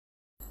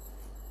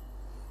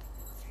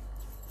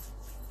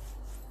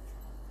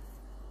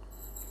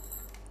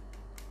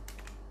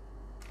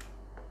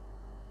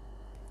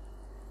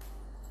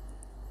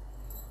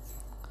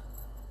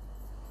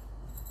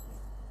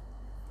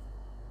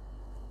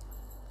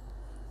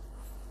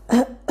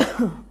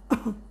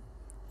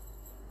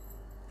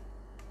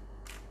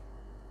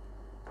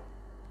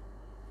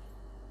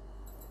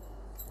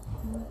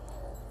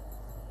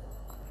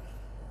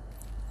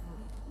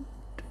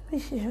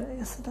বেশি হয়ে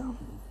গেছে না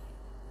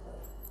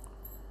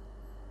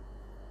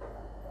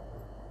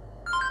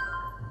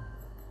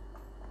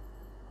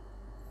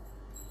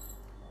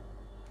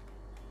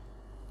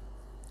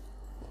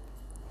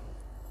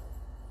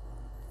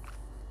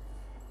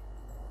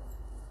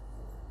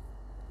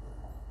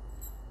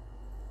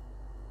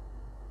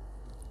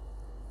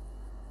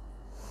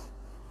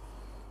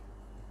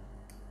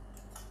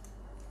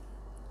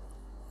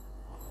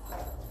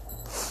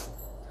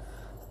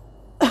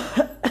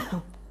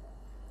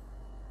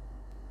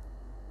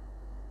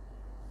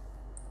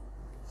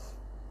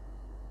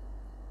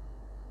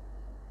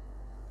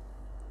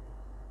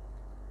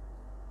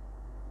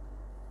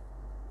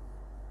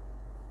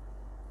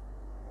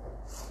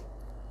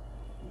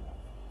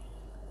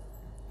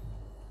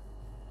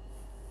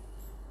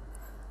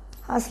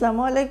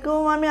আসসালামু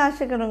আলাইকুম আমি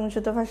আশিকা রঙিন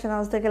সুতো ফ্যাশন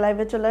হাউস থেকে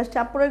লাইভে চলে আসছি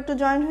আপনারা একটু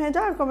জয়েন হয়ে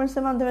যাও আর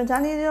কমেন্টসের মাধ্যমে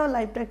জানিয়ে দিও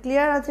লাইভটা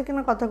ক্লিয়ার আছে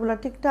কিনা কথাগুলো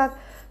ঠিকঠাক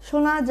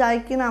শোনা যায়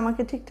কিনা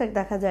আমাকে ঠিকঠাক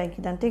দেখা যায়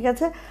কিনা ঠিক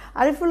আছে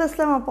আরিফুল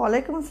ইসলাম আপু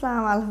ওয়ালাইকুম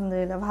আসসালাম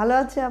আলহামদুলিল্লাহ ভালো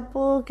আছি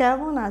আপু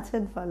কেমন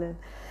আছেন বলেন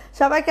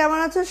সবাই কেমন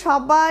আছো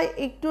সবাই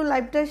একটু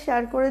লাইভটা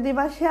শেয়ার করে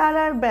দিবা শেয়ার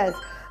আর ব্যাচ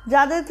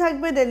যাদের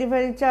থাকবে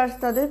ডেলিভারি চার্জ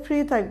তাদের ফ্রি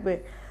থাকবে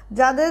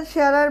যাদের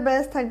শেয়ার আর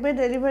ব্যাচ থাকবে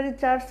ডেলিভারি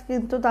চার্জ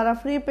কিন্তু তারা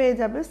ফ্রি পেয়ে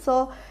যাবে সো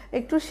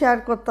একটু শেয়ার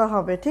করতে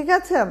হবে ঠিক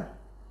আছে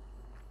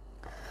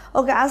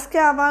ওকে আজকে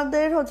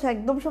আমাদের হচ্ছে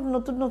একদম সব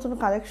নতুন নতুন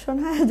কালেকশন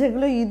হ্যাঁ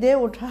যেগুলো ঈদে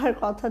ওঠার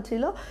কথা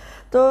ছিল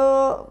তো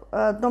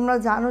তোমরা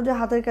জানো যে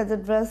হাতের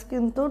কাজের ড্রেস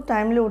কিন্তু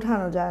টাইমলি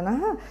উঠানো যায় না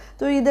হ্যাঁ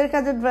তো ঈদের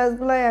কাজের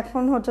ড্রেসগুলো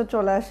এখন হচ্ছে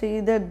চলে আসে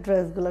ঈদের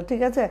ড্রেসগুলো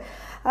ঠিক আছে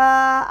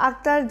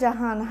আক্তার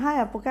জাহান হাই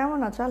আপু কেমন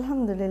আছো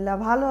আলহামদুলিল্লাহ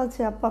ভালো আছি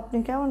আপু আপনি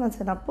কেমন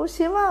আছেন আপু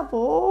সীমা আপু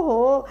ওহো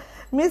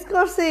মিস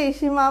করছি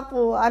সীমা আপু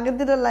আগের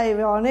দিনের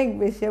লাইভে অনেক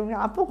বেশি আমি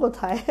আপু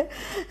কোথায়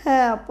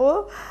হ্যাঁ আপু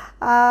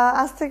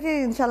আজ থেকে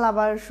ইনশাল্লাহ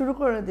আবার শুরু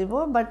করে দিব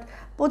বাট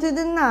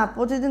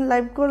প্রতিদিন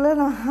লাইভ করলে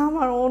না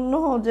আমার অন্য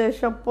যে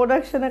সব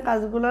প্রোডাকশনের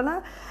কাজগুলো না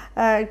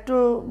একটু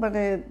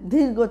মানে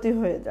ধীর গতি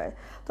হয়ে যায়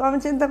তো আমি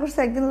চিন্তা করছি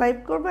একদিন লাইভ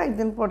করবো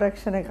একদিন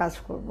প্রোডাকশনে কাজ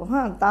করব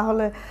হ্যাঁ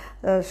তাহলে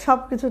সব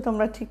কিছু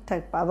তোমরা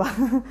ঠিকঠাক পাবা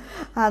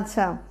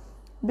আচ্ছা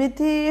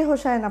বিথি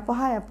হোসাইন আপু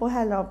হাই আপু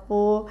হ্যালো আপু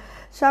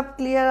সব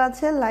ক্লিয়ার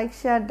আছে লাইক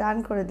শেয়ার ডান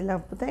করে দিলাম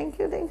আপু থ্যাংক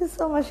ইউ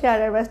সো মাচ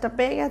শেয়ারের ব্যাচটা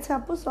পেয়ে গেছে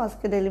আপু সো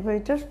আজকে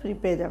ডেলিভারি চার্জ ফ্রি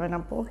পেয়ে যাবেন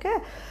আপু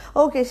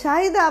ওকে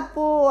শাহিদা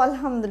আপু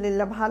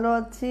আলহামদুলিল্লাহ ভালো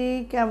আছি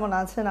কেমন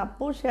আছেন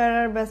আপু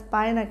শেয়ারের ব্যাচ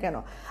পায় না কেন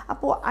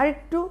আপু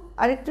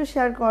আরেকটু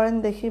শেয়ার করেন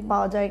দেখি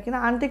পাওয়া যায় কিনা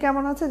আন্টি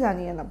কেমন আছে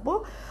জানিয়ে আপু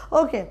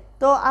ওকে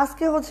তো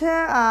আজকে হচ্ছে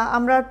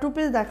আমরা 2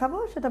 পিস দেখাবো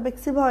সেটা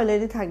বেক্সি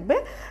ভয়েলেরই থাকবে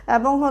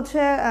এবং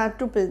হচ্ছে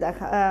 2 পিস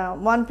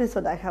 1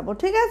 পিসও দেখাবো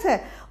ঠিক আছে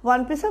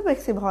 1 পিসও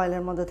বেক্সি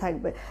ভয়েলের মধ্যে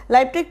থাকবে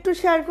লাইভটা একটু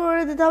শেয়ার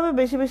করে দিতে হবে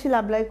বেশি বেশি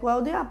লাভ লাইক ওয়াও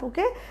দিয়ে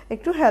আপুকে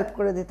একটু হেল্প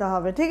করে দিতে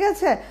হবে ঠিক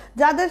আছে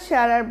যাদের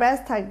শেয়ার আর ব্যাচ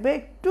থাকবে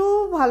একটু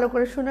ভালো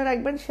করে শুনে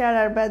রাখবেন শেয়ার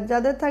আর ব্যাচ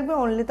যাদের থাকবে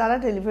অনলি তারা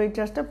ডেলিভারি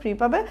চার্জটা ফ্রি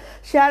পাবে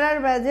শেয়ার আর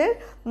ব্যাচের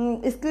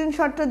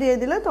স্ক্রিনশটটা দিয়ে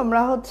দিলে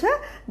তোমরা হচ্ছে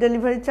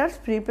ডেলিভারি চার্জ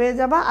ফ্রি পেয়ে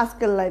যাবা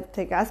আজকের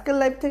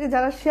লাইভ থেকে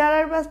যারা শেয়ার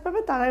আর ব্যাচ পাবে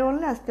তারাই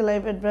অনলি আজকের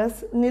লাইভ অ্যাড্রেস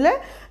নিলে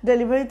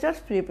ডেলিভারি চার্জ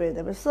ফ্রি পেয়ে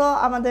যাবে সো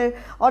আমাদের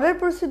অর্ডার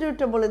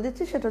প্রসিডিউরটা বলে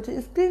দিচ্ছি সেটা হচ্ছে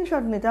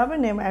স্ক্রিনশট নিতে হবে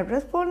নেম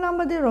অ্যাড্রেস ফোন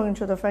নাম্বার দিয়ে রঙিন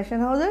সুতো ফ্যাশন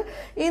হাউসের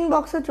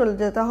ইনবক্সে চলে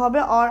যেতে হবে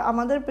আর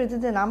আমাদের পেজে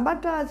যে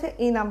নাম্বারটা আছে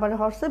এই নাম্বারে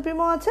হোয়াটসঅ্যাপ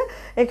ইমো আছে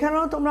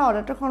এখানেও তোমরা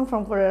অর্ডারটা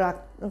কনফার্ম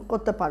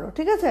করতে পারো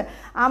ঠিক আছে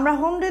আমরা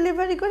হোম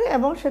ডেলিভারি করি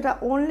এবং সেটা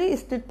অনলি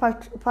স্ট্রিট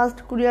ফাস্ট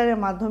কুরিয়ারের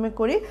মাধ্যমে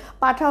করি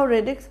পাঠাও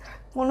রেডিক্স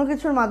কোনো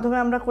কিছুর মাধ্যমে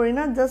আমরা করি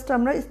না জাস্ট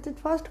আমরা স্ট্রিট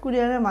ফাস্ট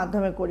কুরিয়ারের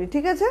মাধ্যমে করি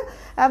ঠিক আছে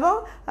এবং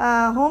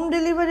হোম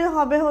ডেলিভারি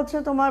হবে হচ্ছে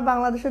তোমার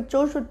বাংলাদেশের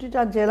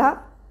 64টা জেলা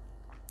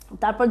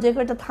তারপর যে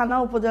কয়টা থানা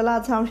উপজেলা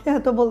আছে আমি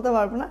এত বলতে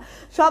পারবো না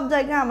সব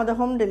জায়গায় আমাদের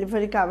হোম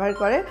ডেলিভারি কভার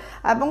করে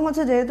এবং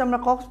হচ্ছে যেহেতু আমরা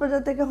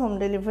কক্সবাজার থেকে হোম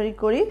ডেলিভারি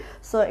করি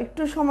সো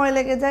একটু সময়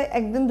লেগে যায়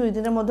 1-2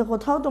 দিনের মধ্যে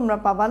কোথাও তোমরা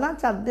পাবা না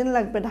 4 দিন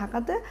লাগবে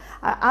ঢাকাতে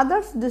আর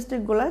আদার্স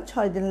ডিস্ট্রিক্টগুলোয়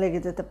 6 দিন লেগে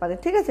যেতে পারে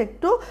ঠিক আছে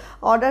একটু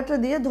অর্ডারটা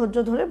দিয়ে ধৈর্য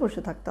ধরে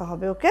বসে থাকতে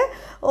হবে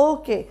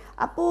ওকে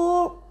আপু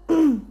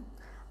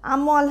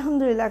আম্মু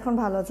আলহামদুলিল্লাহ এখন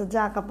ভালো আছে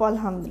যাক আপু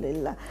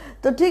আলহামদুলিল্লাহ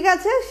তো ঠিক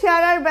আছে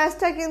শেয়ার আর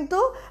ব্যাচটা কিন্তু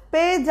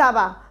পেয়ে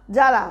যাবা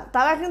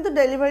তারা কিন্তু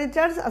ডেলিভারি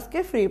চার্জ আজকে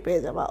ফ্রি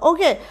পেয়ে যাবা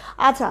ওকে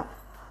আচ্ছা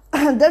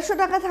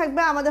 150 টাকা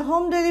থাকবে আমাদের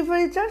হোম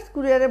ডেলিভারি চার্জ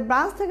কুরিয়ারের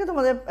ব্রাঞ্চ থেকে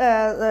তোমাদের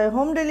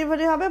হোম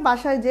ডেলিভারি হবে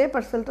বাসায় যেয়ে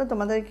পার্সেলটা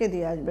তোমাদেরকে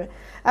দিয়ে আসবে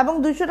এবং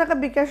 200 টাকা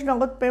বিকাশ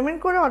নগদ পেমেন্ট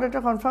করে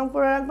অর্ডারটা কনফার্ম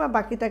করে রাখবা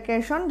বাকিটা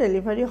ক্যাশ অন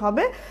ডেলিভারি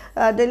হবে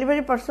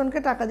ডেলিভারি পার্সনকে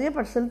টাকা দিয়ে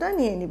পার্সেলটা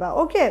নিয়ে নিবা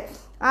ওকে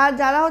আর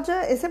যারা হচ্ছে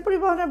এসে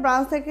পরিবহনের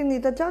ব্রাঞ্চ থেকে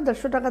নিতে চাও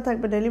 150 টাকা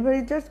থাকবে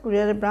ডেলিভারি চার্জ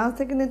কুরিয়ারের ব্রাঞ্চ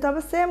থেকে নিতে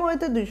হবে সেম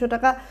ওয়েতে 200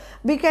 টাকা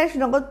বিকাশ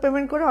নগদ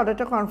পেমেন্ট করে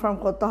অর্ডারটা কনফার্ম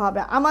করতে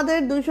হবে আমাদের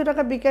 200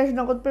 টাকা বিকাশ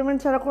নগদ পেমেন্ট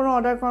ছাড়া কোনো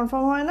অর্ডার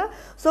কনফার্ম হয় না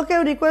সো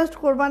কেউ রিকোয়েস্ট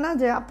করবা না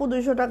যে আপু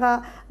 200 টাকা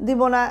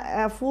দিব না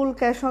ফুল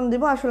ক্যাশ অন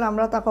দিব আসলে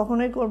আমরা তা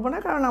কখনোই করব না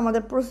কারণ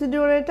আমাদের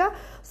প্রসিডিওর এটা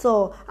সো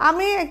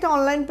আমি একটা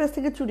অনলাইন পেজ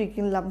থেকে চুড়ি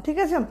কিনলাম ঠিক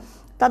আছে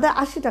তাদের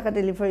 80 টাকা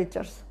ডেলিভারি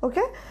চার্জ,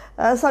 ওকে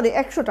সরি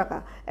 100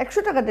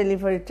 টাকা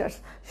ডেলিভারি চার্জ,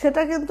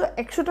 সেটা কিন্তু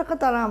 100 টাকা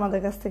তারা আমাদের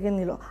কাছ থেকে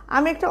নিল।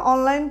 আমি একটা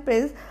অনলাইন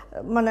পেজ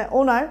মানে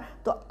ওনার,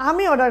 তো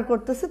আমি অর্ডার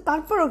করতেছি,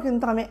 তারপরেও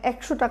কিন্তু আমি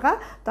 100 টাকা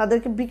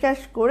তাদেরকে বিকাশ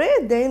করে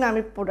দেন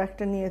আমি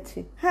প্রোডাক্টটা নিয়েছি।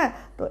 হ্যাঁ,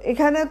 তো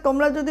এখানে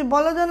তোমরা যদি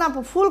বলো যে না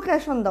আপু ফুল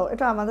ক্যাশ অন দাও,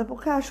 এটা আমাদের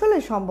পক্ষে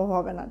আসলেই সম্ভব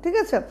হবে না, ঠিক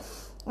আছে।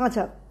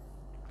 আচ্ছা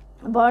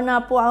বর্ণা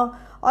আপু,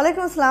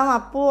 ওয়ালাইকুম আসসালাম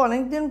আপু,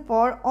 অনেকদিন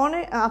পর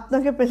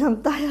আপনাকে পেলাম,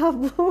 তাই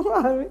আপু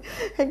আমি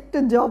একটু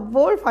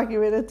জব্বর ফাঁকি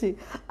মেরেছি।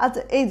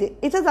 আচ্ছা এই যে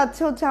এটা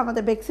যাচ্ছে হচ্ছে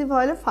আমাদের বেক্সি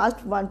ভয়েলের ফার্স্ট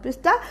ওয়ান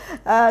পিসটা,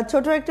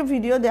 ছোট একটা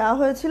ভিডিও দেওয়া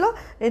হয়েছিল,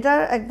 এটার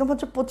একদম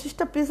হচ্ছে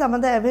 25টা পিস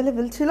আমাদের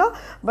অ্যাভেলেবেল ছিল,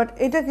 বাট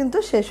এটা কিন্তু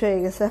শেষ হয়ে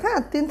গেছে। হ্যাঁ,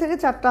 3 থেকে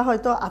 4টা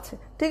হয়তো আছে,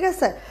 ঠিক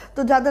আছে। তো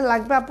যাদের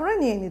লাগবে আপনারা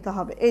নিয়ে নিতে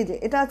হবে। এই যে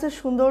এটা আছে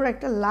সুন্দর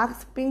একটা লাক্স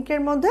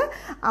পিঙ্কের মধ্যে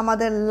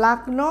আমাদের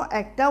লাকনো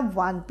একটা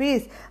ওয়ান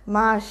পিস,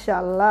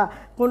 মাশাআল্লাহ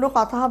কোনো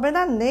কথা হবে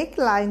না। নেক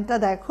লাইনটা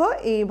দেখো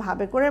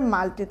এইভাবে করে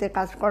মাল্টিতে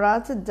কাজ করা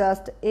আছে,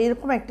 জাস্ট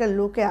এইরকম একটা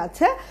লুকে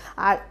আছে।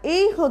 আর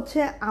এই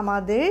হচ্ছে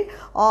আমাদের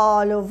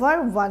অল ওভার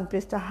ওয়ান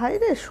পিসটা। হাই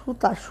রে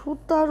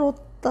সুতার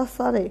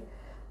অত্যাচারে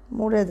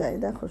মরে যায়,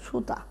 দেখো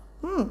সুতা।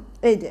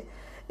 এই যে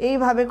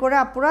এইভাবে করে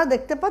আপুরা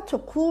দেখতে পাচ্ছ,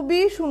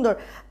 খুবই সুন্দর।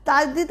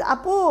 তাজদিদ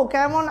আপু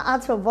কেমন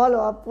আছো বলো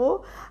আপু,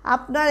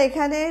 আপনার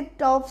এখানে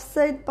টপ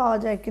সেট পাওয়া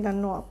যায় কিনা?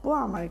 নো আপু,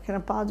 আমার এখানে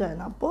পাওয়া যায়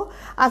না আপু।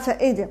 আচ্ছা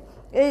এই যে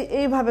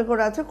এইভাবে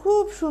করে আছে,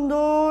 খুব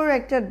সুন্দর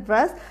একটা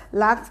ড্রেস,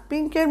 লাক্স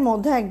পিঙ্কের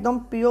মধ্যে একদম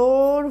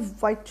পিওর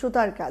হোয়াইট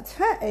সুতার কাজ।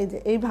 হ্যাঁ, এই যে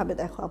এইভাবে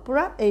দেখো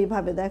আপুরা,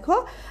 এইভাবে দেখো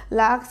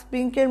লাক্স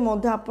পিঙ্কের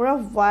মধ্যে আপুরা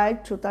হোয়াইট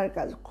সুতার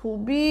কাজ,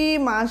 খুবই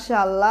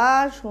মাশাআল্লাহ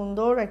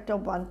সুন্দর একটা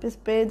ওয়ান পিস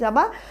পেয়ে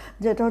যাবা,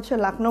 যেটা হচ্ছে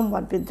লাকনো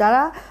ওয়ান পিস।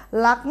 যারা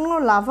লাকনো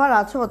লাভার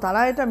আছো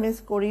তারা এটা মিস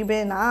করিবে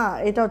না।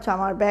 এটা হচ্ছে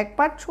আমার ব্যাক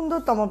পার্ট,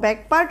 সুন্দরতম ব্যাক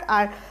পার্ট।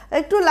 আর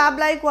একটু লাভ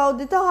লাইক ওয়াও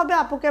দিতে হবে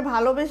আপুকে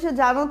ভালোবেসে।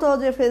 জানো তো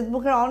যে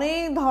ফেসবুকের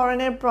অনেক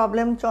ধরনের প্রবলেম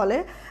চলে।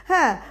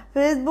 হ্যাঁ,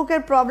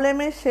 ফেসবুকের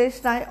প্রবলেমের শেষ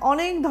নাই,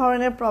 অনেক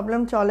ধরনের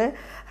প্রবলেম চলে।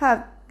 হ্যাঁ,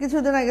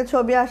 কিছুদিন আগে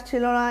ছবি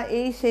আসছিল না,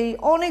 এই সেই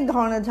অনেক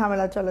ধরনের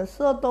ঝামেলা চলে।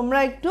 সো তোমরা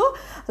একটু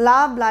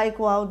লাভ লাইক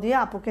ওয়াও দিয়ে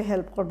আপুকে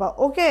হেল্প করবা।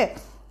 ওকে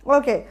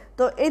ওকে,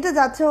 তো এটা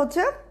যাচ্ছে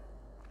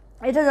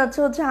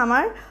হচ্ছে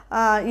আমার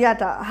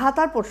ইয়াটা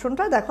হাতার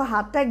পোর্শনটা। দেখো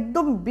হাতটা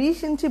একদম 20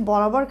 ইঞ্চি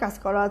বরাবর কাজ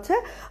করা আছে,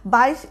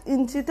 22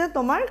 ইঞ্চিতে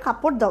তোমার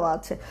কাপড় দেওয়া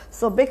আছে।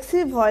 সো বেক্সি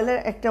ভয়েলের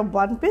একটা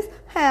ওয়ান পিস।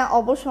 হ্যাঁ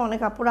অবশ্যই অনেক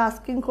কাপড়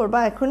আস্কিং করবা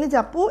এখনই যে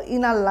আপু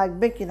ইনার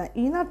লাগবে কিনা।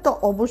 ইনার তো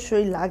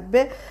অবশ্যই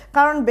লাগবে,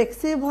 কারণ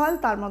বেক্সি ভয়েল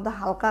তার মধ্যে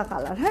হালকা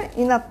কালার। হ্যাঁ,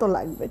 ইনার তো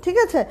লাগবে, ঠিক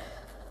আছে।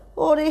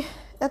 ওরে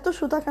এত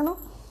সুতা কেন?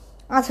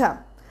 আচ্ছা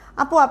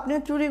আপু আপনি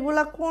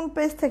চুড়িগুলা কোন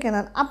পেজ থেকে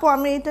নেন? আপু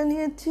আমি এটা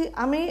নিয়েছি,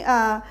 আমি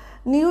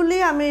নিউলি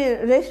আমি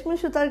রেশমি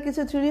সুতার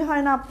কিছু চুড়ি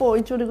হয় না আপু,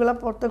 ওই চুড়িগুলো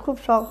পরতে খুব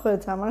শখ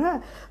হয়েছে আমার। হ্যাঁ,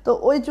 তো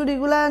ওই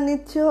চুড়িগুলা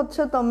নিচ্ছে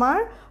হচ্ছে তোমার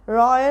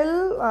রয়্যাল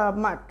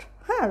মার্ট।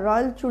 হ্যাঁ,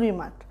 রয়্যাল চুড়ি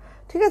মার্ট,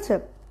 ঠিক আছে।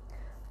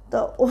 তো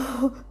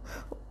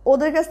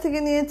ওদের কাছ থেকে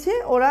নিয়েছি,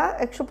 ওরা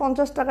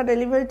 150 টাকা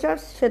ডেলিভারি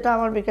চার্জ, সেটা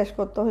আমার বিকাশ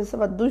করতে হয়েছে,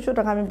 বা 200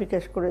 টাকা আমি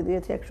বিকাশ করে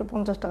দিয়েছি,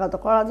 150 টাকা তো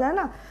করা যায়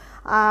না।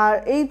 আর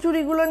এই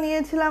চুড়িগুলো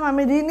নিয়েছিলাম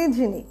আমি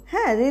রিনিঝিনি।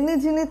 হ্যাঁ,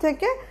 রিনিঝিনি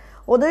থেকে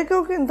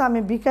ওদেরকেও কিন্তু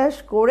আমি বিকাশ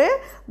করে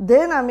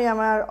দেন আমি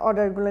আমার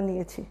অর্ডারগুলো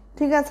নিয়েছি,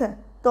 ঠিক আছে।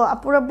 তো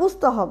আপুরা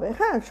বুঝতে হবে,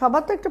 হ্যাঁ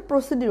সবার তো একটা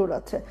প্রসিডিউর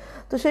আছে,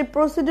 তো সেই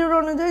প্রসিডিউর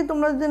অনুযায়ী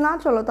তোমরা যদি না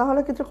চলো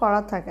তাহলে কিছু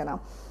করার থাকে না।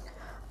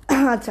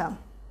 আচ্ছা,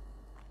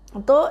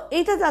 তো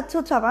এইটা যাচ্ছে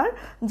হচ্ছে আমার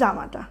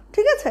জামাটা,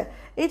 ঠিক আছে।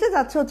 এইটা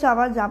যাচ্ছে হচ্ছে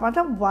আমার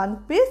জামাটা ওয়ান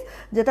পিস,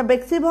 যেটা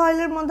বেক্সি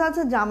ভয়েলের মধ্যে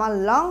আছে। জামার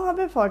লং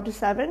হবে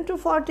 47 to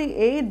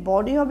 48,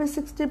 বডি হবে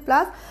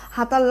 60+,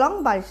 হাতার লং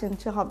 22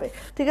 ইঞ্চি হবে,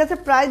 ঠিক আছে।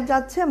 প্রাইস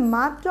যাচ্ছে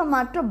মাত্র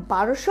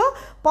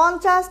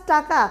 1250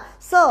 টাকা।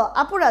 সো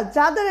আপুরা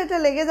যাদের এটা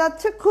লেগে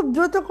যাচ্ছে খুব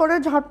দ্রুত করে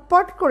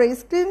ঝটপট করে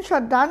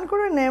স্ক্রিনশট ডান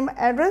করে নেম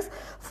অ্যাড্রেস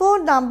ফোন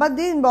নাম্বার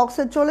দিয়ে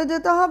ইনবক্সে চলে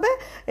যেতে হবে।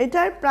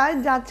 এটার প্রাইস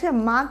যাচ্ছে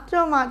মাত্র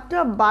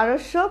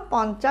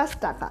 1250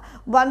 টাকা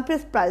ওয়ান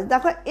পিস প্রাইস।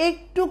 দেখো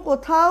একটু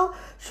কোথাও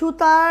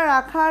সুতা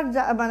রাখার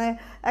মানে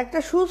একটা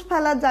শুজ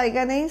ফেলার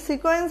জায়গা নেই,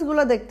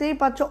 সিকোয়েন্সগুলো দেখতেই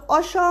পাচ্ছ,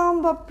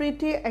 অসম্ভব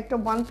প্রিটি একটা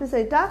ওয়ান পিস।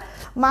 এটা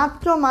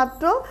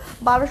মাত্র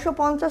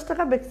 1250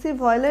 টাকা বেক্সি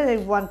ভয়েলের এই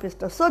ওয়ান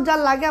পিসটা। সো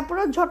যার লাগে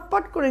আপনারা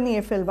ঝটপট করে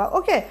নিয়ে ফেলবা।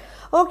 ওকে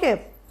ওকে,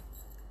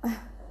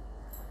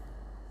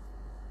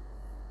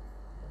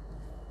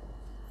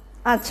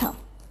 আচ্ছা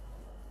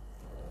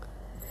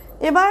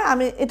এবার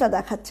আমি এটা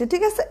দেখাচ্ছি,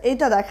 ঠিক আছে।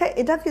 এটা দেখায়,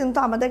 এটা কিন্তু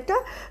আমাদের একটা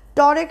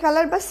টরে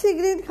কালার বা সি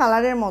গ্রিন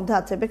কালারের মধ্যে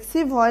আছে,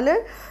 বেক্সি ভয়েলের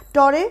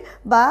টরে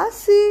বা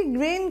সি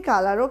গ্রিন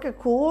কালার। ওকে,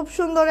 খুব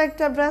সুন্দর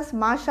একটা ড্রেস,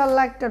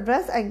 মাশাআল্লাহ একটা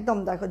ড্রেস, একদম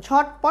দেখো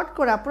ঝটপট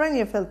করে আপনারা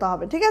নিয়ে ফেলতে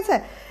হবে, ঠিক আছে।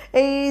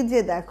 এই যে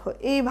দেখো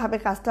এইভাবে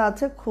কাজটা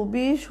আছে,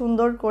 খুবই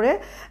সুন্দর করে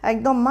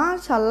একদম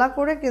মাশাআল্লাহ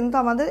করে কিন্তু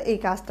আমাদের এই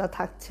কাজটা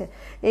থাকছে।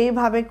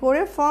 এইভাবে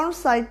করে ফ্রন্ট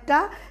সাইডটা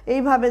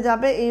এইভাবে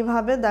যাবে,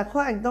 এইভাবে দেখো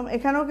একদম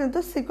এখানেও কিন্তু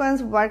সিকোয়েন্স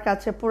ওয়ার্ক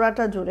আছে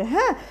পুরাটা জুড়ে।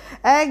 হ্যাঁ,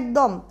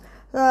 একদম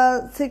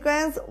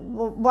সিকোয়েন্স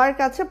ওয়ার্ক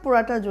আছে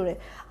পুরাটা জুড়ে।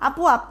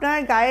 আপু আপনার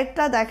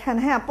গায়েরটা দেখেন।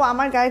 হ্যাঁ আপু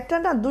আমার গায়েরটা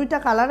না দুইটা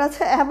কালার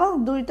আছে এবং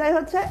দুইটাই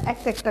হচ্ছে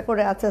একটা একটা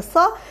করে আছে।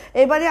 সো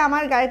এবারে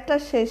আমার গায়েরটা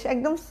শেষ,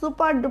 একদম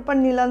সুপার ডুপার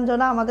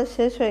নীলাঞ্জনা আমাদের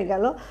শেষ হয়ে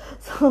গেল।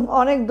 সো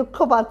অনেক দুঃখ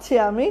পাচ্ছি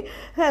আমি।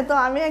 হ্যাঁ তো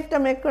আমি একটা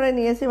মেক করে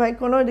নিয়েছি ভাই,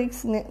 কোনো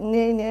রিস্ক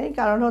নেই,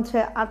 কারণ হচ্ছে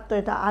আর তো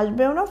এটা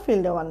আসবেও না,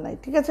 ফিল্ড ওয়ান নাই,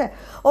 ঠিক আছে।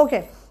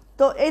 ওকে,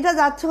 তো এইটা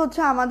যাচ্ছে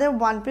হচ্ছে আমাদের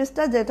ওয়ান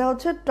পিসটা, যেটা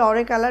হচ্ছে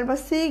টরে কালার বা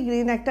সি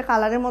গ্রিন একটা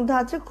কালারের মধ্যে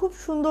আছে। খুব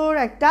সুন্দর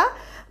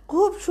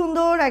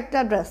একটা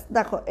ড্রেস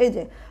দেখো, এই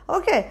যে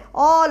ওকে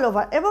অল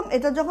ওভার। এবং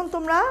এটা যখন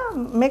তোমরা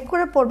মেক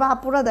করে পরবা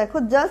আপুরা দেখো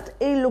জাস্ট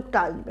এই লুকটা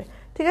আসবে,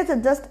 ঠিক আছে,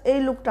 জাস্ট এই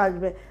লুকটা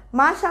আসবে।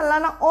 মাশাআল্লাহ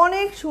না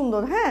অনেক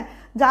সুন্দর। হ্যাঁ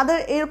যাদের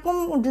এরকম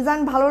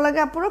ডিজাইন ভালো লাগে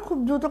আপুরা খুব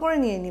দ্রুত করে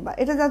নিয়ে নিবা।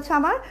 এটা যাচ্ছে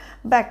আমার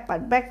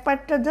ব্যাক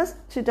পার্টটা জাস্ট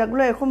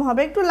সেটাগুলো এরকম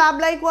হবে, একটু লাভ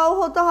লাইক ওয়াও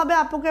হতে হবে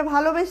আপুকে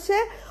ভালোবেসে।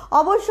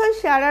 অবশ্যই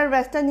শেয়ারার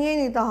ব্যাচটা নিয়ে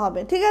নিতে হবে,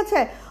 ঠিক আছে,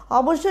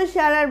 অবশ্যই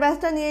শেয়ারার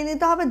ব্যাচটা নিয়ে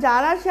নিতে হবে।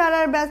 যারা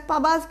শেয়ারার ব্যাচ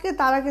পাবা আজকে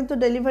তারা কিন্তু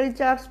ডেলিভারি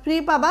চার্জ ফ্রি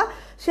পাবা।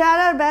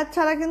 শেয়ারার ব্যাচ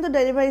ছাড়া কিন্তু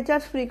ডেলিভারি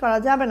চার্জ ফ্রি করা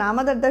যাবে না,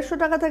 আমাদের 150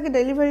 টাকা থাকে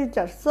ডেলিভারি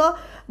চার্জ। সো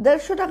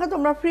 150 টাকা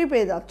তোমরা ফ্রি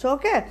পেয়ে যাচ্ছ।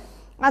 ওকে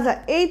আচ্ছা,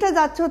 এইটা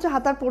যাচ্ছে হচ্ছে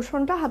হাতার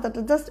পোর্শনটা,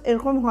 হাতাটা জাস্ট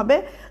এরকম হবে,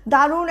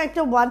 দারুণ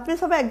একটা ওয়ান পিস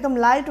হবে, একদম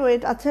লাইট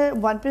ওয়েট আছে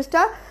ওয়ান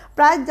পিসটা।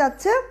 প্রাইস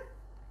যাচ্ছে,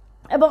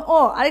 এবং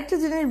আরেকটা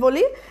জিনিস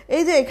বলি,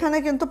 এই যে এখানে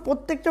কিন্তু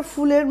প্রত্যেকটা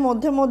ফুলের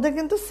মধ্যে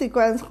কিন্তু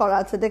সিকোয়েন্স করা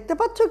আছে, দেখতে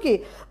পাচ্ছ কি,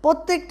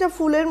 প্রত্যেকটা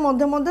ফুলের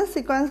মধ্যে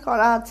সিকোয়েন্স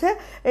করা আছে।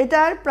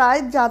 এটার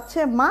প্রাইস যাচ্ছে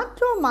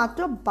মাত্র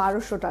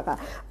 1200 টাকা,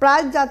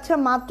 প্রাইস যাচ্ছে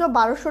মাত্র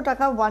 1200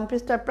 টাকা ওয়ান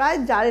পিসটার প্রাইস।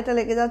 যার এটা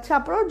লেগে যাচ্ছে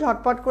আপনারা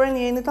ঝটপট করে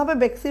নিয়ে নিতে হবে।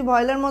 বেক্সি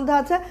ভয়েলের মধ্যে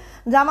আছে,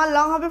 জামার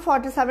লং হবে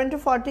 47 to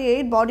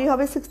 48, বডি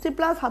হবে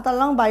 60+, হাতার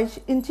লং 22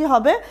 ইঞ্চি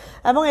হবে,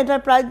 এবং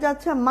এটার প্রাইস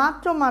যাচ্ছে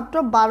মাত্র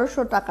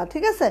 1200 টাকা,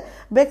 ঠিক আছে।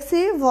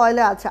 বেক্সি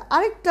ভয়েলে আছে।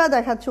 আরেকটা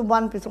দেখাচ্ছি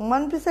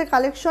ওয়ান পিসের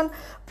কালেকশন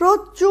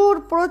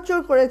প্রচুর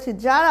করেছি।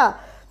 যারা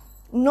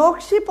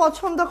নকশি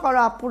পছন্দ করো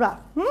আপুরা,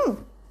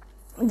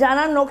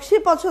 যারা নকশি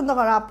পছন্দ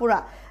করো আপুরা,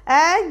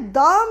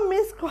 একদম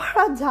মিস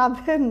করা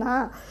যাবে না।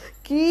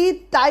 কি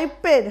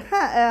টাইপের,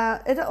 হ্যাঁ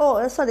এটা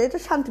সরি এটা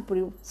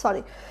শান্তিপুরি,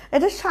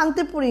 এটা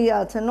শান্তিপুরি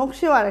আছে,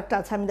 নকশিও আরেকটা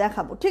আছে আমি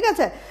দেখাবো, ঠিক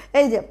আছে।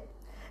 এই যে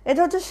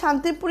এটা হচ্ছে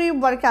শান্তিপুরি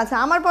ওয়ার্কে আছে।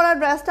 আমার পরার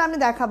ড্রেসটা আমি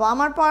দেখাবো।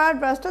 আমার পরার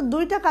ড্রেসটা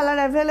দুইটা কালার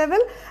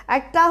অ্যাভেলেবেল,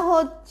 একটা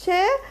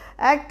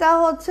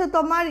হচ্ছে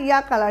তোমার ইয়া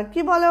কালার,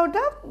 কি বলে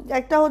ওটা,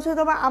 একটা হচ্ছে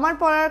তোমার আমার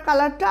পরার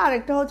কালারটা, আর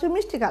একটা হচ্ছে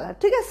মিষ্টি কালার,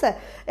 ঠিক আছে।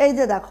 এই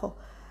যে দেখো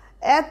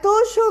এত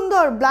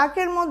সুন্দর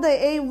ব্ল্যাকের মধ্যে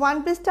এই ওয়ান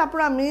পিসটা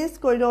আপনারা মিস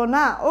করিও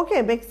না। ওকে,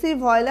 বেক্সি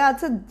ভয়েলে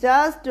আছে,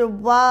 just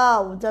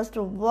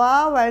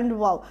wow and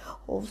wow.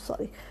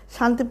 Sorry,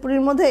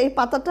 শান্তিপুরীর মধ্যে এই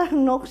পাতাটা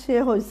নকশি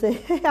হয়েছে,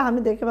 আমি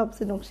দেখে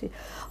ভাবছি নকশি।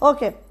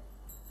 ওকে,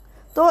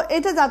 তো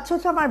এটা যাচ্ছে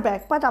হচ্ছে আমার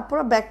ব্যাক পার্ট।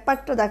 আপনারা ব্যাক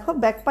পার্টটা দেখো,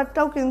 ব্যাক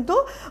পার্টটাও কিন্তু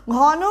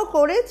ঘন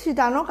করে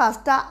ছিটানো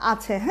কাজটা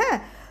আছে। হ্যাঁ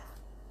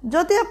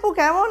জ্যোতি আপু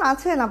কেমন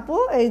আছেন আপু?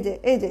 এই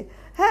যে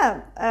হ্যাঁ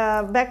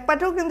ব্যাক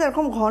পার্টেও কিন্তু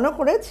এরকম ঘন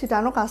করে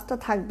ছিটানো কাজটা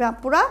থাকবে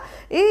আপুরা।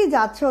 এই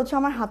যাচ্ছে হচ্ছে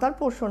আমার হাতার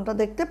পোর্শনটা,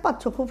 দেখতে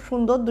পাচ্ছ খুব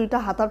সুন্দর দুইটা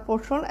হাতার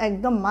পোর্শন,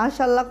 একদম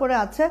মাশাআল্লাহ করে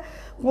আছে,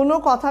 কোনো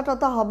কথা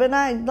টথা হবে না,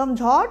 একদম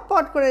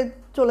ঝটপট করে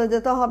চলে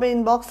যেতে হবে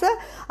ইনবক্সে।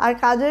 আর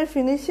কাজের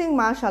ফিনিশিং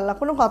মাশাআল্লাহ,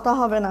 কোনো কথা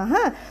হবে না।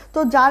 হ্যাঁ তো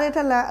যার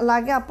এটা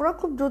লাগে আপনারা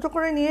খুব দ্রুত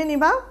করে নিয়ে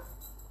নিবা।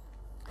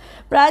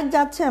 প্রাইস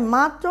যাচ্ছে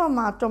মাত্র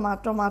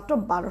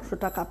 1200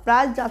 টাকা,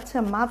 প্রাইস যাচ্ছে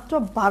মাত্র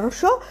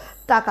 1200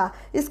 টাকা।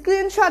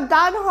 স্ক্রিনশট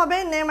ডান হবে,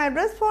 নেম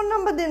অ্যাড্রেস ফোন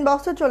নাম্বার দিন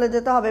বক্সে চলে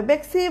যেতে হবে।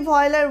 বেক্সি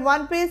ভয়েলের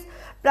ওয়ান পিস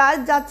প্রাইস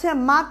যাচ্ছে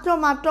মাত্র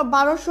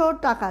 1200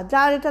 টাকা।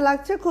 যার এটা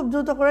লাগছে খুব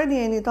দ্রুত করে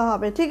নিয়ে নিতে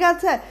হবে, ঠিক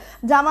আছে।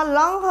 জামার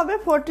লং হবে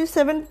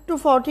 47 to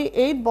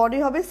 48, বডি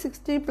হবে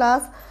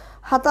 60+,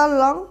 হাতার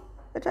লং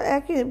এটা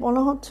একই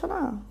মনে হচ্ছে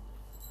না,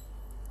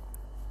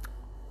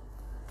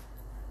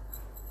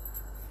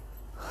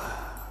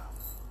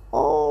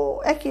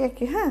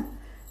 একই হ্যাঁ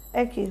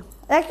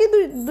একই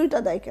দুইটা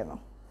দেয় কেন?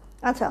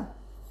 আচ্ছা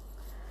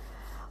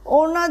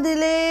ওড়না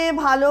দিলে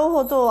ভালো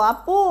হতো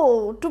আপু,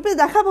 টু পিস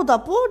দেখাবো তো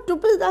আপু, টু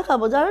পিস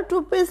দেখাবো। যারা টু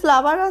পিস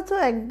লাভার আছে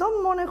একদম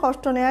মনে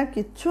কষ্ট নেওয়ার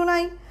কিচ্ছু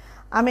নাই,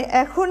 আমি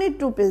এখনই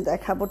টু পিস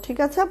দেখাবো, ঠিক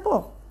আছে আপু।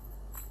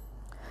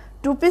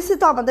 টু পিসই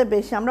তো আমাদের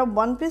বেশি, আমরা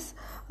ওয়ান পিস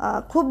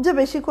খুব যে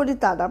বেশি করি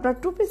তা না, আমরা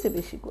টু পিসই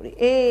বেশি করি।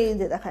 এই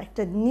যে দেখো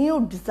একটা নিউ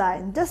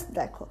ডিজাইন, জাস্ট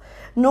দেখো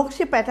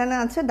নকশি প্যাটার্নে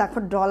আছে, দেখো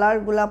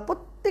ডলারগুলা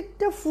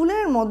প্রত্যেকটা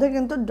ফুলের মধ্যে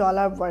কিন্তু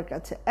ডলার ওয়ার্ক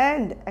আছে।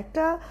 অ্যান্ড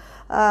একটা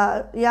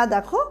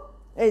দেখো,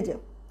 এই যে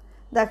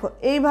দেখো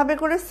এইভাবে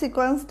করে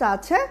সিকোয়েন্সটা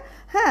আছে।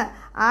 হ্যাঁ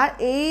আর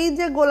এই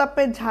যে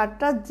গোলাপের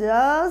ঝাড়টা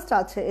জাস্ট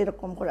আছে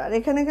এরকম করে, আর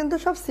এখানে কিন্তু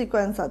সব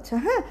সিকোয়েন্স আছে।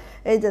 হ্যাঁ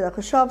এই যে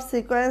দেখো সব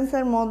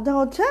সিকোয়েন্সের মধ্যে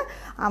হচ্ছে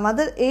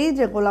আমাদের এই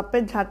যে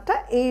গোলাপের ঝাড়টা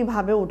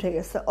এইভাবে উঠে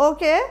গেছে।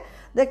 ওকে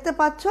দেখতে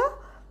পাচ্ছ?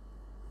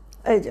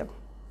 এই যে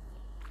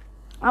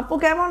আপু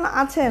কেমন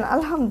আছেন?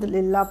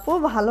 আলহামদুলিল্লাহ আপু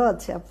ভালো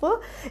আছে আপু।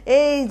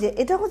 এই যে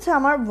এটা হচ্ছে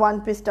আমার ওয়ান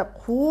পিসটা,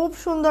 খুব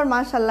সুন্দর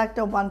মাশাআল্লাহ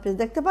একটা ওয়ান পিস,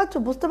 দেখতে পাচ্ছ,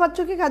 বুঝতে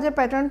পারছো কি কাজের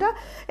প্যাটার্নটা?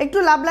 একটু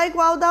লাভ লাইক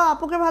ওয়াও দাও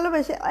আপুকে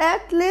ভালোবেসে,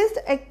 অ্যাট লিস্ট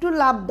একটু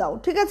লাভ দাও,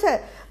 ঠিক আছে,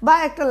 বা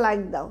একটা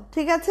লাইক দাও,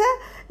 ঠিক আছে।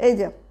 এই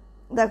যে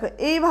দেখো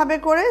এইভাবে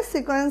করে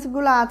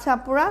সিকোয়েন্সগুলো আছে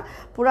আপুরা,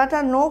 পুরাটা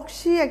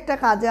নকশি একটা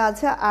কাজে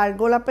আছে, আর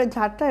গোলাপের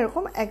ঝাড়টা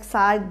এরকম এক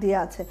সাইড দিয়ে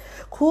আছে।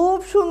 খুব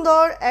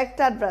সুন্দর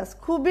একটা ড্রেস,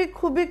 খুবই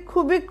খুবই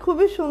খুবই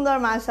খুবই সুন্দর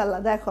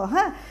মাশাআল্লাহ। দেখো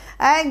হ্যাঁ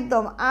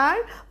একদম, আর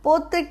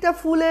প্রত্যেকটা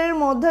ফুলের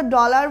মধ্যে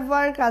ডলার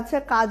ওয়ার্ক আছে,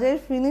 কাজের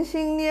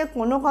ফিনিশিং নিয়ে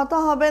কোনো কথা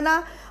হবে না।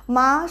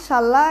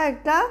 মাশাআল্লাহ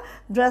একটা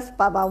ড্রেস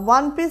পাবা,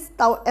 ওয়ান পিস,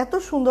 তাও এত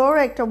সুন্দর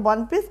একটা ওয়ান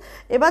পিস।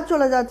 এবার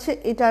চলে যাচ্ছে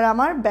এটার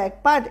আমার ব্যাক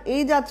পার্ট,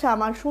 এই যাচ্ছে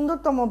আমার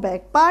সুন্দরতম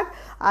ব্যাক পার্ট,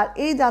 আর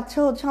এই যাচ্ছে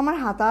হচ্ছে আমার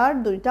হাতার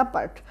দুইটা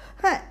পার্ট।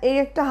 হ্যাঁ এই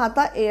একটা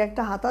হাতা, এই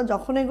একটা হাতা,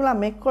 যখন এগুলা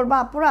মেক করবা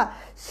আপুরা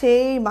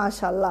সেই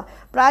মাশাআল্লাহ।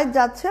 প্রাইস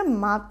যাচ্ছে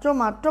মাত্র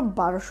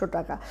 1200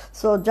 টাকা।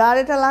 সো যার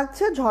এটা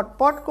লাগছে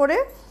ঝটপট করে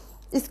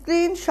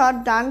স্ক্রিনশট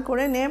ডান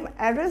করে নেম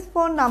অ্যাড্রেস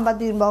ফোন নাম্বার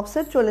দিয়ে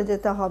ইনবক্সে চলে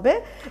যেতে হবে।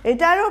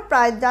 এটারও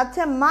প্রাইস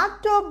যাচ্ছে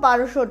মাত্র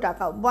 1200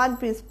 টাকা, ওয়ান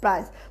পিস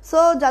প্রাইস। সো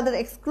যাদের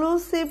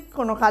এক্সক্লুসিভ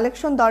কোনো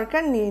কালেকশন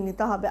দরকার নিয়ে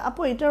নিতে হবে।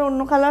 আপু এটার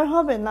অন্য কালার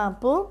হবে না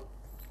আপু?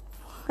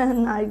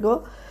 নাই গো,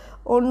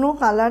 অন্য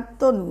কালার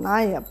তো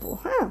নাই আপু।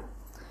 হ্যাঁ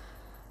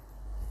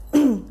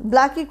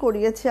ব্ল্যাকই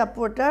করিয়েছি আপু,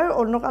 ওটার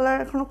অন্য কালার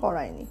এখনো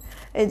করাইনি।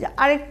 এই যে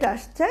আরেকটা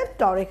আসছে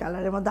টরে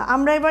কালারের মধ্যে।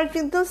 আমরা এবার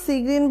কিন্তু সি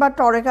গ্রিন বা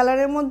টরে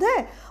কালারের মধ্যে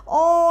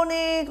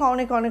অনেক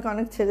অনেক অনেক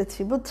অনেক ছেড়েছি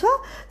বুঝছো।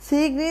 সি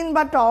গ্রিন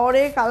বা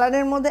টরে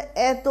কালারের মধ্যে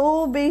এত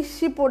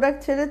বেশি প্রোডাক্ট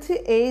ছেড়েছি।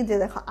 এই যে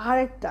দেখো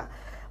আরেকটা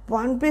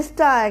ওয়ান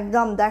পিসটা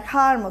একদম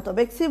দেখার মতো,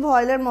 বেক্সি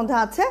ভয়েলের মধ্যে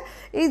আছে।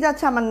 এই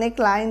যাচ্ছে আমার নেক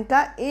লাইনটা,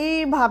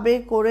 এইভাবে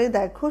করে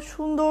দেখো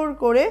সুন্দর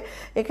করে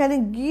এখানে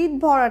গিট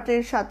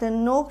ভরাটের সাথে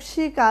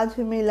নকশি কাজ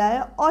মিলায়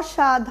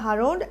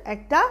অসাধারণ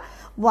একটা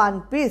ওয়ান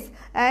পিস।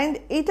 অ্যান্ড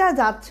এটা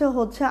যাচ্ছে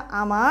হচ্ছে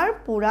আমার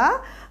পুরা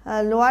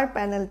লোয়ার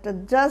প্যানেলটা,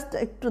 জাস্ট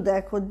একটু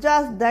দেখো,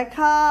 জাস্ট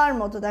দেখার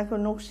মতো। দেখো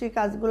নকশি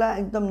কাজগুলো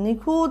একদম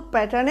নিখুঁত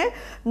প্যাটার্নে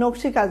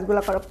নকশি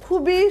কাজগুলো করা,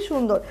 খুবই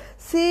সুন্দর।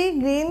 সি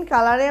গ্রিন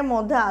কালারের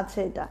মধ্যে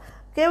আছে এটা।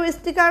 কেউ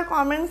স্টিকার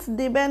কমেন্টস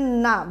দিবেন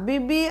না,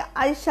 বিবি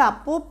আয়শা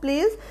আপু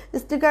প্লিজ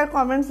স্টিকার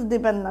কমেন্টস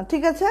দিবেন না,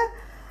 ঠিক আছে?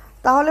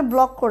 তাহলে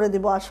ব্লক করে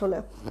দিব আসলে।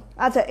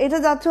 আচ্ছা এটা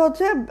যাচ্ছে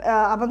হচ্ছে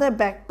আমাদের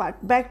ব্যাক পার্ট।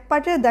 ব্যাক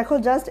পার্টে দেখো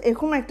জাস্ট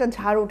এরকম একটা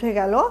ঝাড় উঠে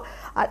গেল,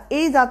 আর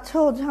এই যাচ্ছে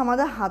হচ্ছে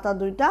আমাদের হাতা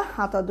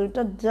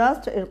দুইটা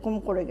জাস্ট এরকম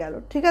করে গেল,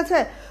 ঠিক আছে?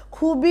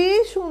 খুবই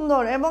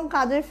সুন্দর, এবং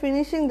কাজের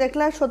ফিনিশিং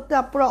দেখলে সত্যি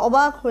আপুরা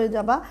অবাক হয়ে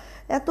যাবা।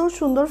 এত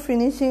সুন্দর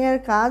ফিনিশিংয়ের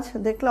কাজ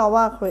দেখলে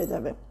অবাক হয়ে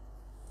যাবে।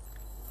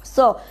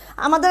 সো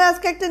আমাদের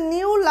আজকে একটা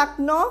নিউ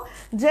লাকনো,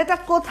 যেটা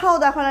কোথাও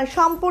দেখো না,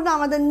 সম্পূর্ণ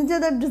আমাদের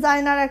নিজেদের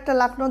ডিজাইনার একটা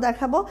লাকনো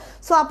দেখাবো।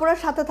 সো আপনার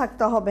সাথে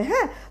থাকতে হবে।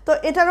 হ্যাঁ তো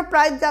এটারও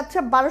প্রাইস যাচ্ছে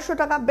 1200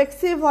 টাকা।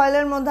 বেক্সি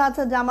ভয়েলের মধ্যে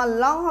আছে, জামার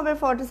লং হবে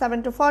 47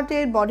 to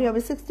 48, বডি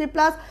হবে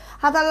 60+,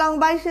 হাতার লং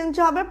 22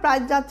 ইঞ্চি হবে।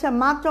 প্রাইস যাচ্ছে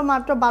মাত্র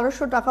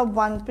 1200 টাকা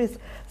ওয়ান পিস।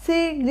 সি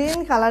গ্রিন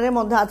কালারের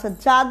মধ্যে আছে,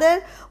 যাদের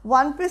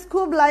ওয়ান পিস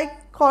খুব লাইক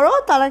করো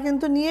তারা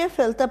কিন্তু নিয়ে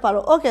ফেলতে পারো।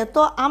 ওকে,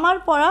 তো আমার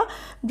পরা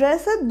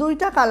ড্রেসের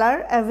দুইটা কালার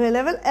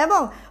অ্যাভেলেবেল,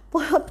 এবং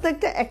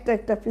প্রত্যেকটা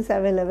একটা পিস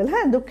অ্যাভেলেবেল।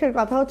 হ্যাঁ দুঃখের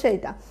কথা হচ্ছে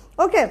এইটা।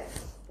 ওকে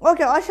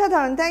ওকে,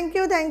 অসাধারণ, থ্যাংক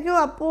ইউ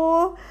আপু।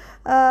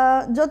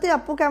 জ্যোতি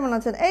আপু কেমন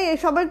আছেন? এই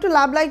সবাই একটু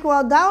লাভ লাইক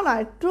ওয়াও দাও না,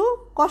 একটু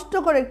কষ্ট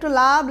করে একটু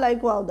লাভ লাইক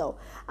ওয়াও দাও।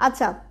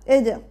 আচ্ছা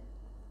এই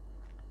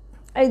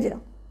যে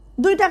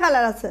দুইটা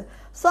কালার আছে।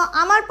 সো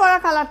আমার পরা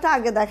কালারটা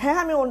আগে দেখায়,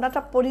 আমি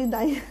ওড়নাটা পরি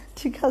নাই,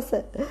 ঠিক আছে?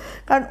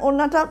 কারণ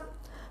ওড়নাটা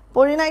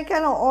পরি নাই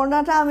কেন,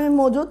 ওড়নাটা আমি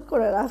মজুত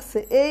করে রাখছি।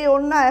 এই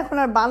ওড়না এখন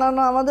আর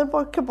বানানো আমাদের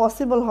পক্ষে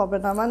পসিবল হবে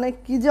না। মানে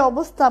কি যে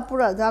অবস্থা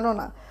পুরা জানো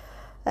না,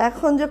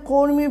 এখন যে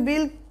কর্মী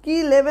বিল কি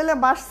লেভেলে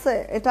বাড়ছে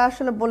এটা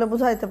আসলে বলে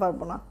বোঝাইতে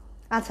পারবো না।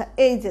 আচ্ছা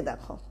এই যে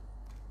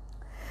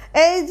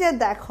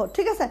দেখো,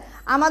 ঠিক আছে?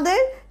 আমাদের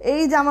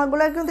এই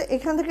জামাগুলো কিন্তু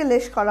এখান থেকে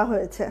লেস করা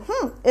হয়েছে।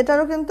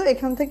 এটারও কিন্তু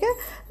এখান থেকে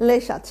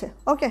লেস আছে।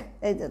 ওকে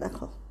এই যে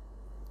দেখো,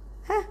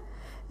 হ্যাঁ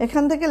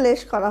এখান থেকে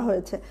লেস করা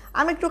হয়েছে।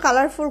 আমি একটু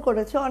কালারফুল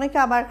করেছি, অনেকে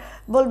আবার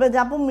বলবে যে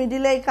আপু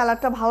মিডিলে এই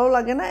কালারটা ভালো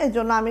লাগে না, এই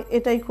জন্য আমি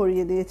এটাই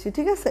করিয়ে দিয়েছি,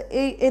 ঠিক আছে?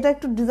 এটা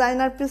একটু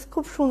ডিজাইনার পিস,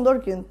 খুব সুন্দর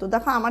কিন্তু।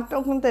 দেখো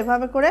আমারটাও কিন্তু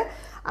এভাবে করে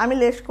আমি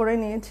লেস করে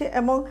নিয়েছি,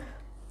 এবং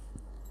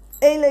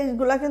এই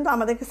লেসগুলো কিন্তু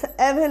আমাদের কাছে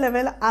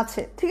অ্যাভেলেবেল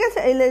আছে, ঠিক আছে?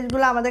 এই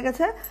লেসগুলো আমাদের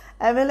কাছে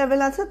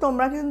অ্যাভেলেবেল আছে,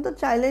 তোমরা কিন্তু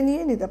চাইলে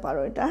নিয়ে নিতে পারো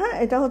এটা। হ্যাঁ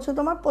এটা হচ্ছে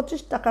তোমার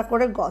 25 টাকা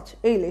করে গজ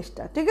এই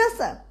লেসটা, ঠিক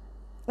আছে?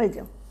 এই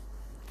যে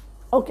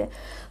ওকে,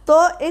 তো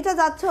এটা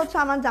যাচ্ছে হচ্ছে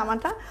আমার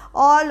জামাটা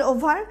অল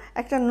ওভার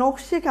একটা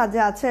নকশি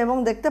কাজে আছে, এবং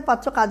দেখতে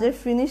পাচ্ছ কাজের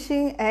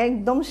ফিনিশিং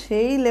একদম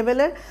সেই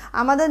লেভেলের।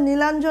 আমাদের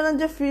নীলাঞ্জনের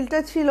যে ফিলটা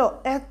ছিল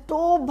এত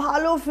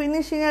ভালো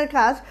ফিনিশিংয়ের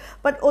কাজ,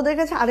 বাট ওদের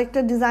কাছে আরেকটা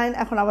ডিজাইন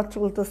এখন আবার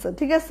চলতেছে,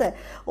 ঠিক আছে?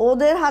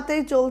 ওদের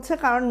হাতেই চলছে,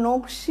 কারণ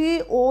নকশি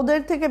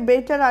ওদের থেকে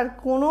বেটার আর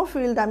কোনো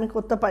ফিল্ড আমি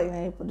করতে পারি না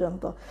এই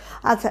পর্যন্ত।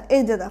 আচ্ছা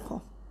এই যে দেখো,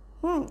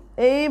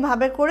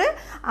 এইভাবে করে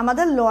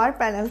আমাদের লোয়ার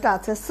প্যানেলটা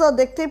আছে। সো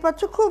দেখতেই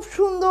পাচ্ছ খুব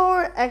সুন্দর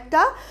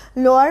একটা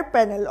লোয়ার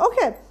প্যানেল।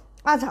 ওকে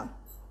আচ্ছা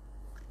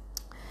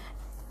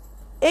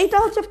এইটা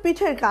হচ্ছে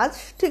পিঠের কাজ,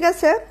 ঠিক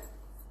আছে?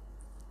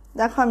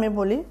 দেখো আমি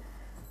বলি,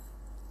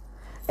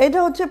 এটা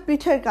হচ্ছে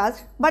পিঠের কাজ,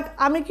 বাট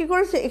আমি কি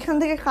করেছি এখান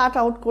থেকে কাট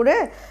আউট করে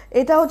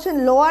এটা হচ্ছে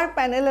লোয়ার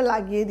প্যানেলে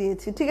লাগিয়ে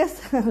দিয়েছি, ঠিক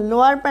আছে?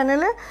 লোয়ার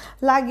প্যানেলে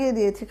লাগিয়ে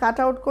দিয়েছি, কাট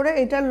আউট করে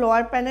এটা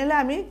লোয়ার প্যানেলে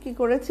আমি কি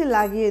করেছি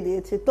লাগিয়ে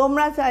দিয়েছি।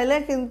 তোমরা চাইলে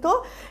কিন্তু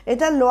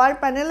এটা লোয়ার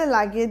প্যানেলে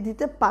লাগিয়ে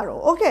দিতে পারো।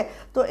 ওকে,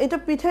 তো এটা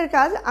পিঠের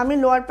কাজ, আমি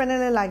লোয়ার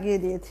প্যানেলে লাগিয়ে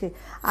দিয়েছি।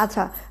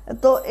 আচ্ছা,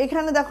 তো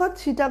এখানে দেখো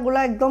ছিটাগুলো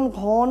একদম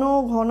ঘন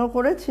ঘন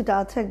করে ছিটা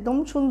আছে, একদম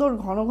সুন্দর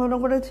ঘন ঘন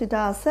করে ছিটা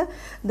আছে,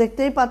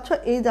 দেখতেই পাচ্ছ।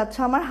 এই যাচ্ছে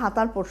আমার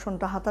হাতার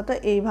পোর্শনটা, হাতাটা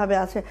এইভাবে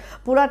আছে,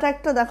 পুরাটা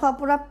একটা দেখো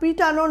পুরা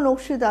পিটানো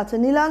নকশিতে আছে।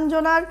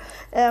 নীলাঞ্জনার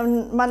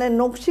মানে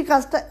নকশি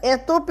কাজটা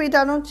এত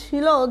পিটানো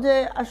ছিল যে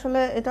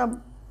আসলে এটা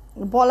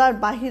বলার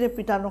বাহিরে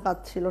পিটানো কাজ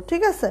ছিল,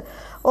 ঠিক আছে?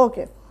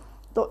 ওকে,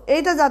 তো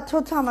এইটা যাচ্ছে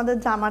হচ্ছে আমাদের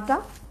জামাটা।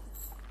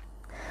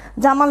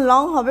 জামার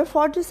লং হবে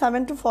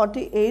 47 to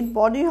 48,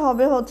 বডি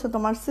হবে হচ্ছে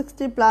তোমার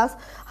 60+,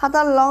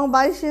 হাতার লং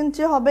 22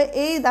 ইঞ্চি হবে।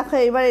 এই দেখো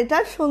এবার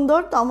এটার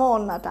সুন্দরতম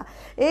ওড়নাটা,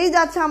 এই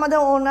যাচ্ছে আমাদের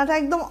ওড়নাটা,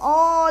 একদম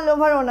অল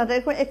ওভার ওড়নাটা,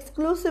 এরকম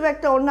এক্সক্লুসিভ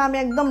একটা ওড়না আমি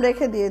একদম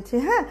রেখে দিয়েছি।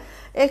 হ্যাঁ,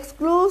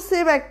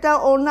 এক্সক্লুসিভ একটা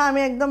ওড়না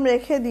আমি একদম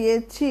রেখে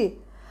দিয়েছি।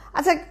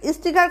 আচ্ছা,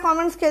 স্টিকার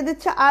কমেন্টস কে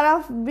দিচ্ছে?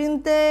 আরাফ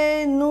বিনতে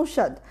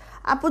নুশাদ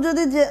আপু,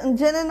 যদি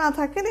জেনে না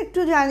থাকেন একটু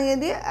জানিয়ে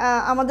দিই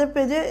আমাদের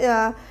পেজে,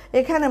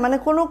 এখানে মানে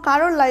কোনো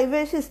কারোর লাইভে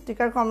এসে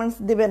স্টিকার কমেন্টস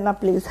দিবেন না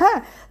প্লিজ। হ্যাঁ,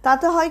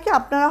 তাতে হয় কি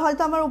আপনারা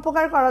হয়তো আমার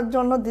উপকার করার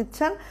জন্য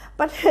দিচ্ছেন,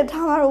 বাট এটা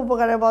আমার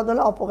উপকারের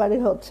বদলে অপকারই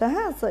হচ্ছে।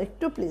 হ্যাঁ, সো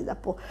একটু প্লিজ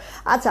আপু।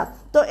 আচ্ছা,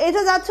 তো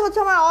এটা যাচ্ছে হচ্ছে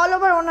আমার অল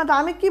ওভার ওড়নাটা।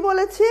 আমি কি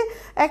বলেছি,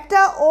 একটা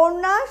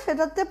ওড়না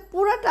সেটাতে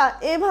পুরোটা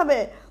এভাবে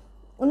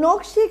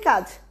নকশি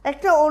কাজ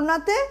একটা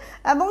ওড়নাতে,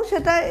 এবং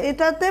সেটা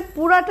এটাতে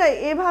পুরাটাই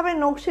এভাবে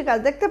নকশি কাজ,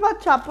 দেখতে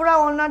পাচ্ছ পুরা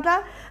ওড়নাটা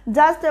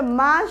জাস্ট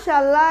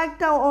মাশাআল্লাহ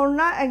একটা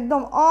ওড়না,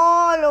 একদম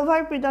অল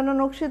ওভার পিটানো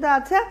নকশিতে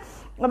আছে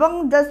এবং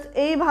জাস্ট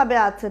এইভাবে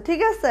আছে,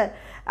 ঠিক আছে?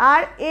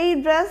 আর এই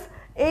ড্রেস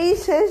এই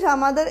শেষ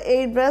আমাদের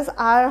এই ড্রেস,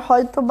 আর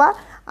হয়তোবা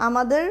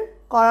আমাদের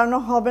করানো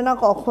হবে না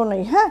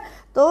কখনোই। হ্যাঁ,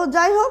 তো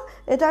যাই হোক,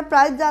 এটার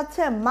প্রাইস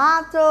যাচ্ছে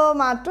মাত্র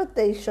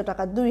 2300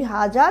 টাকা,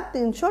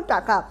 2300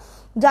 টাকা।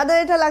 যাদের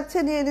এটা লাগছে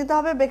নিয়ে নিতে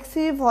হবে,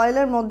 বেক্সি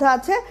ভয়েলের মধ্যে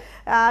আছে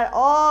আর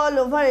অল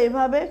ওভার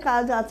এইভাবে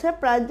কাজ আছে।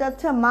 প্রাইস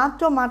যাচ্ছে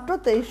মাত্র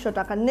 2300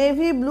 টাকা,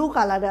 নেভি ব্লু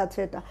কালারে আছে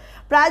এটা,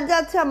 প্রাইস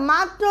যাচ্ছে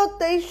মাত্র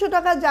 2300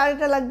 টাকা। যার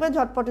এটা লাগবে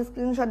ঝটপট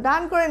স্ক্রিনশট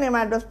ডান করে নেম,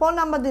 অ্যাড্রেস, ফোন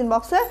নাম্বার দিন,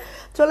 বক্সে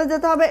চলে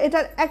যেতে হবে।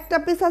 এটার একটা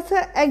পিস আছে,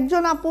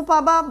 একজন আপু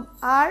পাবা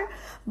আর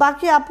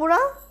বাকি আপুরা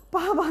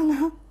পাবা না,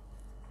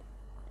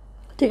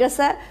 ঠিক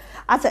আছে?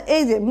 আচ্ছা,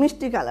 এই যে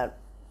মিষ্টি কালার,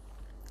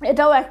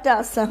 এটাও একটা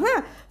আছে।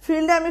 হ্যাঁ,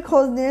 ফিল্ডে আমি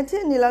খোঁজ নিয়েছি,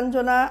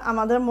 নীলাঞ্জনা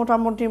আমাদের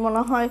মোটামুটি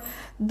মনে হয়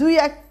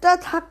 2-1টা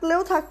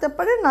থাকলেও থাকতে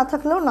পারে, না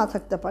থাকলেও না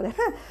থাকতে পারে।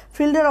 হ্যাঁ,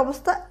 ফিল্ডের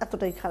অবস্থা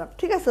এতটাই খারাপ,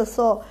 ঠিক আছে?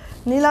 সো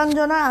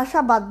নীলাঞ্জনার আশা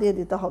বাদ দিয়ে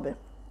দিতে হবে।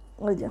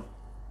 ওই যে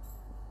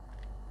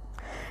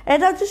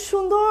এটা হচ্ছে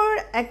সুন্দর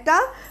একটা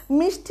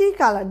মিষ্টি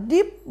কালার,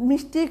 ডিপ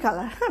মিষ্টি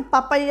কালার। হ্যাঁ,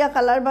 পাপাইয়া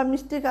কালার বা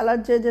মিষ্টি কালার,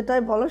 যে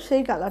যেটাই বলো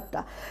সেই কালারটা,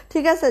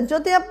 ঠিক আছে?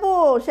 জ্যোতি আপু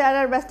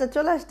শেয়ারের ব্যস্ত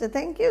চলে আসছে,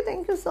 থ্যাংক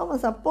ইউ সো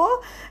মাচ আপু।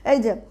 এই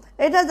যে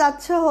এটা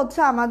যাচ্ছে হচ্ছে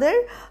আমাদের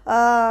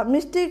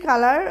মিষ্টি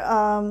কালার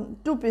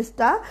টু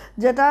পিসটা,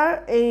 যেটার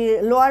এই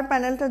লোয়ার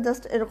প্যানেলটা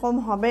জাস্ট এরকম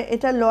হবে।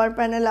 এটা লোয়ার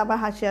প্যানেল আবার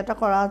হাসিয়াটা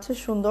করা আছে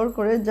সুন্দর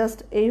করে, জাস্ট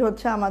এই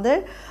হচ্ছে আমাদের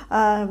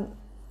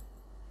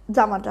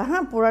জামাটা।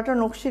 হ্যাঁ, পুরাটা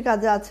নকশি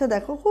কাজে আছে,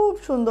 দেখো খুব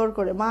সুন্দর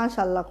করে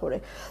মাশাআল্লাহ করে।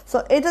 সো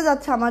এটা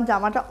যাচ্ছে আমার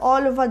জামাটা,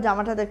 অল ওভার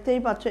জামাটা দেখতেই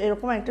পাচ্ছ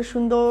এরকম একটা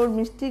সুন্দর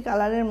মিষ্টি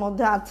কালারের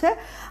মধ্যে আছে।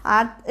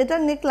 আর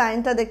এটার নেক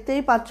লাইনটা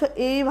দেখতেই পাচ্ছ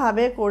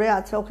এইভাবে করে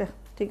আছে। ওকে,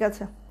 ঠিক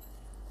আছে।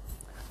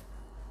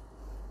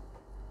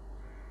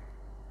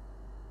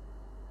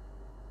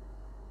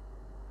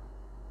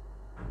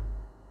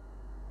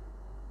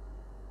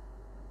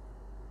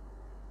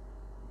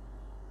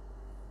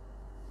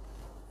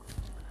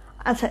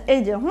 আচ্ছা,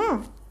 এই যে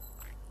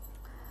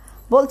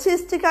বলছি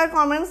স্টিকার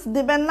কমেন্টস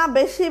দিবেন না,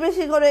 বেশি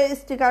বেশি করে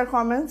স্টিকার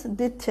কমেন্টস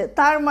দিচ্ছে,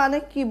 তার মানে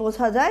কি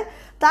বোঝা যায়?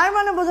 তার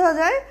মানে বোঝা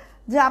যায়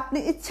যে আপনি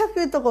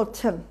ইচ্ছাকৃত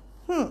করছেন।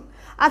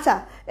 আচ্ছা,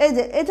 এই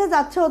যে এটা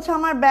যাচ্ছে হচ্ছে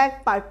আমার ব্যাক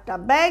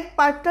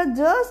পার্টটা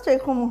জাস্ট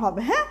এরকম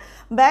হবে। হ্যাঁ,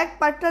 ব্যাক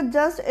পার্টটা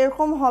জাস্ট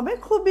এরকম হবে,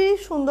 খুবই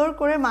সুন্দর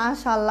করে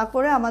মাশাআল্লাহ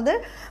করে আমাদের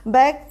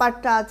ব্যাক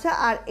পার্টটা আছে।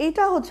 আর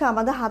এইটা হচ্ছে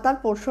আমাদের হাতার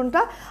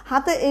পোর্শনটা,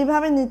 হাতে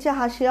এইভাবে নিচে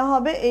হাসিয়া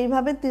হবে,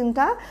 এইভাবে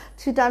 3টা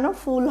ছিটানো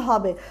ফুল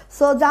হবে।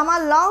 সো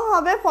জামার লং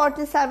হবে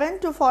 47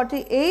 to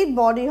 48,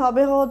 বডি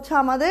হবে হচ্ছে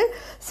আমাদের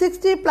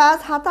 60+,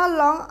 হাতার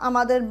লং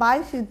আমাদের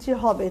 22 ইঞ্চি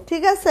হবে,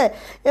 ঠিক আছে?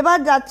 এবার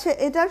যাচ্ছে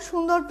এটার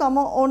সুন্দরতম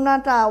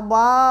ওড়নাটা,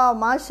 ওয়াও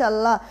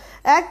মাশাআল্লাহ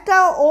একটা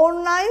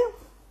ওড়নায়,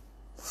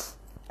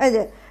 এই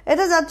যে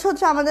এটা যাচ্ছে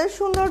হচ্ছে আমাদের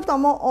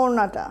সুন্দরতম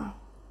ওড়নাটা।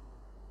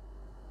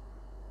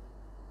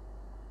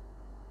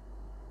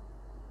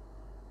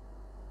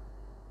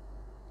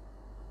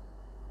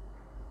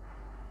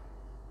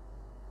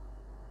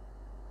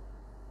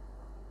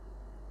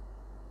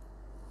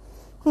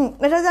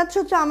 এটা যাচ্ছে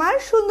হচ্ছে আমার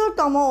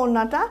সুন্দরতম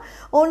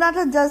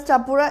ওড়নাটা জাস্ট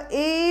পুরো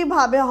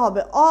এইভাবে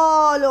হবে,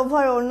 অল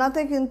ওভার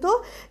ওড়নাতে কিন্তু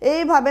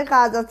এইভাবে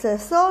কাজ আছে।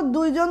 সো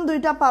 2জন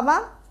 2টা পাবা,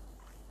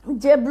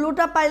 যে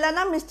ব্লুটা পাইলা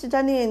না মিষ্টিটা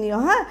নিয়ে নিও।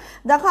 হ্যাঁ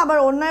দেখো আবার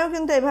অন্যায়ও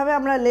কিন্তু এভাবে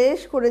আমরা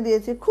লেস করে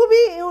দিয়েছি,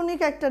 খুবই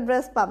ইউনিক একটা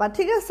ড্রেস পাবা,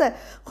 ঠিক আছে,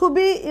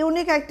 খুবই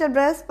ইউনিক একটা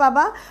ড্রেস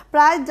পাবা।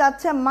 প্রাইস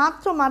যাচ্ছে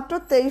মাত্র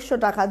 2300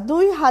 টাকা,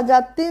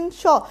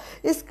 2300।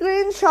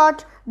 স্ক্রিনশট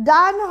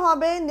ডান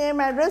হবে, নেম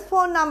অ্যাড্রেস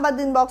ফোন নাম্বার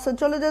দিন বক্সে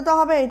চলে যেতে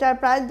হবে। এটার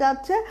প্রাইস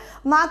যাচ্ছে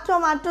মাত্র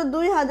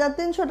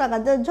 2300 টাকা।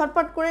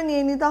 ঝটপট করে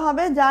নিয়ে নিতে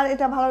হবে যার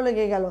এটা ভালো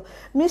লেগে গেল।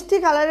 মিষ্টি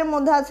কালারের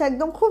মধ্যে আছে,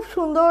 একদম খুব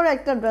সুন্দর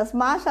একটা ড্রেস,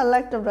 মাশাআল্লাহ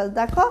একটা ড্রেস।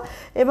 দেখো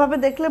এভাবে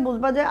দেখলে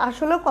বুঝবা যে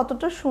আসলে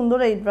কতটা সুন্দর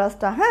এই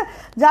ড্রেসটা। হ্যাঁ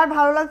যার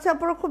ভালো লাগছে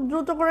আপনারা খুব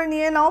দ্রুত করে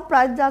নিয়ে নাও।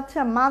 প্রাইস যাচ্ছে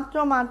মাত্র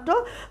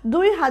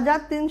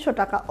 2300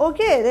 টাকা।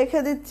 ওকে রেখে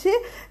দিচ্ছি।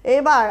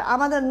 এবার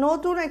আমাদের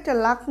নতুন একটা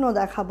লাকনো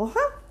দেখাবো।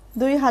 হ্যাঁ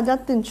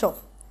 2300।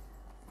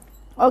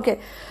 ওকে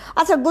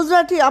আচ্ছা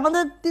গুজরাটি,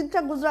 আমাদের 3টা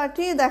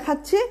গুজরাটি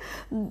দেখাচ্ছি,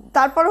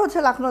 তারপরে হচ্ছে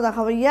লাকনো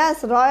দেখাবো। ইয়েস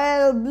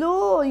রয়্যাল ব্লু,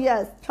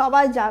 ইয়েস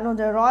সবাই জানো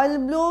যে রয়্যাল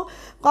ব্লু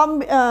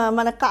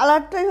মানে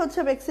কালারটাই হচ্ছে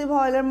বেক্সি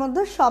ভয়েলের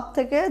মধ্যে সব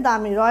থেকে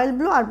দামি, রয়্যাল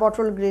ব্লু আর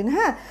বটল গ্রিন।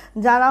 হ্যাঁ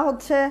যারা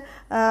হচ্ছে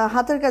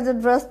হাতের কাজের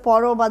ড্রেস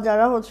পরো বা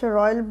যারা হচ্ছে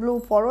রয়্যাল ব্লু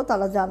পরো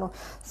তারা জানো।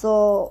 সো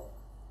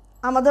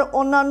আমাদের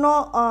অন্যান্য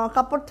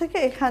কাপড় থেকে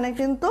এখানে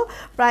কিন্তু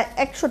প্রায়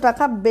 100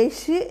 টাকা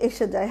বেশি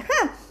এসে যায়।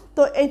 হ্যাঁ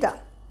তো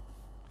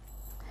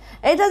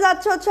এটা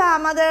যাচ্ছে হচ্ছে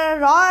আমাদের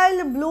রয়্যাল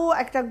ব্লু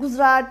একটা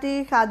গুজরাটি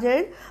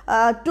কাজের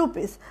 2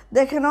 পিস।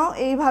 দেখে নাও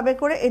এইভাবে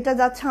করে এটা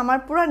যাচ্ছে আমার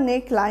পুরো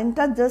নেক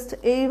লাইনটা জাস্ট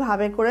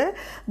এইভাবে করে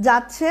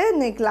যাচ্ছে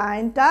নেক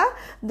লাইনটা।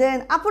 দেন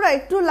আপুরা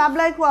একটু লাভ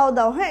লাইক ওয়াও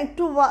দাও। হ্যাঁ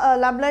একটু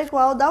লাভ লাইক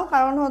ওয়াও দাও,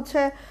 কারণ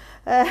হচ্ছে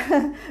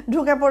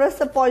ঢুকে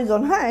পড়েছে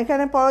পয়জন। হ্যাঁ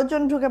এখানে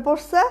পয়জন ঢুকে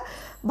পড়ছে,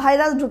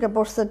 ভাইরাস ঢুকে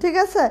পড়ছে, ঠিক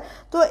আছে।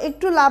 তো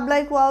একটু লাভ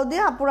লাইক ওয়াও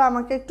দিয়ে আপুরা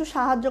আমাকে একটু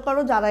সাহায্য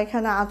করো যারা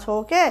এখানে আছো।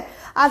 ওকে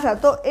আচ্ছা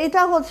তো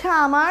এটা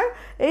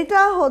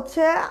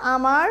হচ্ছে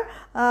আমার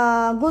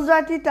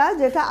গুজরাটিটা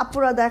যেটা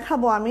আপুরা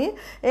দেখাবো আমি।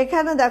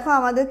 এখানে দেখো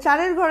আমাদের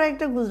চারের ঘরে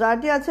একটা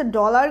গুজরাটি আছে,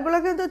 ডলারগুলো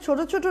কিন্তু ছোট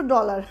ছোট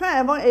ডলার। হ্যাঁ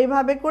এবং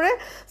এইভাবে করে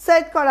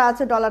সেট করা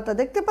আছে ডলারটা,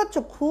 দেখতে পাচ্ছ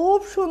খুব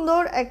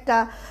সুন্দর একটা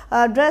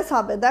ড্রেস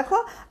হবে। দেখো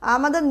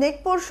আমাদের নেক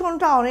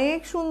পোর্শনটা অনেক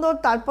সুন্দর,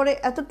 তারপরে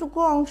এতটুকু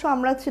অংশ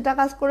আমরা ছিটা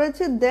কাজ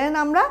করেছি, দেন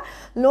আমরা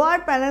লোয়ার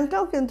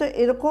প্যানেলটাও কিন্তু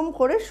এরকম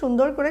করে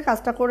সুন্দর করে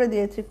কাজটা করে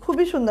দিয়েছি,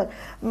 খুবই সুন্দর।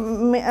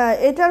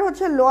 এটার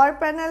হচ্ছে লোয়ার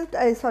প্যানেল,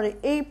 সরি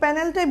এই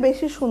প্যানেলটাই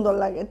বেশি সুন্দর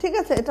লাগে, ঠিক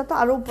আছে, এটা তো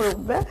আরও উপরে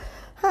উঠবে।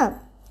 হ্যাঁ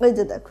এই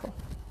যে দেখো,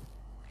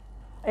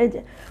 এই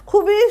যে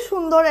খুবই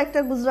সুন্দর একটা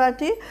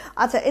গুজরাটি।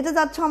 আচ্ছা এটা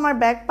যাচ্ছে আমার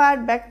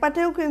ব্যাক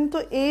পার্টেও কিন্তু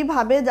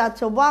এইভাবে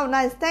যাচ্ছে। ওয়াও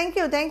নাইস, থ্যাংক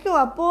ইউ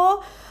আপু।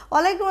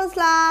 ওয়ালাইকুম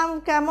আসসালাম,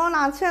 কেমন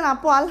আছেন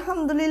আপু?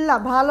 আলহামদুলিল্লাহ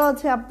ভালো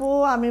আছে আপু,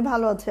 আমি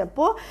ভালো আছি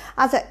আপু।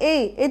 আচ্ছা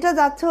এটা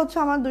যাচ্ছে হচ্ছে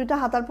আমার 2টা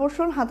হাতার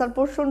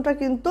পোর্শনটা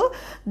কিন্তু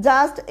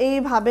জাস্ট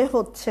এইভাবে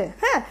হচ্ছে।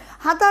 হ্যাঁ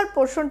হাতার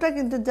পোর্শনটা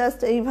কিন্তু জাস্ট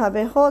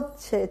এইভাবে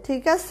হচ্ছে,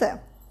 ঠিক আছে।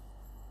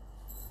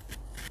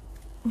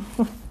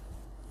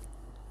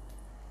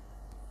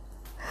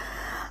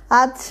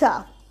 আচ্ছা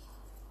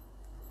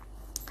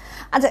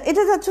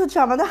এটা যাচ্ছে হচ্ছে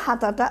আমাদের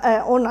হাতাটা,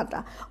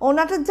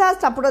 ওনাটা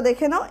জাস্ট আপনারা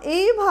দেখে নাও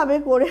এইভাবে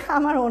করে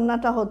আমার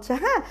ওনাটা হচ্ছে।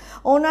 হ্যাঁ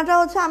ওনাটা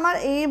হচ্ছে আমার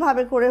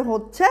এইভাবে করে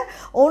হচ্ছে।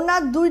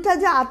 ওনার 2টা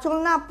যে আঁচল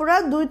না আপনারা,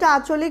 2টা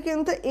আঁচলই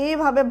কিন্তু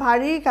এইভাবে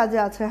ভারী কাজে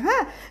আছে।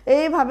 হ্যাঁ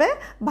এইভাবে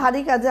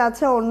ভারী কাজে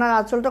আছে। ওনার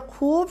আঁচলটা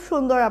খুব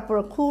সুন্দর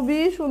আপনারা,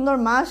 খুবই সুন্দর,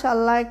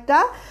 মাশাআল্লাহ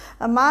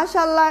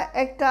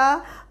একটা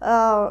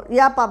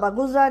ইয়া পাবা,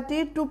 গুজরাটি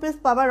 2 পিস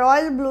পাবা,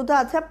 রয়্যাল ব্লুতে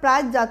আছে।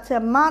 প্রাইস যাচ্ছে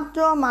মাত্র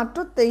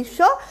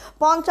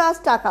 2350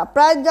 টাকা,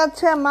 প্রাইস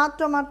যাচ্ছে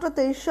মাত্র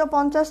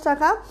 2350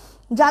 টাকা।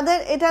 যাদের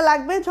এটা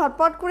লাগবে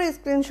ঝটপট করে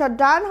স্ক্রিনশট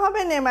ডান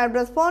হবে, নেম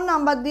অ্যাড্রেস ফোন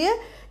নাম্বার দিয়ে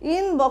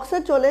ইনবক্সে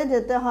চলে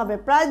যেতে হবে।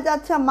 প্রাইস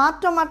যাচ্ছে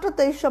মাত্র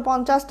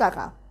 2350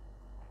 টাকা।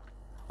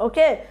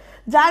 ওকে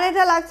যার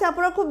এটা লাগছে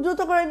আপনারা খুব দ্রুত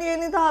করে নিয়ে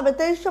নিতে হবে।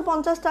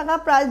 2350 টাকা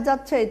প্রাইস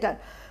যাচ্ছে এটার।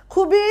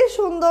 খুবই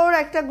সুন্দর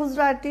একটা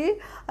গুজরাটি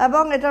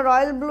এবং এটা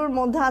রয়্যাল ব্লুর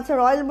মধ্যে আছে।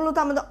 রয়্যাল ব্লুতে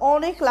আমাদের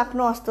অনেক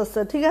লাকনো আসতেছে,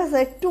 ঠিক আছে,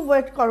 একটু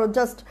ওয়েট করো।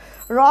 জাস্ট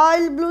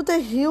রয়্যাল ব্লুতে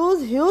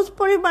হিউজ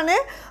পরিমাণে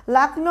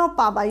লাকনো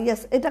পাবা।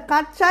 ইয়েস এটা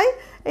কাট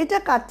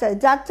চাই,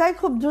 যার চাই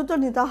খুব দ্রুত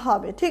নিতে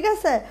হবে, ঠিক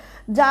আছে,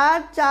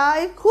 যার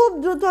চাই খুব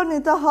দ্রুত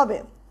নিতে হবে।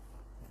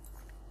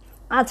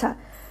 আচ্ছা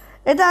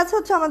এটা আছে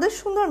হচ্ছে আমাদের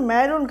সুন্দর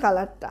মেরুন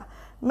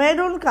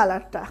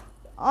কালারটা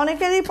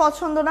অনেকেরই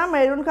পছন্দ না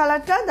মেরুন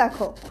কালারটা।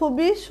 দেখো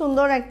খুবই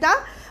সুন্দর একটা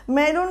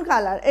মেরুন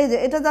কালার। এই যে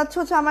এটা যাচ্ছে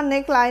হচ্ছে আমার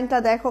নেক লাইনটা,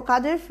 দেখো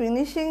কাজের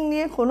ফিনিশিং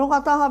নিয়ে কোনো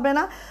কথা হবে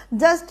না।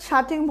 জাস্ট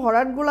শার্টিং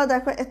ভরাটগুলো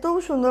দেখো এত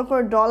সুন্দর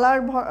করে,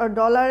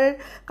 ডলারের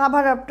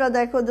কাভার আপটা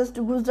দেখো, জাস্ট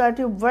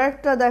গুজরাটি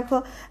ওয়ার্কটা দেখো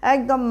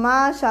একদম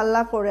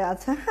মাশাআল্লাহ করে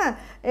আছে। হ্যাঁ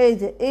এই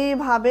যে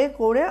এইভাবে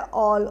করে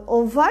অল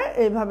ওভার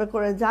এইভাবে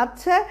করে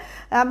যাচ্ছে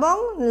এবং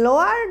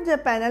লোয়ার যে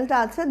প্যানেলটা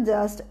আছে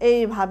জাস্ট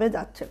এইভাবে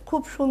যাচ্ছে।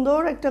 খুব সুন্দর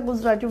একটা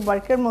গুজরাটি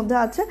ওয়ার্কের মধ্যে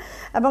আছে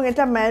এবং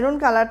এটা মেরুন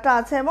কালারটা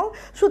আছে এবং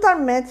সুতার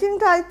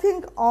ম্যাচিংটা আই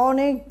থিঙ্ক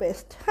অনেক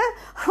বেস্ট। হ্যাঁ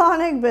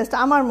অনেক বেস্ট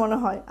আমার মনে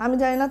হয়, আমি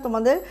জানি না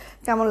তোমাদের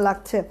কেমন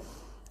লাগছে।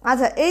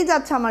 আচ্ছা, এই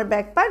যাচ্ছে আমার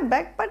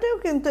ব্যাক পার্টেও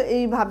কিন্তু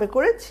এইভাবে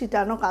করে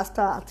ছিটানো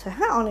কাজটা আছে,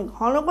 হ্যাঁ, অনেক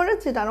ঘন করে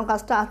ছিটানো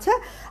কাজটা আছে।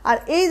 আর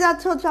এই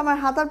যাচ্ছে হচ্ছে আমার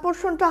হাতার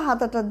পোর্শনটা,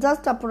 হাতাটা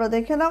জাস্ট আপনারা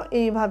দেখে নাও,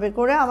 এইভাবে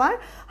করে আমার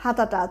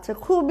হাতাটা আছে,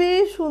 খুবই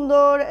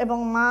সুন্দর এবং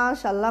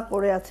মাশাআল্লাহ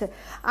করে আছে।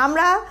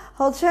 আমরা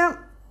হচ্ছে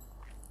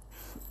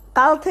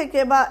কাল থেকে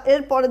বা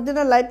এর পরের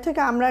দিনের লাইভ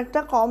থেকে আমরা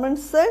একটা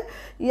কমেন্টসের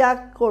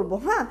করব,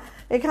 হ্যাঁ,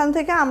 এখান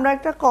থেকে আমরা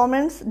একটা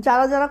কমেন্টস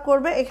যারা যারা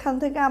করবে এখান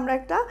থেকে আমরা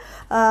একটা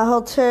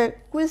হচ্ছে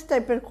কুইজ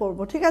টাইপের করব,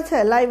 ঠিক আছে,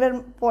 লাইভের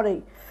পরেই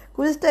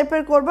কুইজ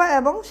টাইপের করব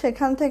এবং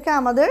সেখান থেকে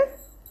আমাদের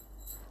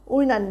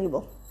উইনার নিব,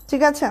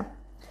 ঠিক আছে।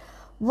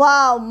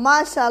 ওয়াও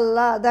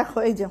মাশাআল্লাহ, দেখো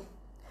এই যে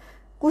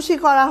কুশি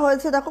করা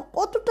হয়েছে, দেখো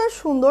কতটা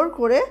সুন্দর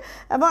করে,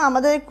 এবং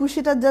আমাদের এই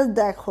কুশিটা জাস্ট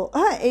দেখো,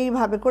 হ্যাঁ,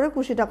 এইভাবে করে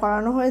কুশিটা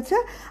করানো হয়েছে।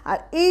 আর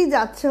এই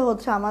যাচ্ছে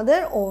হচ্ছে আমাদের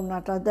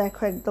ওড়নাটা,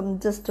 দেখো একদম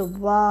জাস্ট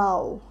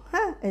ওয়াও,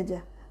 হ্যাঁ, এই যে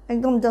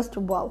একদম জাস্ট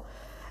ওয়াও,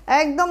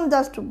 একদম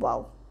জাস্ট ওয়াও।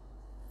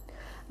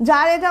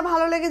 যার এটা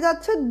ভালো লেগে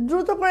যাচ্ছে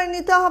দ্রুত করে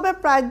নিতে হবে।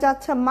 প্রাইস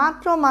যাচ্ছে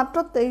মাত্র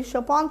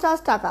 2350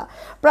 টাকা,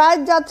 প্রাইস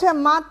যাচ্ছে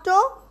মাত্র।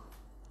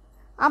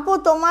 আপু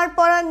তোমার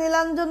পরা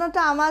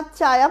নীলাঞ্জনটা আমার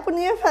চাই, আপু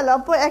নিয়ে ফেলো,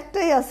 আপু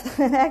একটাই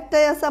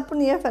আছে আপু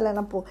নিয়ে ফেলেন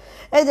আপু।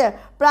 এই যে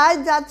প্রাইস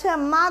যাচ্ছে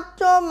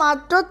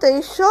মাত্র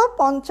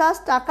 2350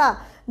 টাকা।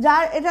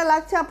 যার এটা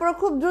লাগছে আপনারা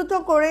খুব দ্রুত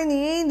করে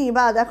নিয়েই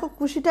নিবা। দেখো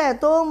কুশিটা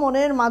এত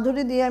মনের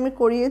মাধুরী দিয়ে আমি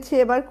করিয়েছি,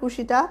 এবার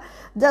কুশিটা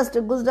জাস্ট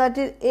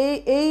গুজরাটির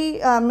এই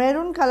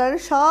মেরুন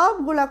কালারের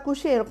সবগুলা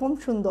কুশি এরকম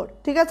সুন্দর,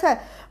 ঠিক আছে।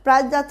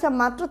 প্রাইস যাচ্ছে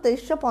মাত্র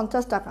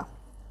 2350 টাকা।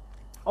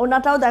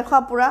 ওনাটাও দেখো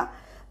আপুরা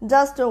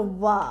জাস্ট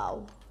ওয়াও,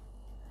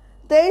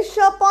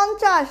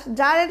 2350।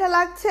 যার এটা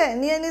লাগছে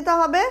নিয়ে নিতে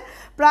হবে।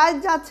 প্রাইস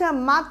যাচ্ছে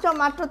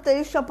মাত্র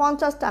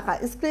 2350 টাকা।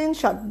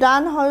 স্ক্রিনশট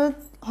ডান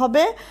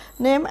হবে,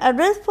 নেম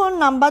অ্যাড্রেস ফোন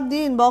নাম্বার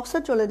দিয়ে ইনবক্সে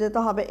চলে যেতে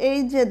হবে। এই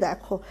যে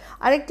দেখো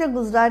আরেকটা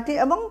গুজরাটি,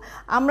 এবং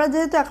আমরা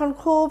যেহেতু এখন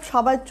খুব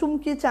সবাই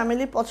চুমকি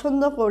চামেলি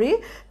পছন্দ করি,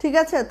 ঠিক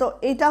আছে, তো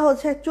এটা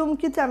হচ্ছে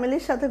চুমকি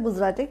চামেলির সাথে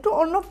গুজরাটি, একটু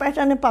অন্য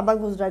প্যাটার্নে পাবা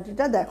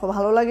গুজরাটিটা, দেখো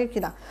ভালো লাগে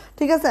কিনা,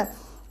 ঠিক আছে।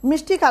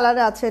 মিষ্টি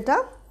কালারে আছে এটা,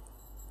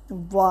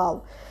 ওয়াও,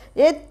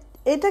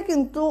 এটা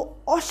কিন্তু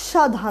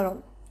অসাধারণ,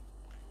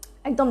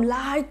 একদম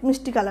লাইট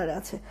মিষ্টি কালারে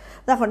আছে।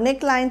 দেখো নেক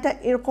লাইনটা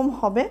এরকম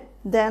হবে,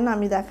 দেন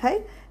আমি দেখাই,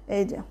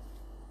 এই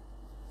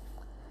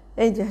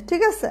যে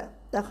ঠিক আছে,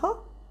 দেখো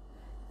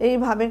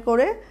এইভাবে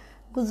করে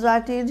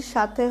গুজরাটির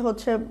সাথে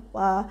হচ্ছে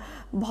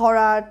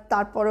ভরাট,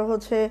 তারপরে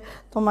হচ্ছে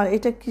তোমার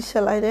এটা কি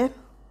সেলাই রে,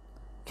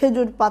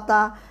 খেজুর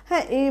পাতা,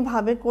 হ্যাঁ,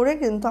 এইভাবে করে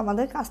কিন্তু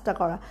আমাদের কাজটা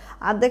করা।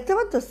 আর দেখতে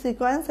পাচ্ছ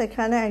সিকোয়েন্স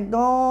এখানে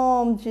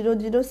একদম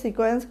 0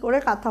 সিকোয়েন্স করে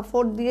কাঁথা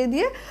ফোর দিয়ে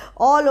দিয়ে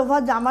অল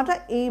ওভার জামাটা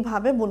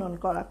এইভাবে বুনন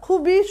করা,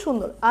 খুবই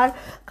সুন্দর। আর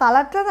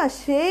কালারটা না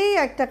সেই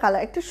একটা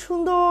কালার, একটা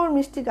সুন্দর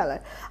মিষ্টি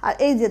কালার। আর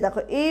এই যে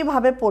দেখো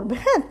এইভাবে পরবে,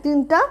 হ্যাঁ,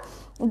 তিনটা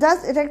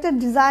জাস্ট এটা একটা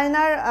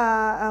ডিজাইনার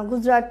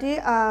গুজরাটি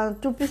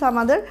টু পিস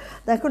আমাদের।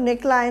 দেখো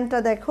নেক লাইনটা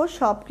দেখো,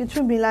 সব কিছু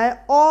মিলায়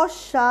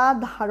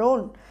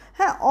অসাধারণ,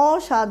 হ্যাঁ,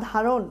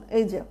 অসাধারণ।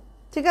 এই যে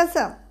ঠিক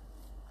আছে,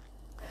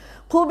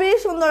 খুবই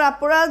সুন্দর।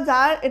 আপুরা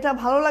যার এটা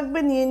ভালো লাগবে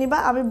নিয়ে নিবা।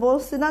 আমি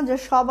বলছি না যে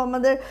সব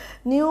আমাদের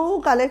নিউ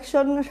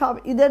কালেকশন, সব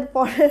ঈদের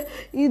পরে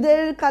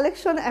ঈদের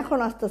কালেকশন এখন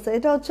আসতেছে।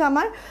 এটা হচ্ছে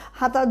আমার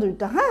হাতা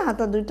দুইটা, হ্যাঁ,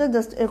 হাতা দুইটা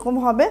জাস্ট এরকম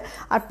হবে,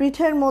 আর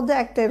পিঠের মধ্যে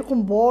একটা এরকম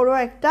বড়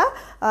একটা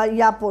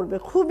পড়বে,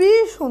 খুবই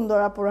সুন্দর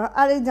আপুরা।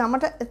 আর এই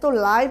জামাটা এত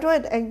লাইট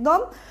ওয়েট, একদম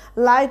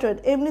লাইট ওয়েট,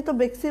 এমনি তো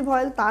বেক্সি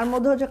ভয়েল, তার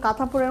মধ্যে হচ্ছে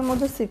কাঁথাপুরের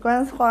মধ্যে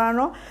সিকোয়েন্স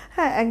করানো,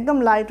 হ্যাঁ, একদম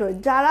লাইট ওয়েট।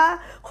 যারা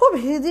খুব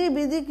হিজি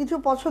বিজি কিছু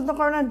পছন্দ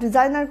করে না,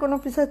 ডিজাইনার কোনো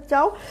পিসের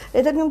চাও,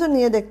 এটা কিন্তু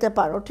নিয়ে দেখতে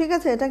পারো, ঠিক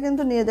আছে, এটা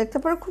কিন্তু নিয়ে দেখতে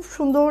পারো, খুব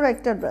সুন্দর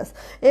একটা ড্রেস।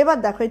 এবার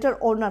দেখো এটার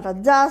ওড়নাটা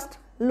জাস্ট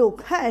লুক,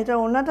 হ্যাঁ, এটার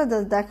ওড়নাটা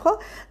জাস্ট দেখো,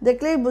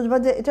 দেখলেই বুঝবা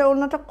যে এটার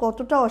ওড়নাটা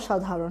কতটা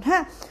অসাধারণ,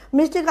 হ্যাঁ,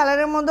 মিষ্টি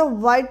কালারের মধ্যে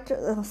হোয়াইট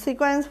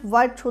সিকোয়েন্স,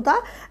 হোয়াইট সুতা,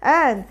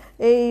 অ্যান্ড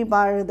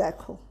এইবার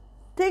দেখো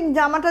ঠিক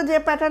জামাটা যে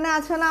প্যাটার্নে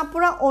আছে না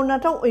পুরো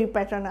ওড়নাটাও ওই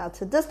প্যাটার্নে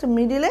আছে, জাস্ট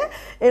মিডিলে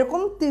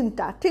এরকম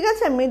তিনটা, ঠিক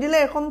আছে, মিডিলে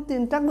এরকম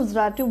তিনটা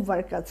গুজরাটি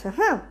ওয়ার্ক আছে,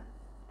 হ্যাঁ,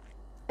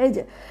 এই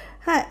যে,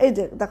 হ্যাঁ, এই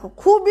যে দেখো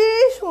খুবই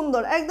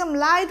সুন্দর, একদম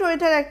লাইট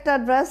ওয়েটের একটা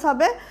ড্রেস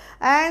হবে।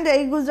 অ্যান্ড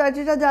এই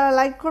গুজরাটিটা যারা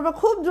লাইক করবে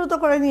খুব দ্রুত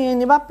করে নিয়ে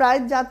নিবা।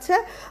 প্রাইস যাচ্ছে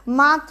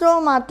মাত্র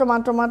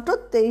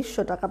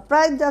 2300 টাকা,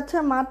 প্রাইস যাচ্ছে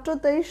মাত্র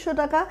 2300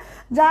 টাকা।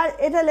 যার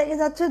এটা লেগে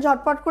যাচ্ছে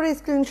ঝটপট করে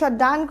স্ক্রিনশট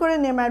ডান করে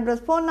নেম অ্যাড্রেস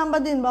ফোন নাম্বার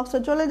দিয়ে ইনবক্সে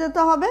চলে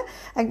যেতে হবে।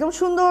 একদম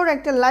সুন্দর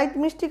একটা লাইট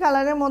মিষ্টি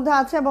কালারের মধ্যে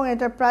আছে, এবং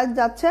এটার প্রাইস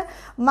যাচ্ছে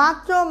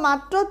মাত্র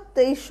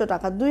 2300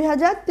 টাকা,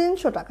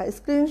 2300 টাকা।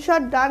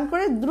 স্ক্রিনশট ডান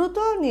করে দ্রুত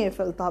নিয়ে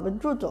ফেলতে হবে,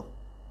 দ্রুত।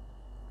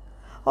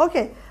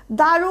 ওকে,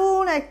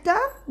 দারুণ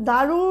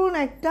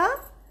একটা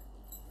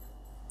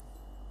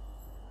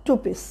টু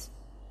পিস,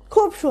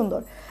 খুব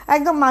সুন্দর,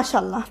 একদম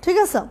মাশাআল্লাহ, ঠিক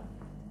আছে।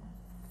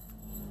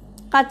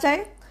 কার চাই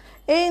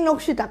এই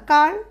নকশিটা,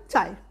 কার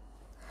চাই,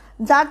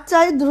 যার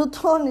চাই দ্রুত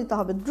নিতে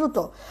হবে, দ্রুত।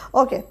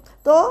 ওকে,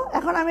 তো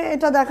এখন আমি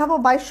এটা দেখাবো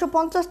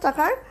 2250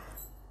 টাকার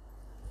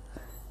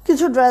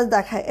কিছু ড্রেস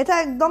দেখায়। এটা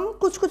একদম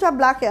কুচকুচা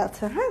ব্ল্যাকে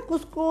আছে, হ্যাঁ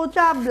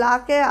কুচকুচা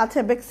ব্ল্যাকে আছে,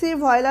 বেক্সি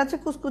ভয়েল আছে,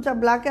 কুচকুচা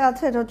ব্ল্যাকে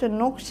আছে। এটা হচ্ছে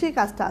নকশি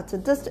কাজটা আছে,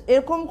 জাস্ট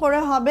এরকম করে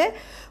হবে,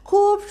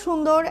 খুব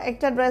সুন্দর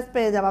একটা ড্রেস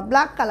পেয়ে যাবা।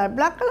 ব্ল্যাক কালার,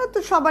 ব্ল্যাক কালার তো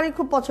সবারই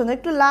খুব পছন্দ,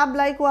 একটু লাভ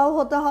লাইক ওয়াও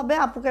হতে হবে,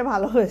 আপুকে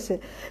ভালো হয়েছে,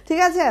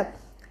 ঠিক আছে।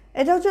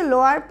 এটা হচ্ছে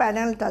লোয়ার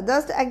প্যানেলটা,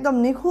 জাস্ট একদম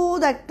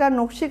নিখুঁত একটা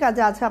নকশি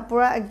কাজে আছে,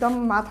 পুরো একদম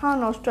মাথা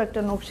নষ্ট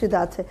একটা নকশিতে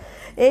আছে।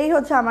 এই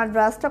হচ্ছে আমার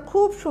ড্রেসটা,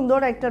 খুব সুন্দর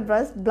একটা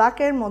ড্রেস,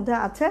 ব্ল্যাকের মধ্যে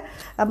আছে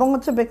এবং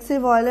হচ্ছে বেক্সি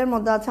ভয়েলের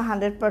মধ্যে আছে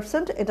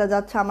 100%। এটা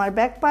যাচ্ছে আমার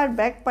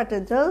ব্যাক পার্টে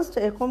জাস্ট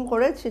এরকম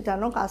করে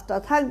ছিটানো কাজটা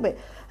থাকবে,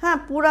 হ্যাঁ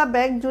পুরা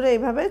ব্যাক জুড়ে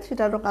এইভাবে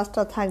ছিটানো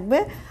কাজটা থাকবে।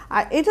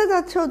 আর এটা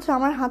যাচ্ছে হচ্ছে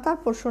আমার হাতার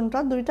পোর্শনটা,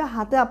 দুইটা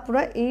হাতে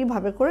আপুরা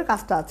এইভাবে করে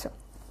কাজটা আছে।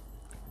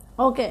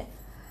 ওকে,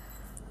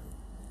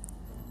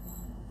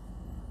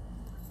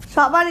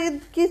 সবার ঈদ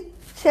কি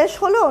শেষ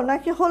হলো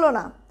নাকি হলো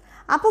না?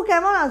 আপু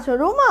কেমন আছো?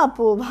 রুমা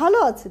আপু ভালো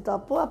আছি তো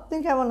আপু, আপনি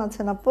কেমন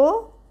আছেন আপু?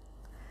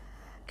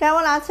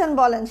 কেমন আছেন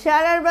বলেন।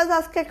 শেয়ারের বেজ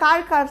আজকে কার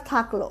কার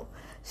থাকলো?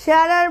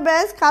 শেয়ারের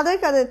বেজ কাদের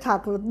কাদের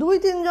থাকলো?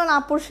 2-3 জন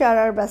আপুর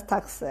শেয়ারের বেজ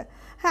থাকছে।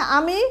 হ্যাঁ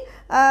আমি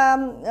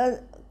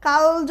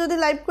কাল যদি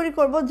লাইভ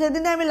করব,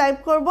 যেদিনে আমি লাইভ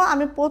করব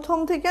আমি প্রথম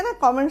থেকে না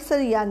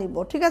কমেন্টসের নিব,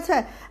 ঠিক আছে?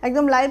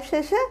 একদম লাইভ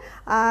শেষে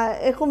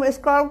এরকম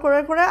স্ক্রল করে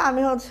করে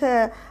আমি হচ্ছে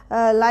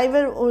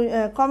লাইভের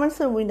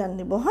কমেন্টসের উইনার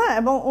নিব, হ্যাঁ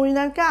এবং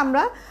উইনারকে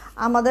আমরা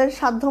আমাদের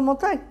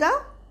সাধ্যমতো একটা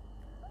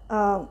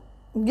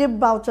গিফট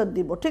ভাউচার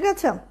দিব, ঠিক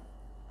আছে?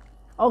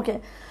 ওকে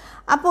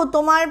আপু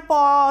তোমার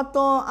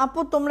তো আপু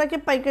তোমরা কি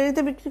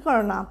পাইকারিতে বিক্রি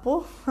করো না আপু?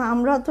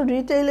 আমরা তো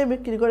রিটেইলে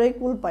বিক্রি করে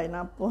কুল পাই না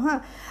আপু। হ্যাঁ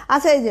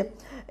আচ্ছা,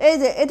 এই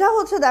যে এটা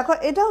হচ্ছে, দেখো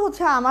এটা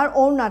হচ্ছে আমার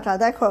ওড়নাটা,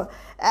 দেখো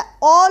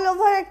অল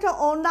ওভার একটা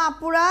ওড়না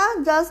আপুরা,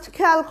 জাস্ট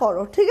খেয়াল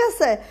করো, ঠিক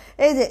আছে?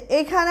 এই যে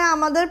এখানে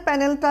আমাদের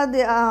প্যানেলটা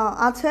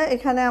আছে,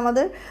 এখানে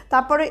আমাদের,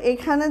 তারপরে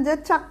এখানে যে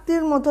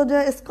চাকতির মতো যে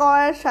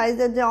স্কোয়ার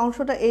সাইজের যে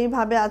অংশটা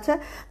এইভাবে আছে,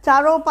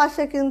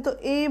 চারোপাশে কিন্তু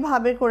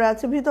এইভাবে করে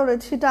আছে, ভিতরে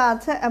ছিটা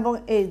আছে এবং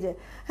এই যে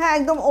হ্যাঁ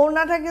একদম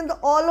ওড়নাটা কিন্তু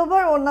অল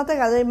ওভার ওড়নাতে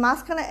কাজ, এই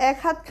মাঝখানে এক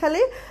হাত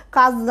খালি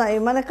কাজ নাই,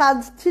 মানে কাজ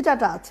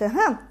ছিটাটা আছে।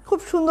 হ্যাঁ খুব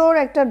সুন্দর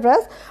একটা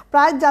ড্রেস,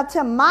 প্রাইস যাচ্ছে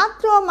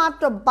মাত্র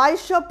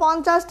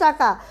 2250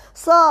 টাকা।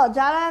 সো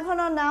যারা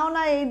এখনও নাও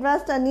না এই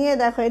ড্রেসটা নিয়ে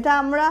দেখো, এটা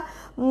আমরা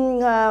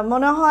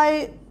মনে হয়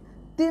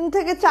 3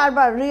 থেকে 4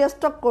 বার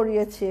রিস্টক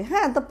করিয়েছি।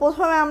 হ্যাঁ তো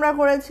প্রথমে আমরা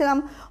করেছিলাম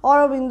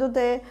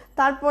অরবিন্দুতে,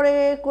 তারপরে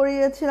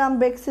করিয়েছিলাম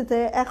বেক্সিতে,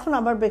 এখন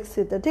আবার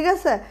বেক্সিতে, ঠিক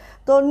আছে?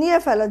 তো নিয়ে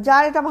ফেলো,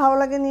 যার এটা ভালো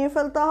লাগে নিয়ে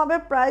ফেলতে হবে।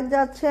 প্রাইস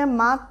যাচ্ছে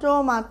মাত্র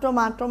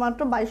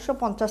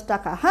 2250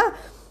 টাকা। হ্যাঁ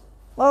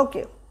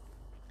ওকে,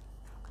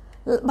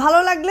 ভালো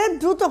লাগলে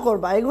দ্রুত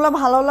করবা, এগুলো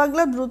ভালো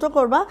লাগলে দ্রুত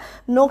করবা।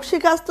 নকশি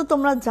কাজ তো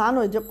তোমরা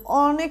জানোই যে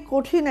অনেক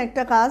কঠিন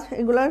একটা কাজ,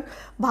 এগুলোর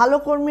ভালো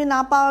কর্মী না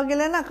পাওয়া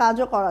গেলে না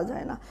কাজও করা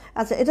যায় না।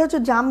 আচ্ছা এটা হচ্ছে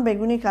জাম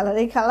বেগুনি কালার,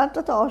 এই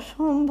কালারটা তো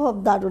অসম্ভব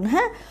দারুণ,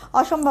 হ্যাঁ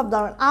অসম্ভব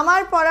দারুণ।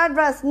 আমার পরা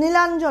ড্রেস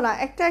নীলাঞ্জনা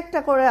একটা একটা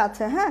করে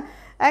আছে, হ্যাঁ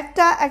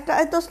একটা একটা।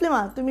 এই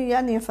তসলিমা তুমি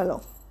নিয়ে ফেলো,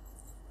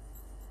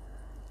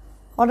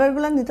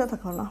 অর্ডারগুলো নিতে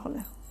থাকো না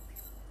হলে।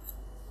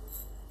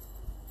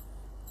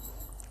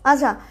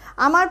 আচ্ছা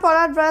আমার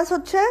পরা ড্রেস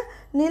হচ্ছে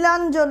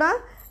নীলাঞ্জনা,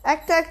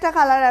 একটা একটা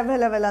কালার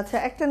অ্যাভেলেবেল আছে,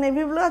 একটা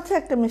নেভি ব্লু আছে,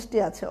 একটা মিষ্টি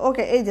আছে।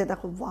 ওকে এই যে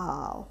দেখো,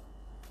 ওয়াও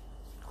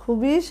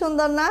খুবই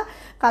সুন্দর না?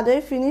 কাজের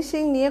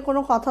ফিনিশিং নিয়ে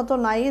কোনো কথা তো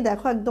নাই,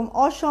 দেখো একদম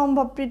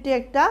অসম্ভব প্রিটি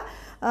একটা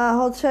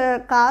হচ্ছে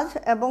কাজ,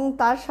 এবং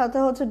তার সাথে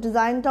হচ্ছে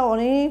ডিজাইনটা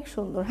অনেক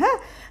সুন্দর। হ্যাঁ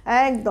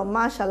একদম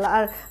মাশাআল্লাহ।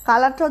 আর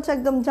কালারটা হচ্ছে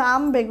একদম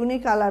জাম বেগুনি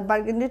কালার,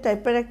 বার্গেন্ডি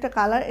টাইপের একটা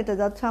কালার। এটা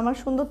যাচ্ছে আমার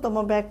সুন্দরতম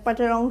ব্যাক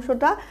পার্টের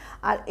অংশটা,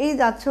 আর এই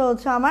যাচ্ছে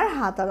হচ্ছে আমার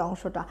হাতার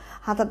অংশটা।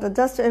 হাতাটা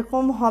জাস্ট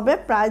এরকম হবে,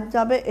 প্রাইস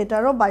যাবে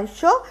এটারও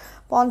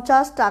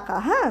 2250 টাকা।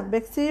 হ্যাঁ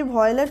বেক্সি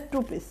ভয়েলের 2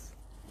 পিস,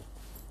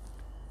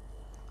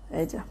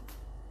 এই যে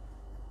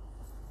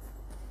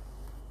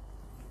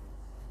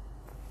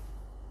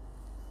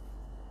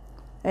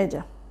এই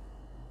যে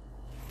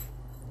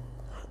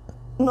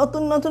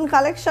নতুন নতুন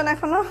কালেকশন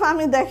এখনো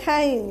আমি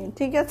দেখাইনি,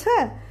 ঠিক আছে?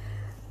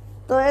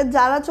 তো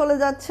যারা চলে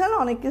যাচ্ছেন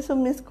অনেক কিছু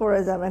মিস করে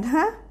যাবেন।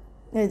 হ্যাঁ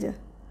এই যে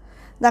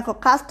দেখো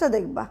কাজটা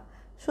দেখবা,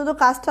 শুধু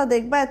কাজটা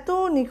দেখবা, এত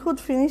নিখুঁত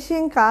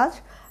ফিনিশিং কাজ,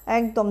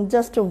 একদম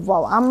জাস্ট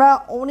ওয়াও। আমরা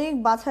অনেক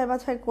বাছাই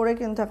বাছাই করে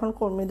কিন্তু এখন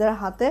কর্মীদের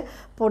হাতে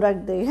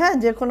প্রোডাক্ট দিই, হ্যাঁ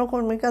যে কোনো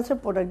কর্মীর কাছে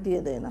প্রোডাক্ট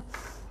দিয়ে দেয় না।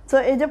 তো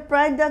এই যে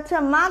প্রাইস যাচ্ছে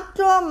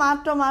মাত্র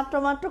মাত্র মাত্র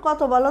মাত্র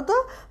কত বলো তো?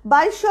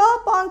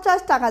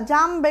 2250 টাকা।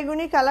 জাম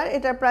বেগুনি কালার,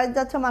 এটার প্রাইস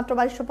যাচ্ছে মাত্র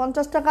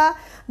 2250 টাকা।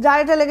 যা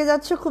এটা লেগে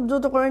যাচ্ছে খুব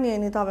দ্রুত করে নিয়ে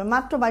নিতে হবে,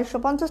 মাত্র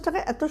 2250 টাকা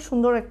এত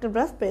সুন্দর একটা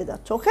ড্রেস পেয়ে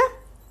যাচ্ছে। ওকে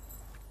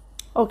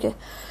ওকে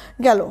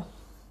গেল।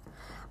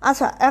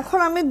 আচ্ছা এখন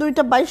আমি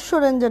 2টা 2200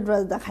 রেঞ্জের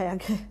ড্রেস দেখাই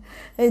আগে।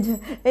 এই যে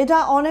এটা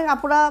অনেক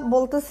আপুরা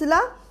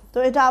বলতেছিলাম, তো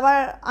এটা আবার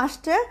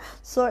আসছে,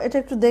 সো এটা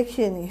একটু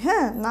দেখিয়ে নিই।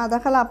 হ্যাঁ না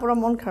দেখালে আপুরা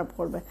মন খারাপ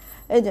করবে।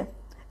 এই যে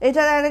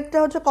এটার আরেকটা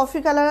হচ্ছে কফি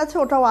কালার আছে,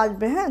 ওটাও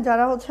আসবে। হ্যাঁ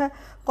যারা হচ্ছে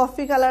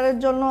কফি কালারের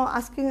জন্য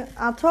আজকে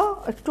আছো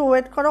একটু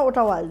ওয়েট করো,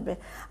 ওটাও আসবে।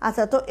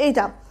 আচ্ছা তো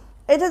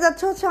এটা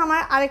যাচ্ছে হচ্ছে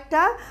আমার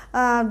আরেকটা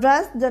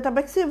ড্রেস যেটা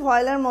বেক্সি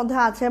ভয়েলের মধ্যে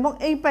আছে এবং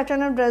এই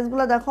প্যাটার্নের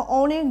ড্রেসগুলো দেখো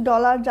অনেক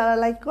ডলার, যারা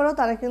লাইক করো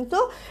তারা কিন্তু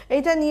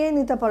এটা নিয়ে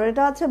নিতে পারো।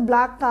 এটা আছে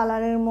ব্ল্যাক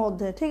কালারের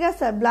মধ্যে, ঠিক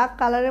আছে, ব্ল্যাক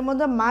কালারের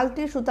মধ্যে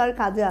মাল্টি সুতার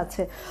কাজে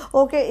আছে।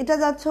 ওকে, এটা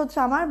যাচ্ছে হচ্ছে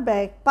আমার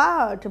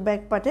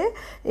ব্যাক পার্টে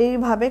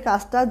এইভাবে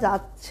কাজটা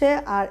যাচ্ছে,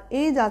 আর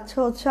এই যাচ্ছে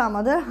হচ্ছে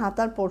আমাদের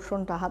হাতার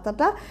পোর্শনটা,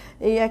 হাতাটা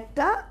এই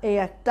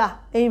একটা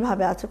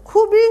এইভাবে আছে,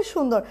 খুবই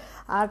সুন্দর।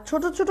 আর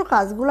ছোট ছোট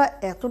কাজগুলো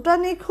এতটা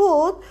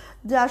নিখুঁত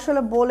যে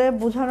আসলে বলে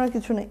বোঝানোর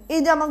কিছু নেই।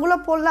 এই জামাগুলো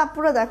পরলে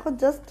আপনারা দেখো,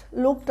 জাস্ট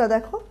লুকটা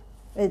দেখো,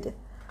 এই যে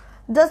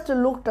জাস্ট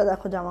লুকটা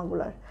দেখো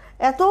জামাগুলার,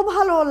 এত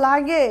ভালো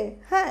লাগে।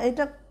 হ্যাঁ,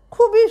 এটা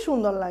খুবই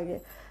সুন্দর লাগে,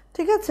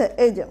 ঠিক আছে।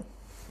 এই যে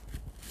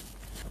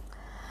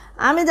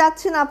আমি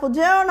যাচ্ছি না আপু,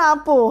 যেও না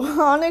আপু,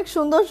 অনেক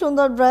সুন্দর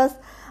সুন্দর ড্রেস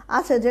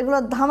আছে যেগুলো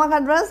ধামাকা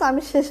ড্রেস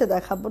আমি শেষে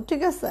দেখাবো,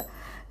 ঠিক আছে।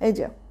 এই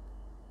যে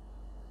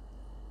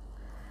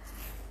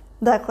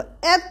দেখো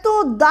এত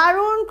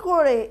দারুণ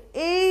করে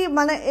এই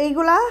মানে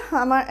এইগুলা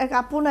আমার এক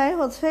আপু নেয়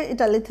হচ্ছে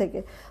ইটালি থেকে,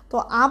 তো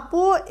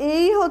আপু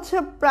এই হচ্ছে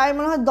প্রায়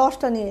মনে হয়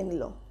 10টা নিয়ে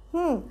নিল।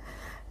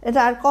 এটা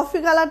আর কফি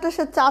কালারটা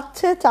সে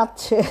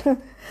চাচ্ছে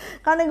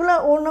কারণ এগুলো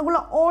ওড়নাগুলো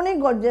অনেক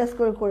গর্জিয়াস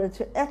করে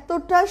করেছে,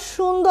 এতটা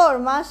সুন্দর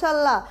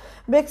মাশাল্লাহ।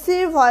 বেক্সি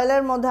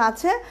ভয়েলের মধ্যে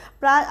আছে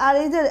প্রায়, আর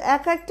এই যে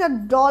এক একটা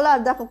ডলার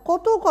দেখো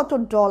কত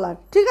ডলার,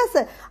 ঠিক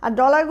আছে। আর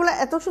ডলারগুলো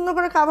এত সুন্দর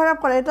করে কাভার আপ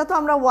করে, এটা তো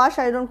আমরা ওয়াশ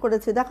আয়রন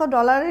করেছি, দেখো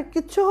ডলারের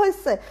কিচ্ছু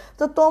হয়েছে,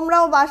 তো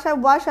তোমরাও বাসায়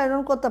ওয়াশ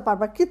আয়রন করতে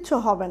পারবা, কিচ্ছু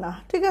হবে না,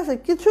 ঠিক আছে,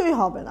 কিছুই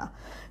হবে না।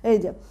 এই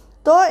যে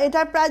তো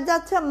এটার প্রাইস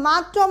যাচ্ছে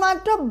মাত্র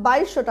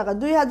 2200 টাকা,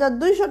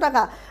 2200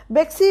 টাকা।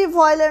 বেক্সি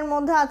ভয়েলের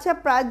মধ্যে আছে,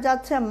 প্রাইস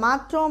যাচ্ছে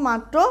মাত্র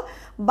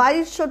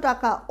 2200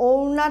 টাকা।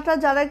 ওড়নাটা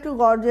যারা একটু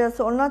গর্জিয়াস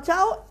ওড়না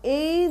চাও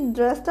এই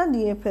ড্রেসটা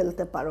নিয়ে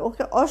ফেলতে পারো।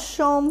 ওকে,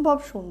 অসম্ভব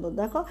সুন্দর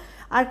দেখো,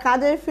 আর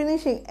কাজের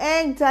ফিনিশিং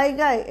এক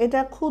জায়গায়,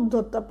 এটা খুদ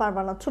ধরতে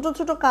পারবা না, ছোট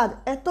ছোট কাজ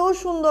এত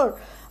সুন্দর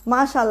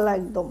মাশাআল্লাহ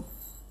একদম,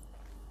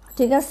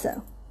 ঠিক আছে।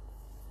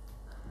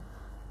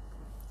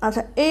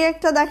 আচ্ছা, এই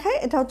একটা দেখাই,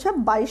 এটা হচ্ছে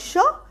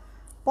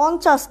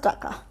 2250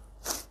 টাকা,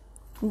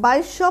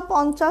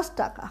 2250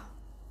 টাকা,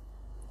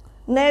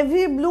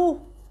 নেভি ব্লু।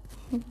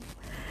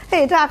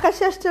 এটা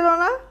আকাশে আসছিল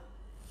না?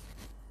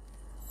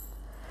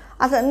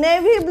 আচ্ছা,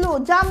 নেভি ব্লু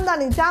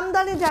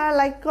জামদানি যারা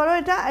লাইক করো,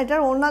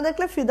 এটার ওড়না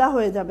দেখলে ফিদা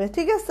হয়ে যাবে,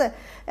 ঠিক আছে,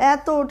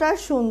 এতটা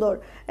সুন্দর।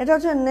 এটা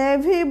হচ্ছে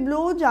নেভি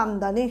ব্লু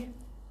জামদানি,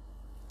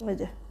 এই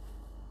যে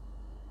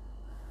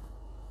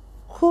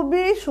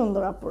খুবই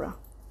সুন্দর আপুরা।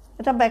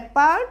 এটা ব্যাক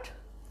পার্ট,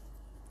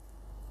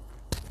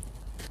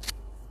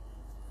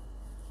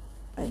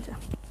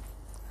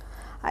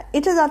 আর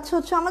এটা যাচ্ছে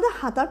হচ্ছে আমাদের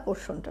হাতার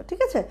পোর্শনটা, ঠিক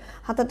আছে।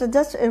 হাতাটা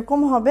জাস্ট এরকম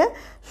হবে,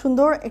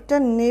 সুন্দর একটা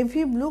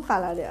নেভি ব্লু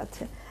কালারে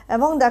আছে,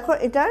 এবং দেখো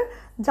এটার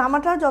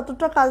জামাটা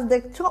যতটা কাজ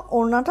দেখছো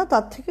ওড়নাটা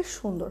তার থেকে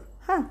সুন্দর।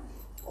 হ্যাঁ,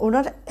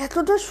 ওড়নাটা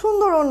এতটা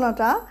সুন্দর,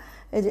 ওড়নাটা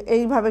এই যে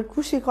এইভাবে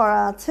কুশি করা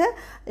আছে,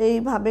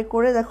 এইভাবে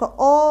করে দেখো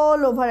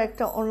অল ওভার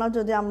একটা ওড়না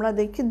যদি আমরা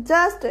দেখি,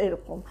 জাস্ট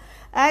এরকম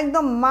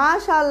একদম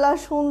মাশাআল্লাহ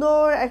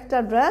সুন্দর একটা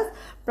ড্রেস।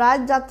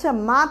 প্রাইস যাচ্ছে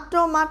মাত্র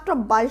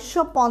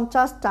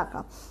 2250 টাকা।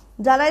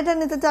 যারা এটা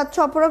নিতে চাচ্ছ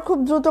আপনারা খুব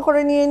দ্রুত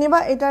করে নিয়ে নিবা,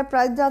 এটার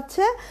প্রাইস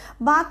যাচ্ছে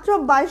মাত্র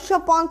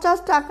 2250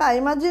 টাকা।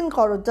 ইমাজিন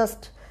করো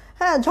জাস্ট,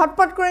 হ্যাঁ,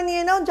 ঝটপট করে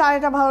নিয়ে নাও, যার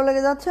এটা ভালো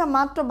লেগে যাচ্ছে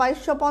মাত্র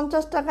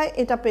 2250 টাকায়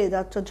এটা পেয়ে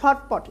যাচ্ছ,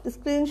 ঝটপট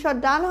স্ক্রিনশট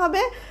ডান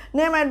হবে,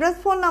 নেম অ্যাড্রেস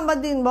ফোন নাম্বার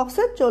দিয়ে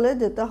ইনবক্সে চলে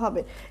যেতে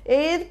হবে।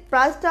 এর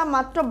প্রাইসটা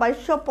মাত্র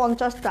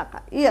 2250 টাকা,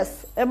 ইয়েস।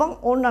 এবং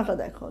ওড়নাটা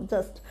দেখো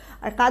জাস্ট,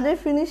 আর কাজের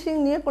ফিনিশিং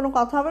নিয়ে কোনো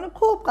কথা হবে না,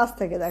 খুব কাছ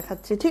থেকে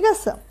দেখাচ্ছি, ঠিক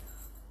আছে।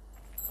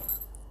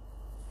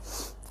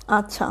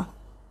 আচ্ছা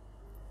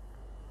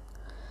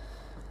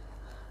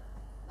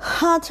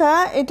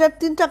এটার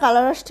 3টা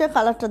কালার আসছে,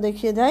 কালারটা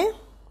দেখিয়ে যায়।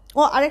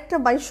 ও আরেকটা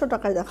 2200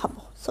 টাকায় দেখাবো,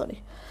 সরি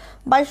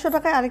 2200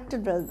 টাকায় আরেকটা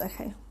ড্রেস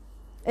দেখাই।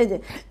 এই যে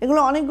এগুলো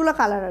অনেকগুলো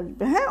কালার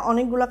আসবে, হ্যাঁ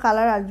অনেকগুলো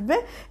কালার আসবে,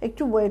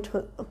 একটু ওয়েট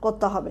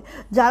করতে হবে।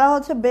 যারা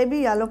হচ্ছে বেবি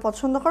ইয়েলো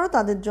পছন্দ করো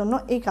তাদের জন্য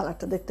এই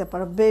কালারটা দেখতে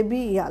পারো,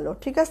 বেবি ইয়েলো,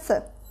 ঠিক আছে,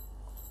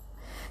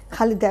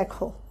 খালি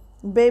দেখো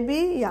বেবি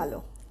ইয়েলো।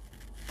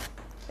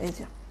 এই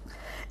যে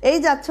এই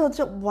যাচ্ছে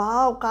হচ্ছে,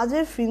 ওয়াও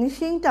কাজের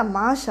ফিনিশিংটা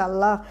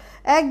মাশাআল্লাহ,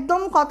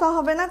 একদম কথা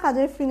হবে না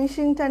কাজের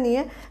ফিনিশিংটা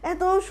নিয়ে,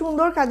 এত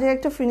সুন্দর কাজের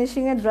একটা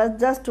ফিনিশিংয়ের ড্রেস,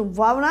 জাস্ট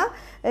ওয়াও না।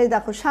 এই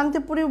দেখো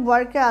শান্তিপুরি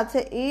ওয়ার্কে আছে,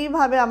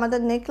 এইভাবে আমাদের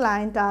নেক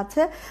লাইনটা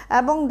আছে,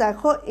 এবং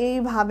দেখো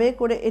এইভাবে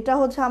করে এটা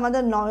হচ্ছে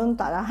আমাদের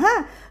নয়নতারা,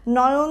 হ্যাঁ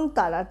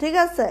নয়নতারা, ঠিক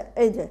আছে।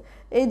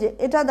 এই যে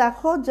এটা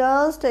দেখো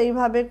জাস্ট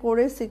এইভাবে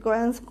করে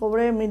সিকোয়েন্স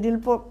করে মিডিল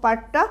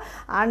পার্টটা,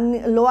 আর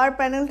লোয়ার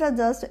প্যানেলটা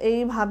জাস্ট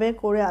এইভাবে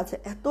করে আছে,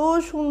 এত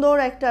সুন্দর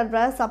একটা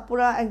ড্রেস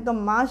আপুরা, একদম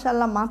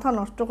মাশাআল্লাহ মাথা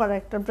নষ্ট করা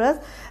একটা ড্রেস,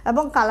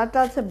 এবং কালারটা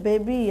আছে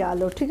বেবি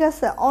ইয়েলো, ঠিক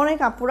আছে। অনেক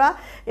আপুরা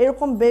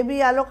এরকম বেবি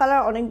ইয়েলো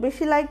কালার অনেক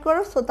বেশি লাইক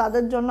করো, সো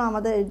তাদের জন্য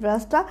আমাদের এই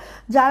ড্রেসটা,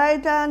 যারা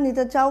এটা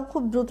নিতে চাও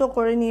খুব দ্রুত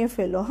করে নিয়ে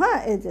ফেলো। হ্যাঁ,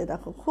 এই যে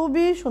দেখো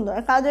খুবই সুন্দর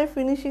কাজের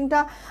ফিনিশিংটা,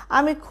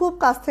 আমি খুব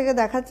কাছ থেকে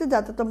দেখাচ্ছি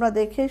যাতে তোমরা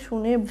দেখে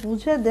শুনে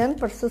বুঝে দেন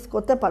পারচেজ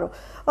করতে পারো।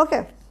 ওকে,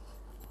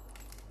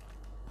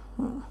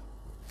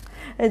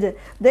 এই যে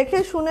দেখে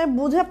শুনে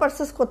বুঝে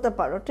পারচেস করতে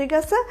পারো, ঠিক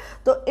আছে।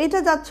 তো এটা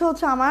যাচ্ছে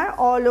হচ্ছে আমার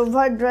অল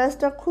ওভার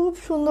ড্রেসটা, খুব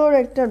সুন্দর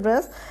একটা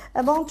ড্রেস।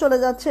 এবং চলে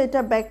যাচ্ছে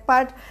এটা ব্যাক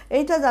পার্ট,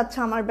 এইটা যাচ্ছে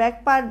আমার ব্যাক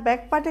পার্ট।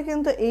 ব্যাক পার্টে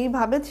কিন্তু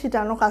এইভাবে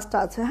ছিটানো কাজটা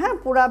আছে, হ্যাঁ,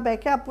 পুরা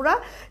ব্যাকে পুরা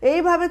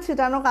এইভাবে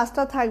ছিটানো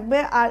কাজটা থাকবে।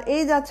 আর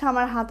এই যাচ্ছে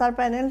আমার হাতার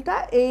প্যানেলটা,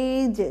 এই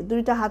যে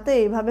দুইটা হাতে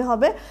এইভাবে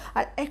হবে।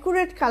 আর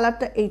অ্যাকুরেট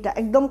কালারটা এইটা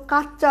একদম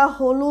কাঁচা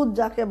হলুদ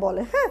যাকে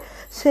বলে, হ্যাঁ,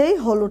 সেই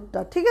হলুদটা,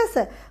 ঠিক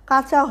আছে,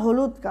 কাঁচা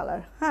হলুদ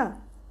কালার। হ্যাঁ,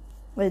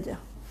 এই যে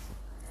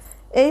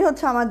এই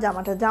হচ্ছে আমার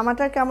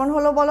জামাটা কেমন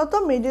হলো বলো তো?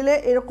 মিডিলে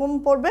এরকম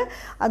পড়বে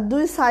আর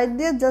দুই সাইড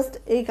দিয়ে জাস্ট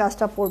এই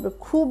কাজটা পড়বে।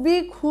 খুবই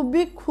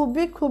খুবই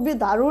খুবই খুবই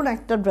দারুণ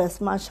একটা ড্রেস,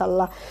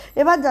 মাশাল্লাহ।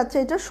 এবার যাচ্ছে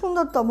এটা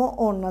সুন্দরতম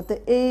ওড়নাতে,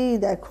 এই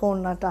দেখো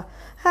ওড়নাটা,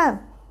 হ্যাঁ,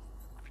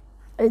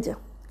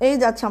 এই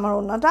যাচ্ছে আমার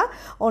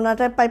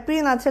ওড়নাটায়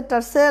পাইপিং আছে,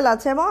 টার্সেল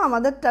আছে, এবং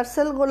আমাদের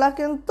টার্সেলগুলা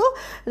কিন্তু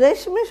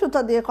রেশমি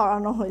সুতা দিয়ে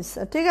করানো হয়েছে,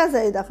 ঠিক আছে।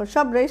 এই দেখো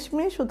সব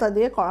রেশমি সুতা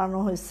দিয়ে করানো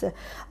হয়েছে।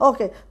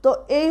 ওকে, তো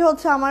এই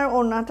হচ্ছে আমার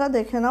ওড়নাটা,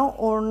 দেখে নাও।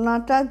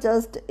 ওড়নাটা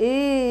জাস্ট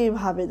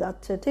এইভাবে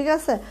যাচ্ছে, ঠিক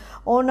আছে,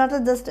 ওড়নাটা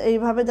জাস্ট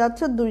এইভাবে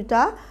যাচ্ছে,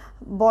 দুইটা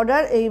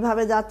বর্ডার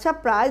এইভাবে যাচ্ছে।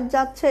 প্রাইস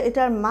যাচ্ছে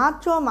এটার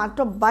মাত্র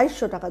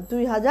 2200 টাকা,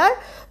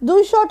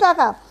 2200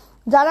 টাকা।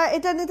 যারা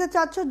এটা নিতে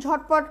চাচ্ছ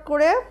ঝটপট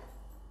করে।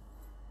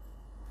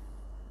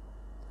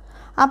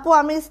 আপু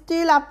আমি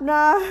স্টিল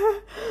আপনার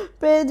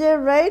পেজে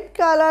রেড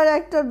কালার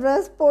একটা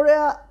ড্রেস পরে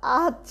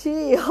আছি।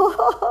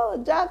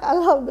 যাক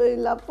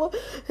আলহামদুলিল্লাহ আপু,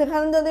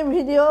 সেখানে যদি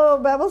ভিডিও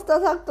ব্যবস্থা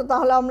থাকতো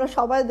তাহলে আমরা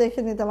সবাই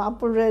দেখে নিতাম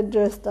আপুর রেড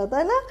ড্রেসটা,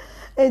 তাই না?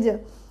 এই যে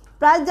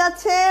প্রাইস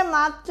যাচ্ছে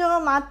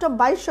মাত্র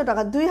 2200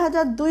 টাকা,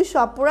 2200।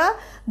 আপুরা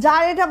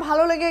যার এটা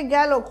ভালো লেগে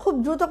গেল খুব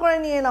দ্রুত করে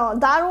নিয়ে নাও।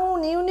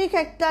 দারুণ ইউনিক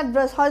একটা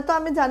ড্রেস, হয়তো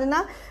আমি জানি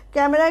না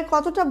ক্যামেরায়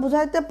কতটা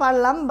বুঝাইতে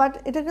পারলাম, বাট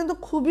এটা কিন্তু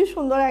খুবই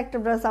সুন্দর একটা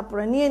ড্রেস,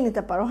 আপনারা নিয়ে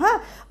নিতে পারো। হ্যাঁ,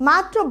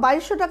 মাত্র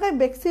 2200 টাকায়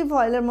বেক্সি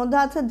ভয়েলের মধ্যে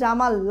আছে।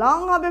 জামা লং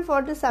হবে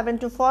 47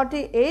 to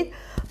 48,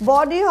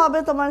 বডি হবে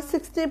তোমার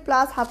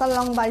 60+, হাতার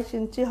লং 22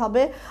 ইঞ্চি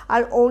হবে।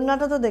 আর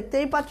ওড়নাটা তো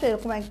দেখতেই পাচ্ছ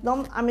এরকম একদম,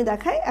 আমি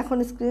দেখাই, এখন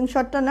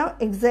স্ক্রিনশটটা নাও।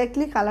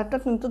 এক্স্যাক্টলি কালারটা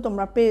কিন্তু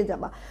তোমরা পেয়ে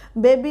যাবা,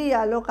 বেবি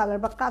ইয়েলো কালার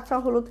বা কাঁচা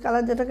হলুদ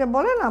কালার যেটাকে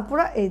বলে না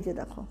পুরো। এই যে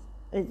দেখো,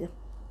 এই যে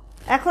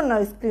এখন না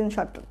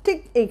স্ক্রিনশটটা ঠিক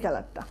এই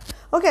কালারটা।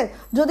 ওকে,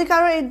 যদি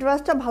কারো এই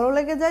ড্রেসটা ভালো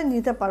লেগে যায়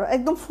নিতে পারো,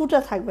 একদম ফুটে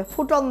থাকবে,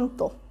 ফুটন্ত,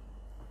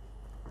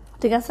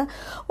 ঠিক আছে।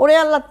 ওরে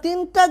আল্লাহ,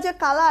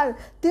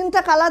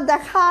 তিনটা কালার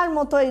দেখার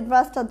মতো এই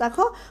ড্রেসটা।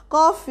 দেখো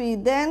কফি,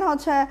 দেন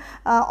হচ্ছে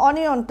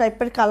অনিয়ন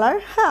টাইপের কালার,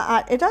 হ্যাঁ,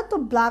 আর এটা তো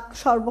ব্ল্যাক,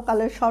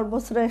 সর্বকালের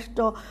সর্বশ্রেষ্ঠ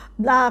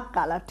ব্ল্যাক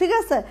কালার, ঠিক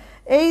আছে।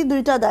 এই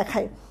দুইটা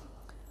দেখাই।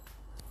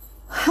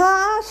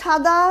 হ্যাঁ,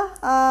 সাদা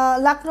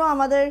লাকনো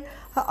আমাদের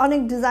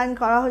অনেক ডিজাইন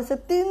করা হয়েছে,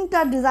 3টা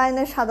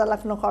ডিজাইনের সাদা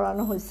লাকনো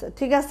করানো হয়েছে,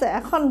 ঠিক আছে।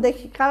 এখন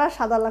দেখি কারা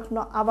সাদা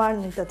লাকনো আবার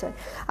নিতে চায়।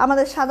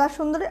 আমাদের সাদা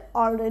সুন্দরী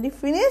অলরেডি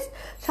ফিনিশ,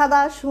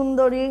 সাদা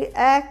সুন্দরী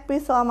এক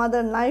পিসও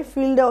আমাদের নাই,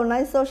 ফিল্ডেও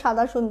নাই। সো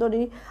সাদা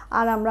সুন্দরী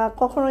আর আমরা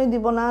কখনোই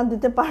দিব না,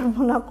 দিতে পারবো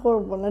না,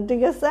 করবো না,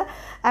 ঠিক আছে।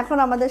 এখন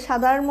আমাদের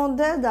সাদার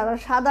মধ্যে, যারা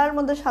সাদার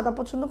মধ্যে সাদা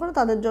পছন্দ করে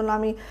তাদের জন্য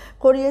আমি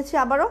করিয়েছি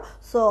আবারও।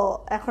 সো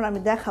এখন আমি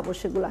দেখাবো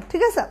সেগুলা,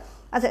 ঠিক আছে।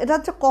 আচ্ছা, এটা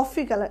হচ্ছে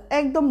কফি কালার,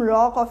 একদম র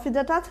কফি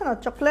যেটা আছে না,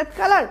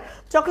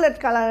 চকলেট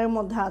কালারের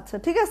মধ্যে আছে,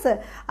 ঠিক আছে।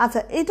 আচ্ছা,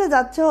 এটা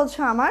যাচ্ছে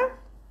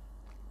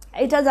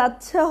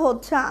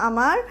হচ্ছে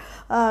আমার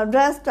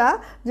ড্রেসটা,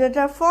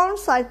 যেটা ফ্রন্ট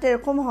সাইডটা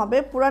এরকম হবে,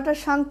 পুরাটা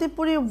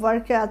শান্তিপুরি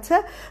ওয়ার্কে আছে,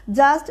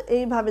 জাস্ট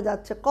এইভাবে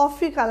যাচ্ছে,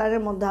 কফি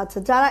কালারের মধ্যে আছে।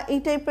 যারা এই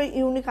টাইপের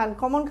ইউনিক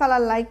আনকমন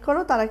কালার লাইক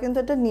করো তারা কিন্তু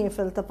এটা নিয়ে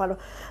ফেলতে পারো।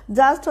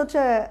 জাস্ট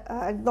হচ্ছে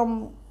একদম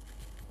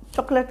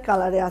চকলেট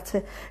কালারে আছে।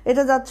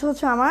 এটা যাচ্ছে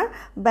হচ্ছে আমার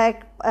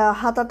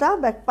হাতাটা,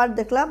 ব্যাক পার্ট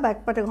দেখলাম, ব্যাক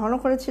পার্টে ঘন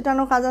করে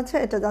ছিটানো কাজ আছে।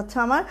 এটা যাচ্ছে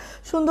আমার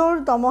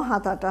সুন্দরতম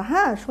হাতাটা,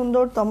 হ্যাঁ,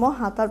 সুন্দরতম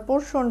হাতার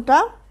পোর্শনটা।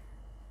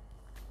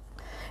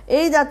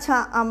 এই যাচ্ছে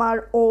আমার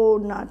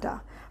ওড়নাটা,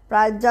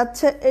 প্রাইস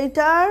যাচ্ছে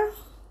এইটার,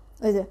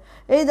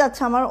 এই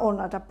যাচ্ছে আমার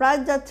ওড়নাটা,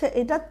 প্রাইস যাচ্ছে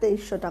এটা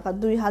 2300 টাকা,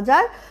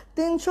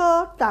 2300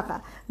 টাকা।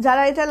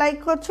 যারা এটা লাইক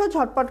করছো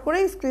ঝটপট করে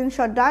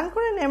স্ক্রিনশট ডান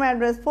করে নেম,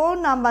 অ্যাড্রেস, ফোন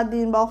নাম্বার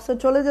দিন বক্সে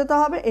চলে যেতে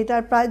হবে।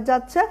 এটার প্রাইস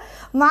যাচ্ছে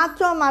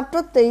মাত্র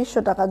 2300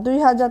 টাকা,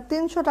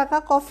 2300 টাকা।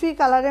 কফি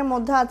কালারের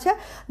মধ্যে আছে,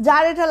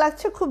 যার এটা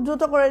লাগছে খুব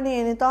দ্রুত করে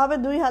নিয়ে নিতে হবে,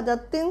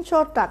 2300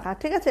 টাকা,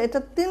 ঠিক আছে। এটা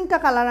 3টা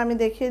কালার আমি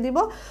দেখিয়ে দিব,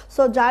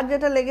 সো যার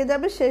যেটা লেগে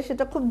যাবে সে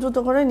সেটা খুব দ্রুত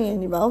করে নিয়ে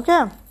নিবা। ওকে,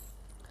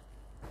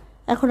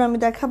 এখন আমি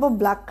দেখাবো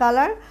ব্ল্যাক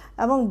কালার,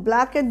 এবং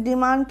ব্ল্যাকের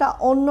ডিমান্ডটা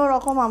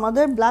অন্যরকম,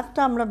 আমাদের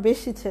ব্ল্যাকটা আমরা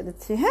বেশি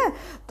ছেড়েছি। হ্যাঁ,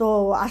 তো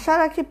আশা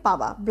রাখি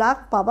পাবা,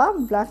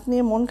 ব্ল্যাক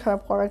নিয়ে মন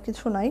খারাপ করার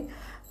কিছু নাই,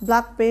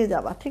 ব্ল্যাক পেয়ে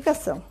যাবা, ঠিক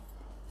আছে।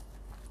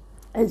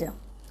 এই যে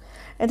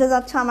এটা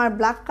যাচ্ছে আমার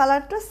ব্ল্যাক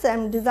কালারটা, সেম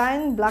ডিজাইন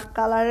ব্ল্যাক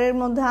কালারের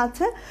মধ্যে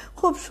আছে,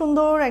 খুব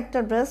সুন্দর একটা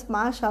ড্রেস,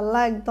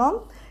 মাশাআল্লাহ একদম।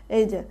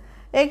 এই যে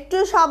একটু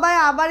সবাই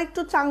আবার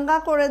একটু চাঙ্গা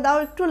করে দাও,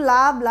 একটু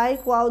লাভ লাইক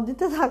ওয়াও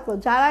দিতে থাকো।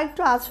 যারা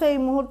একটু আছো এই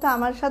মুহূর্তে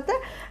আমার সাথে,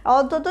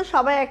 অন্তত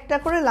সবাই একটা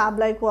করে লাভ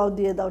লাইক ওয়াও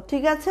দিয়ে দাও,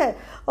 ঠিক আছে।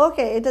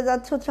 ওকে, এটা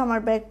যাচ্ছে হচ্ছে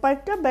আমার ব্যাক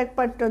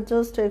পার্টটা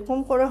জাস্ট এরকম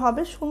করে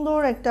হবে, সুন্দর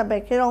একটা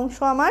ব্যাকের অংশ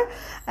আমার।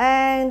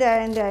 অ্যান্ড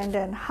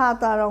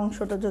হাতার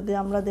অংশটা যদি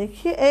আমরা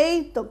দেখি, এই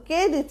তো কে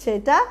দিচ্ছে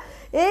এটা,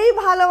 এই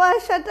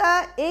ভালোবাসাটা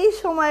এই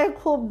সময়ে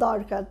খুব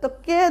দরকার। তো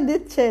কে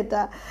দিচ্ছে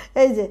এটা?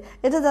 এই যে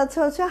এটা যাচ্ছে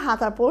হচ্ছে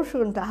হাতা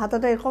পোর্শনটা,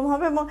 হাতাটা এরকম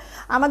হবে এবং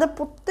আমাদের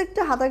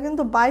প্রত্যেকটা হাতা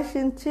কিন্তু 22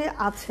 ইঞ্চি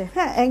আছে।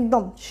 হ্যাঁ,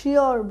 একদম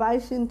শিওর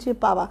 22 ইঞ্চি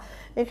পাবা।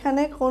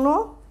 এখানে কোনো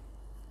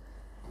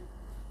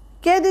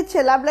কে দিচ্ছে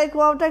লাভ লাইক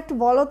ওয়াওটা একটু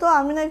বলো তো,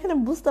 আমি না এখানে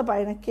বুঝতে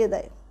পারি না কে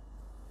দেয়।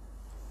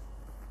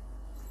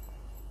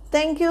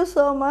 থ্যাংক ইউ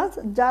সো মাচ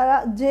যারা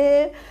যে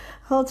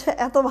হচ্ছে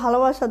এত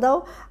ভালোবাসা দাও।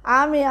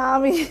 আমি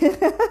আমি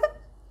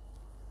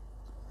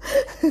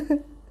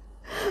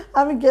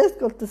আমি গেস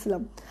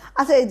করতেছিলাম।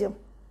 আচ্ছা, এই যে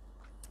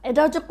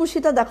এটা হচ্ছে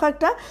কুশিটা, দেখো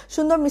একটা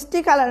সুন্দর মিষ্টি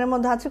কালারের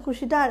মধ্যে আছে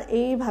কুশিটা, আর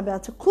এইভাবে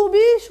আছে,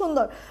 খুবই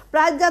সুন্দর।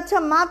 প্রাইস যাচ্ছে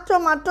মাত্র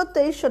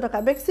 2300 টাকা।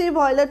 বেক্সি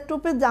ভয়েলের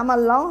টুপে জামার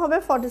লং হবে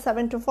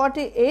 47 to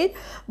 48,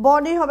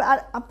 বডি হবে। আর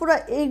পুরো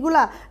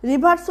এইগুলা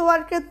রিভার্স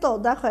ওয়ার্কের, তো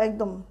দেখো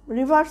একদম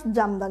রিভার্স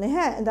জামদানি।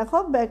 হ্যাঁ দেখো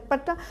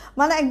ব্যাকপার্টটা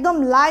মানে একদম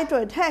লাইট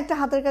ওয়েট। হ্যাঁ, একটা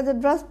হাতের কাজের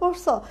ড্রেস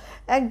পরছো,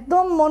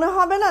 একদম মনে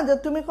হবে না যে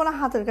তুমি কোনো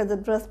হাতের কাজের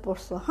ড্রেস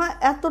পরছো। হ্যাঁ,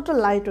 এতটা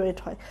লাইট ওয়েট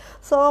হয়।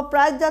 সো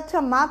প্রাইস যাচ্ছে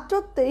মাত্র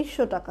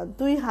 2300 টাকা,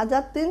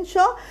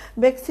 2300।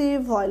 বেক্সি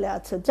ভয়েলে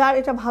আছে। যার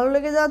এটা ভালো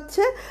লেগে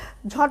যাচ্ছে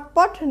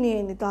ঝটপট নিয়ে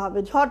নিতে হবে,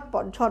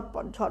 ঝটপট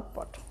ঝটপট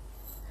ঝটপট।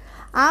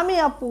 আমি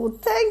আপু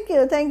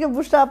থ্যাংক ইউ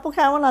বুশরা আপু,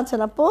 কেমন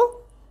আছেন আপু?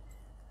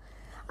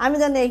 আমি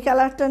জানি এই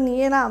কালারটা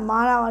নিয়ে না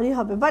মারামারি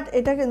হবে, বাট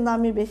এটা কিন্তু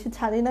আমি বেশি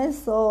ছাড়ি নাই,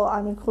 সো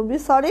আমি খুবই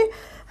সরি।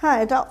 হ্যাঁ,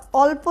 এটা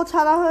অল্প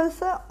ছাড়া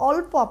হয়েছে,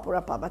 অল্প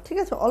আপুরা পাবা, ঠিক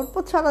আছে? অল্প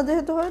ছাড়া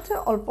যেহেতু হয়েছে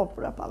অল্প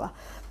আপুরা পাবা।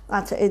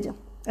 আচ্ছা, এই যে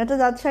এটা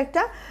যাচ্ছে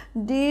একটা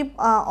ডিপ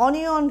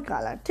অনিয়ন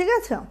কালার, ঠিক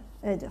আছে?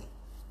 এই যে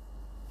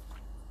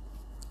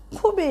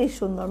খুবই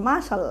সুন্দর,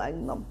 মাশাআল্লাহ,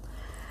 একদম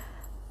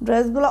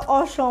ড্রেসগুলো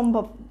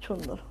অসম্ভব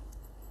সুন্দর।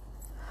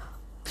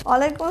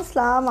 ওয়ালাইকুম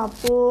আসসালাম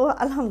আপু,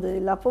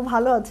 আলহামদুলিল্লাহ আপু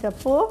ভালো আছে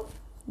আপু,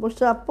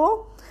 বুঝছো আপু?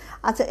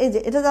 আচ্ছা, এই যে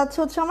এটা যাচ্ছে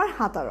হচ্ছে আমার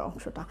হাতার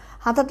অংশটা,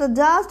 হাতাটা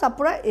জাস্ট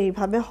আপুরা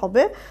এইভাবে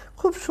হবে,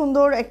 খুব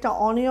সুন্দর একটা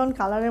অনিয়ন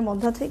কালারের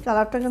মধ্যে আছে। এই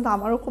কালারটা কিন্তু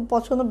আমারও খুব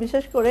পছন্দ,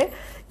 বিশেষ করে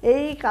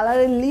এই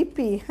কালারের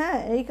লিপি। হ্যাঁ,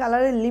 এই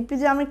কালারের লিপি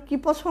যে আমি কি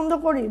পছন্দ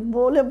করি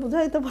বলে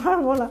বুঝাইতে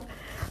পারবো না।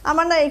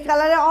 আমার না এই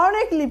কালারে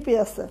অনেক লিপি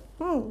আছে,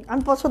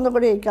 আমি পছন্দ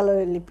করি এই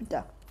কালারের লিপিটা।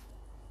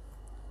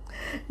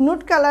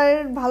 নুট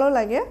কালারের ভালো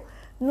লাগে,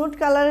 নুট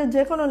কালারের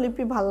যে কোনো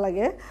লিপি ভালো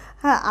লাগে।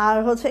 হ্যাঁ, আর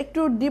হচ্ছে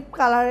একটু ডিপ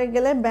কালারে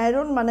গেলে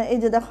ব্যারন, মানে এই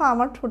যে দেখো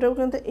আমার ঠোঁটেও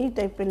কিন্তু এই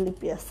টাইপের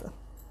লিপি আছে,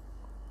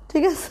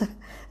 ঠিক আছে?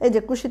 এই যে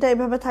কুশিটা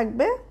এইভাবে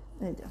থাকবে।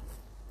 এই যে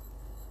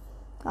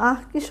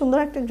কি সুন্দর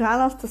একটা ঘ্রাণ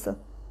আসতেছে।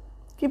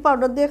 কি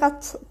পাউডার দিয়ে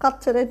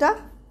কাটছে এটা?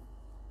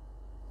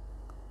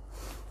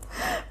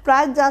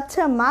 প্রাইস যাচ্ছে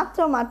মাত্র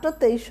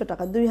 2300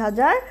 টাকা,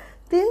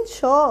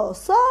 2300।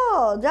 সো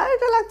যার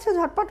এটা লাগছে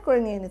ঝটপট করে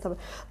নিয়ে নিতে হবে।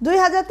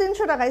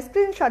 2300 টাকা,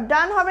 স্ক্রিনশট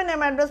ডান হবে,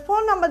 নেম অ্যাড্রেস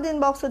ফোন নাম্বার দিন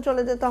বক্সে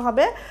চলে যেতে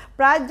হবে।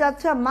 প্রাইস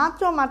যাচ্ছে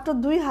মাত্র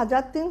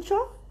 2300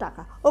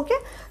 টাকা। ওকে,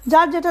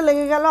 যার যেটা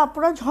লেগে গেল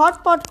আপনারা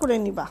ঝটপট করে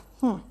নিবা।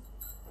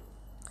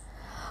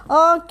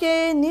 ওকে,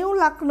 নিউ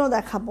লাকনো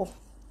দেখাবো,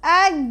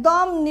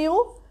 একদম নিউ,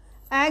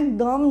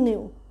 একদম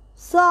নিউ।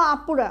 সো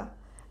আপুরা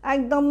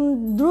একদম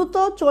দ্রুত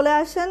চলে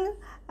আসেন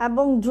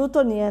এবং দ্রুত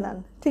নিয়ে নেন,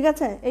 ঠিক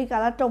আছে? এই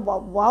কালারটা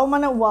ওয়াও,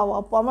 মানে ওয়াও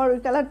আপু, আমার ওই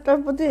কালারটার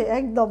প্রতি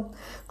একদম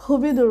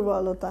খুবই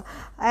দুর্বলতা,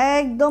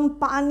 একদম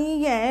পানি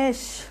গ্যাস।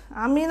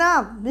 আমি না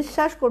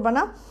বিশ্বাস করবা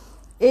না,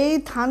 এই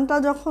থানটা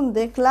যখন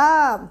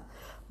দেখলাম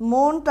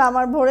মনটা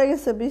আমার ভরে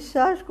গেছে,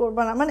 বিশ্বাস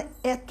করবা না। মানে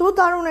এত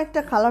দারুণ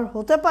একটা কালার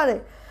হতে পারে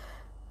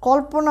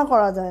কল্পনা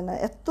করা যায় না,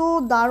 এত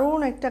দারুণ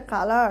একটা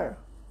কালার।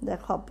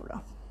 দেখো আপুরা,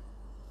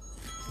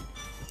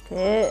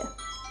 কে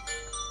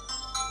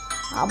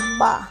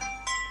আব্বা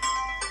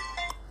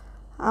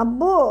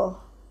আব্বু,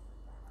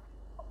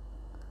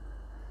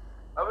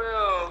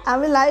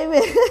 আমি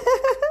লাইভে।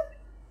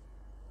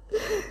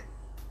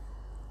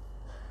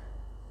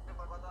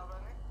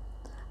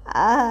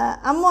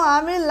 আম্মু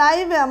আমি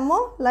লাইভে, আম্মু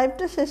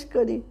লাইভটা শেষ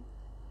করি।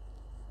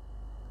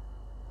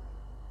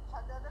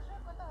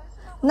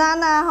 না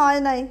না, হয়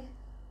নাই,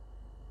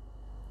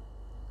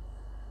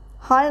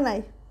 হয় নাই।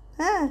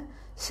 হ্যাঁ,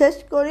 শেষ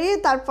করি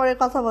তারপরে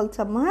কথা বলছি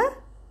আম্মু। হ্যাঁ,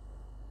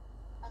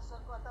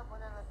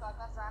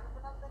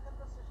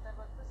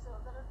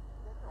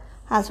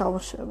 আচ্ছা,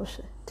 অবশ্যই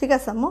অবশ্যই, ঠিক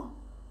আছে আম্মু।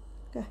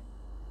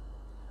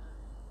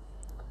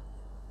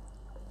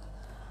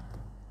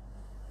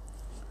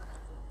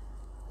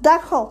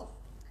 দেখো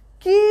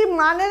কি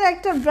মানের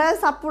একটা ড্রেস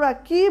আপুরা,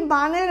 কি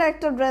মানের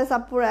একটা ড্রেস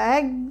আপুরা,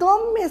 একদম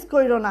মিস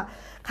কইরো না।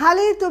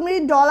 খালি তুমি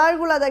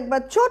ডলারগুলা দেখবা,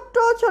 ছোট্ট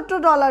ছোট্ট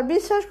ডলার,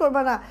 বিশ্বাস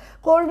করবে না।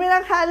 কর্মীরা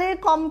খালি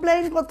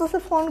কমপ্লেইন করতেছে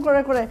ফোন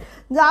করে করে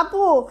যে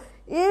আপু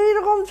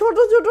এইরকম ছোট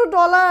ছোট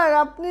ডলার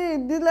আপনি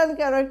দিলেন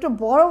কেন, একটু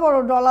বড় বড়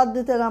ডলার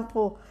দিতেন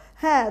আপু।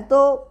 হ্যাঁ, তো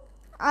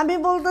আমি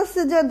বলতেছি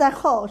যে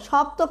দেখো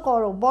সব তো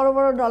করো, বড়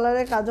বড়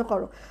ডলারের কাজও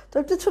করো, তো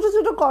একটু ছোট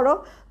ছোট করো।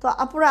 তো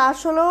আপুরা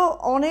আসলেও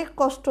অনেক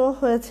কষ্ট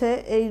হয়েছে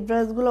এই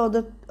ড্রেসগুলো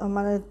ওদের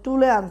মানে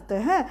তুলে আনতে।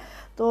 হ্যাঁ,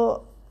 তো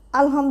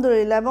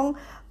আলহামদুলিল্লাহ, এবং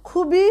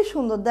খুবই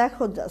সুন্দর,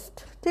 দেখো জাস্ট,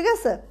 ঠিক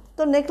আছে?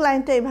 তো নেক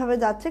লাইনটা এইভাবে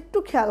যাচ্ছে, একটু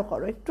খেয়াল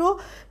করো, একটু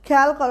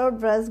খেয়াল করো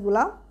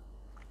ড্রেসগুলা।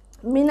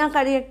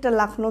 মিনাকারি একটা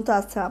লাখনোতে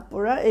আছে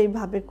আপুরা,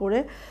 এইভাবে করে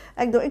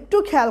একদম একটু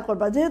খেয়াল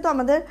করবা, যেহেতু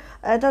আমাদের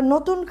এটা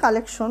নতুন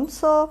কালেকশন,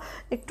 সো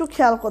একটু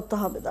খেয়াল করতে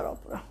হবে দাঁড়া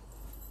আপুরা,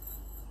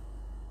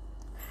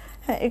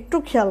 হ্যাঁ একটু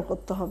খেয়াল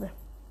করতে হবে।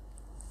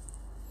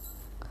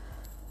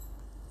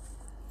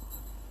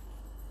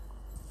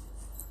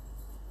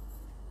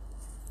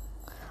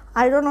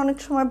 আয়রন অনেক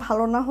সময়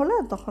ভালো না হলে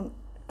তখন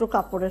একটু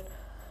কাপড়ের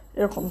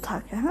এরকম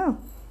থাকে। হ্যাঁ,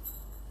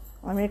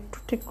 আমি একটু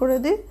ঠিক করে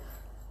দিই,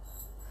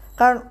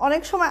 কারণ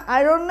অনেক সময়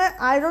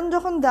আয়রন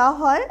যখন দেওয়া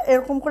হয়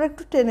এরকম করে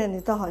একটু টেনে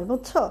নিতে হয়,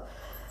 বুঝছো?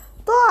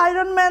 তো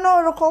আয়রন ম্যানও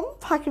এরকম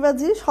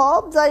ফাঁকিবাজি,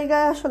 সব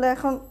জায়গায় আসলে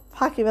এখন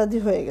ফাঁকিবাজি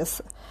হয়ে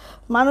গেছে।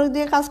 মানুষ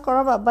দিয়ে কাজ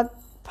করাবা, বাট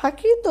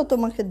ফাঁকি তো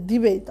তোমাকে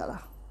দিবেই তারা।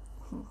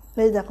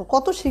 এই দেখো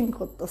কত সিং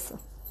করতেছে।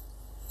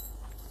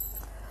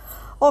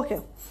 ওকে,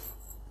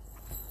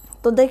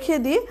 তো দেখিয়ে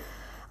দিই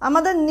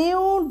আমাদের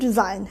নিউ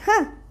ডিজাইন।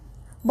 হ্যাঁ,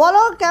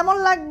 বলো কেমন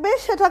লাগবে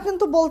সেটা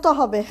কিন্তু বলতে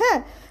হবে। হ্যাঁ,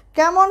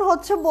 কেমন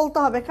হচ্ছে বলতে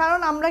হবে, কারণ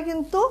আমরা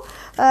কিন্তু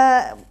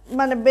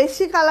মানে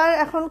বেশি কালার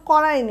এখন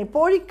করাইনি,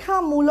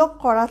 পরীক্ষামূলক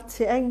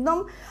করাচ্ছি, একদম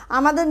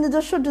আমাদের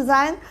নিজস্ব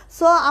ডিজাইন।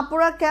 সো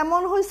আপুরা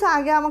কেমন হয়েছে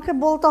আগে আমাকে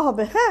বলতে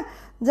হবে। হ্যাঁ,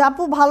 যে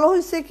আপু ভালো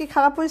হয়েছে কি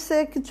খারাপ হয়েছে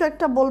কিছু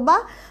একটা বলবা,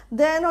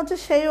 দেন হচ্ছে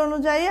সেই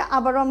অনুযায়ী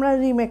আবারও আমরা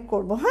রিমেক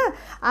করব। হ্যাঁ,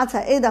 আচ্ছা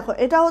এই দেখো,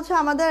 এটা হচ্ছে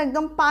আমাদের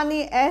একদম পানি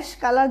অ্যাশ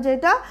কালার,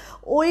 যেটা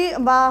ওই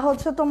বা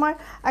হচ্ছে তোমার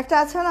একটা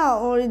আছে না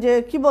ওই যে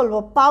কি বলবো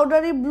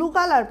পাউডারি ব্লু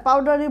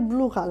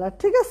কালার,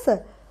 ঠিক আছে?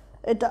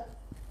 এটা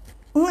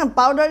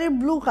পাউডারি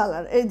ব্লু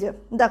কালার, এই যে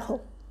দেখো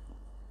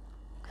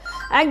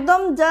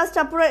একদম জাস্ট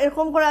আপনারা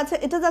এরকম করে আছে।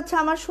 এটা যাচ্ছে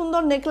আমার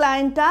সুন্দর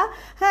নেকলাইনটা।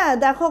 হ্যাঁ,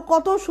 দেখো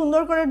কত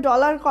সুন্দর করে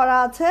ডলার করা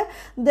আছে।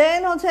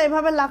 দেন হচ্ছে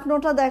এভাবে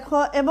লাকনোটা দেখো,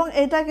 এবং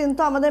এটা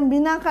কিন্তু আমাদের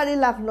মিনাকারি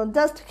লাকনো।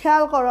 জাস্ট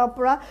খেয়াল করো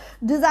আপনারা,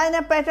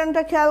 ডিজাইনের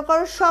প্যাটার্নটা খেয়াল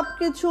করো, সব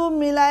কিছু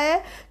মিলায়ে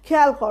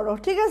খেয়াল করো,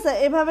 ঠিক আছে?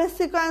 এভাবে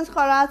সিকোয়েন্স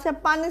করা আছে,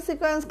 পানি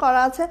সিকোয়েন্স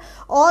করা আছে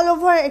অল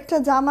ওভার একটা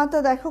জামাতে।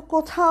 দেখো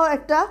কোথাও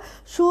একটা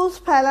শুজ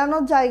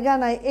ফেলানোর জায়গা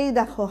নাই। এই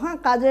দেখো, হ্যাঁ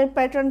কাজের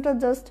প্যাটার্নটা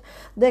জাস্ট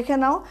দেখে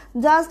নাও,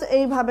 জাস্ট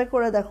এইভাবে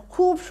করে দেখো,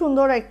 খুব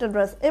সুন্দর একটা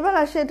ড্রেস। এবার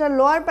আসে এটা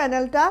লোয়ার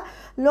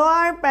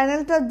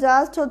প্যানেলটা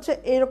জাস্ট হচ্ছে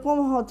এরকম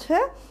হচ্ছে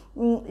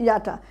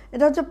ইয়াটা,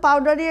 এটা হচ্ছে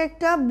পাউডারি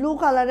একটা ব্লু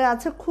কালারে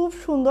আছে, খুব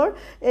সুন্দর।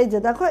 এই যে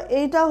দেখো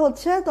এইটা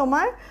হচ্ছে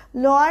তোমার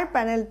লোয়ার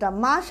প্যানেলটা।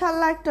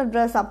 মাশাআল্লাহ একটা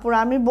ড্রেস আপুরা,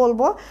 আমি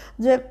বলবো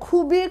যে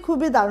খুবই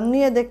খুবই দারুণ,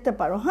 নিয়ে দেখতে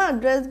পারো। হ্যাঁ,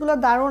 ড্রেসগুলো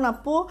দারুণ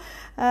আপু,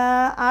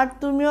 আর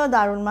তুমিও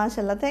দারুণ,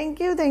 মাশাআল্লাহ।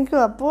 থ্যাংক ইউ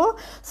আপু।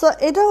 সো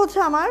এটা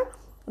হচ্ছে আমার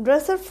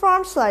ড্রেসের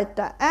ফ্রন্ট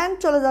সাইডটা, অ্যান্ড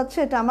চলে যাচ্ছে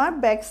এটা আমার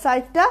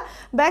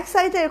ব্যাক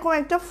সাইডে এরকম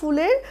একটা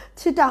ফুলের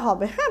ছিটা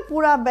হবে। হ্যাঁ,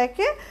 পুরা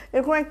ব্যাকে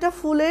এরকম একটা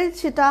ফুলের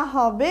ছিটা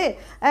হবে,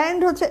 অ্যান্ড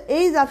হচ্ছে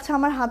এই যাচ্ছে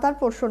আমার হাতার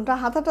পোর্শনটা।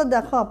 হাতাটা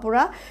দেখো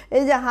আপুরা,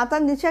 এই যে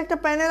হাতার নিচে একটা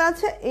প্যানেল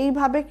আছে,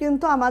 এইভাবে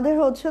কিন্তু আমাদের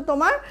হচ্ছে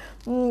তোমার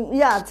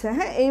আছে।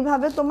 হ্যাঁ,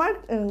 এইভাবে তোমার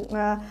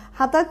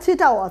হাতার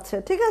ছিটাও আছে,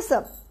 ঠিক আছে?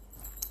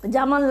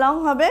 যেমন লং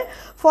হবে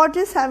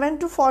 47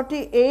 to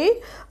 48,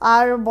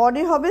 আর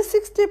বডি হবে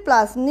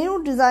 60+। নিউ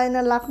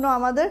ডিজাইনের লাকনো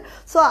আমাদের।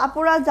 সো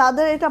আপুরা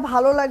যাদের এটা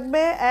ভালো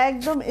লাগবে,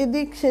 একদম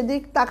এদিক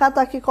সেদিক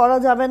তাকাতাকি করা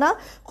যাবে না,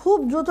 খুব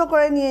দ্রুত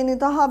করে নিয়ে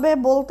নিতে হবে,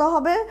 বলতে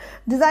হবে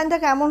ডিজাইনটা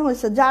কেমন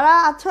হয়েছে। যারা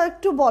আছো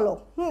একটু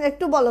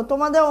বলো,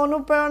 তোমাদের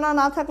অনুপ্রেরণা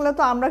না থাকলে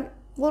তো আমরা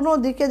কোনো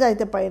দিকে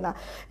যাইতে পারি না।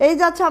 এই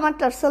যাচ্ছে আমার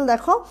টার্সেল,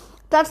 দেখো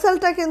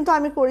টার্সেলটা কিন্তু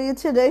আমি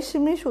করিয়েছি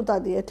রেশমি সুতা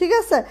দিয়ে, ঠিক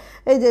আছে?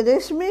 এই যে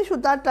রেশমি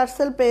সুতার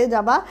টার্সেল পেয়ে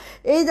যাবা।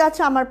 এই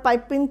যাচ্ছে আমার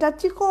পাইপিংটা,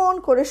 চিকন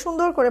করে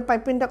সুন্দর করে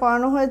পাইপিংটা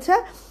করানো হয়েছে।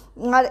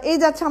 আর এই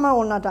যাচ্ছে আমার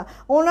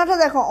ওড়নাটা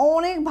দেখো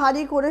অনেক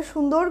ভারী করে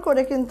সুন্দর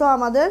করে কিন্তু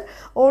আমাদের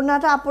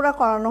ওড়নাটা আপুরা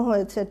করানো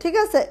হয়েছে, ঠিক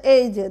আছে?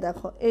 এই যে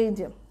দেখো, এই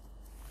যে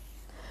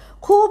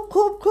খুব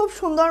খুব খুব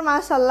সুন্দর,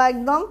 মাশাআল্লাহ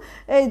একদম।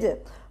 এই যে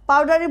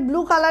পাউডারি ব্লু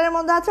কালারের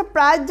মধ্যে আছে,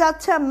 প্রাইস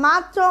যাচ্ছে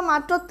মাত্র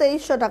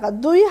 2300 টাকা,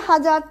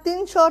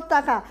 2300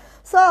 টাকা।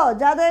 সো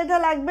যাদের এটা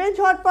লাগবে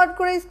ঝটপট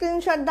করে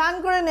স্ক্রিনশট ডান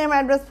করে নেম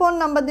অ্যাড্রেস ফোন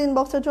নাম্বার দিন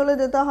বক্সে চলে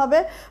যেতে হবে।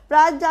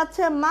 প্রাইস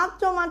যাচ্ছে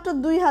মাত্র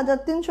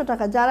 2300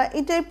 টাকা। যারা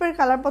এই টাইপের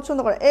কালার পছন্দ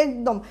করে,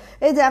 একদম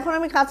এই যে এখন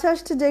আমি কাছে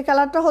আসছি, যে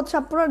কালারটা হচ্ছে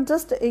আপনারা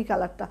জাস্ট এই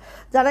কালারটা,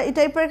 যারা এই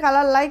টাইপের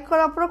কালার লাইক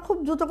করে আপনারা খুব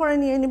দ্রুত করে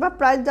নিয়ে নিবা।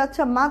 প্রাইস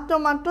যাচ্ছে মাত্র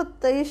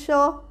 2300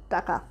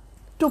 টাকা,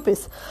 2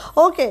 পিস।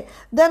 ওকে,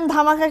 দেন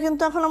ধামাকা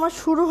কিন্তু এখন আমার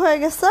শুরু হয়ে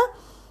গেছে,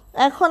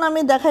 এখন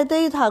আমি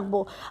দেখাইতেই থাকবো।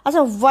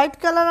 আচ্ছা, হোয়াইট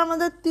কালার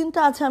আমাদের 3টা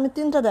আছে, আমি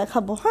 3টা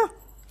দেখাবো। হ্যাঁ,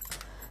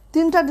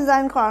 3টা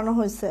ডিজাইন করানো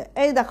হয়েছে।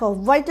 এই দেখো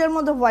হোয়াইটের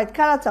মধ্যে হোয়াইট,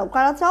 কারা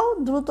চাও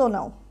দ্রুত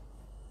নাও,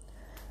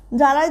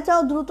 যারাই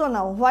চাও দ্রুত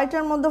নাও।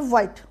 হোয়াইটের মধ্যে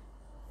হোয়াইট,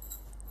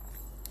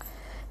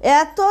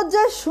 এত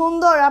যে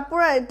সুন্দর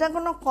আপুরা, এটা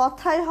কোনো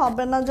কথাই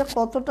হবে না যে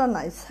কতটা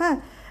নাইস। হ্যাঁ,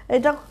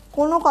 এটা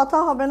কোনো কথা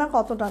হবে না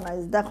কতটা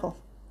নাইস। দেখো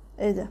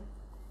এই যে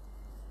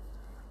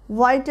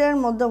হোয়াইটের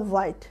মধ্যে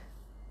হোয়াইট,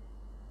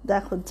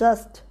 দেখো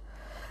জাস্ট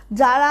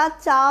যারা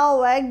চাও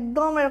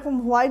একদম এরকম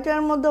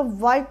হোয়াইটের মধ্যে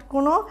হোয়াইট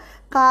কোনো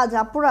কাজ,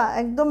 আপুরা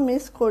একদম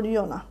মিস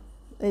করিও না।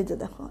 এই যে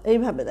দেখো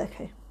এইভাবে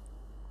দেখাই।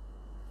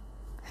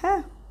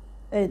 হ্যাঁ,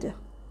 এই যে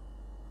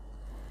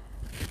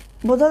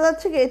বোঝা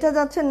যাচ্ছে কি, এটা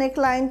যাচ্ছে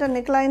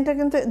নেকলাইনটা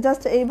কিন্তু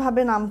জাস্ট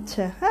এইভাবে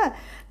নামছে। হ্যাঁ,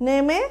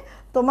 নেমে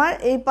তোমার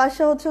এই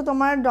পাশে হচ্ছে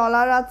তোমার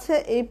ডলার আছে,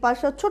 এই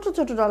পাশে ছোট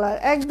ছোট ডলার,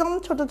 একদম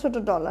ছোট ছোট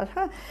ডলার।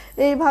 হ্যাঁ,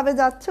 এইভাবে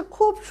যাচ্ছে,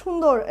 খুব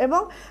সুন্দর।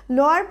 এবং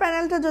লোয়ার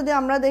প্যানেলটা যদি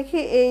আমরা দেখি,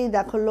 এই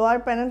দেখো লোয়ার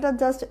প্যানেলটা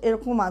জাস্ট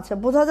এরকম আছে,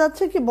 বোঝা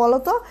যাচ্ছে কি বলো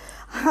তো?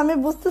 আমি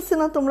বুঝতেছি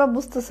না তোমরা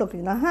বুঝতেছো কি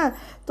না। হ্যাঁ,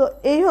 তো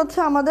এই হচ্ছে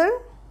আমাদের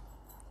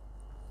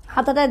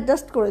হাতাটা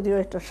অ্যাডজাস্ট করে দিও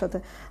এটার সাথে,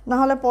 না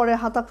হলে পরে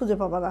হাতা খুঁজে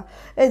পাবা না।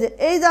 এই যে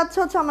এই যাচ্ছে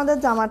হচ্ছে আমাদের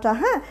জামাটা।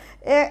 হ্যাঁ,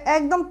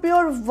 একদম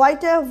পিওর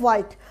হোয়াইটে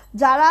হোয়াইট,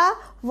 যারা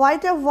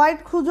হোয়াইটে হোয়াইট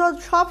খুঁজো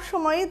সব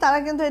সময়ই তারা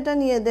কিন্তু এটা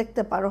নিয়ে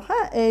দেখতে পারো।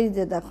 হ্যাঁ, এই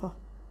যে দেখো,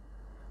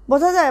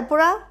 বোঝা যায়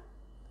পুরা?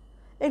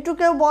 একটু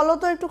কেউ বলো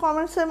তো, একটু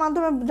কমেন্টসের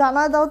মাধ্যমে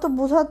জানা দাও তো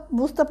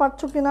বুঝতে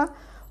পারছো কিনা।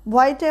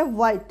 হোয়াইটে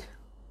হোয়াইট,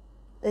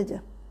 এই যে।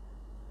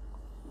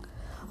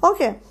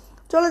 ওকে,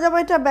 চলে যাবো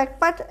এটা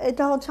ব্যাকপার্ট।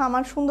 এটা হচ্ছে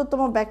আমার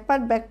সুন্দরতম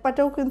ব্যাকপার্ট।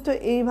 ব্যাকপার্টেও কিন্তু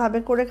এইভাবে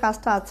করে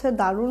কাজটা আছে,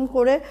 দারুণ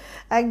করে,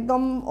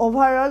 একদম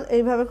ওভারঅল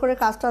এইভাবে করে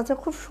কাজটা আছে।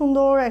 খুব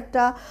সুন্দর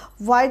একটা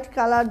হোয়াইট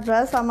কালার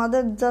ড্রেস,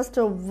 আমাদের জাস্ট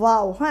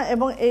ওয়াও। হ্যাঁ,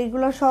 এবং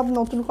এইগুলো সব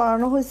নতুন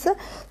করানো হয়েছে।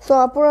 সো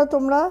আপুরা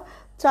তোমরা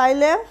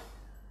চাইলে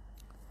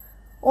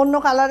অন্য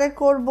কালারে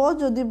করব,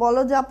 যদি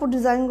বলো যে আপু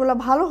ডিজাইনগুলো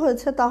ভালো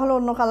হয়েছে তাহলে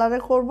অন্য কালারে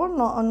করব,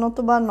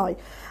 নতুবা নয়।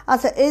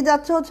 আচ্ছা, এই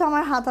যাচ্ছে হচ্ছে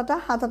আমার হাতাটা।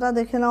 হাতাটা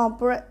দেখে নাও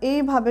আপুরা,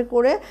 এইভাবে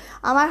করে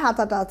আমার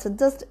হাতাটা আছে,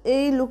 জাস্ট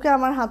এই লুকে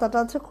আমার হাতাটা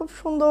আছে। খুব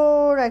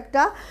সুন্দর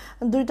একটা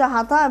দুইটা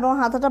হাতা, এবং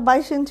হাতাটা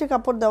 22 ইঞ্চি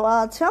কাপড় দেওয়া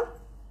আছে।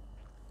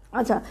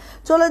 আচ্ছা,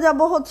 চলে যাব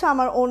হচ্ছে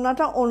আমার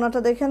ওড়নাটা। ওড়নাটা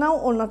দেখে নাও,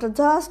 ওড়নাটা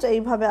জাস্ট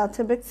এইভাবে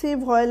আছে, বেক্সি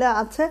ভয়েলে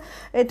আছে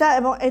এটা,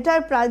 এবং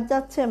এটার প্রাইস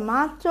যাচ্ছে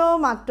মাত্র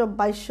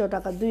 2200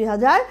 টাকা,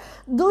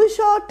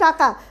 2200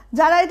 টাকা।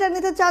 যারা এটা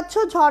নিতে চাচ্ছ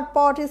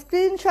ঝটপট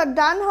স্ক্রিনশট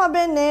ডান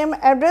হবে, নেম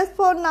অ্যাড্রেস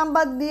ফোন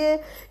নাম্বার দিয়ে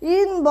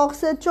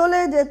ইনবক্সে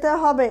চলে যেতে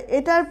হবে।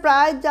 এটার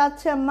প্রাইস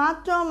যাচ্ছে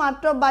মাত্র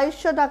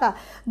 2200 টাকা।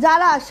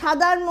 যারা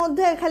সাদার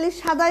মধ্যে খালি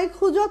সাদাই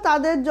খুঁজো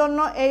তাদের জন্য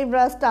এই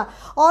ড্রেসটা।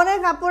 অনেক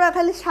আপুরা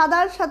খালি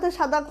সাদার সাথে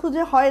সাদা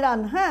খুঁজে হয়।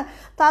 হ্যাঁ,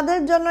 তাদের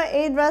জন্য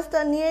এই ড্রেসটা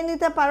নিয়ে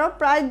নিতে পারো।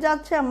 প্রাইস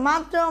যাচ্ছে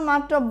মাত্র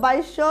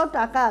 2200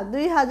 টাকা,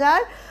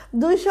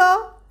 2200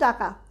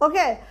 টাকা।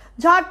 ওকে,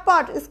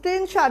 ঝটপট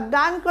স্ক্রিনশট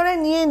ডান করে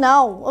নিয়ে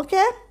নাও।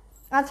 ওকে,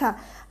 আচ্ছা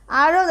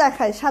আরও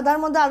দেখাই, সাদার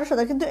মধ্যে আরও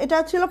সাদা, কিন্তু এটা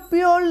ছিল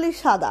পিওরলি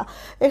সাদা,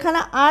 এখানে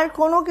আর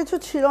কোনো কিছু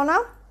ছিল না।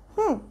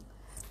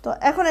 তো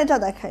এখন এটা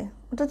দেখাই,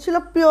 ওটা ছিল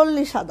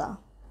পিওরলি সাদা।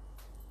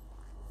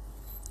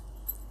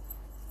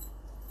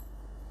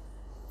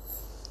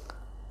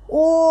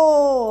 ও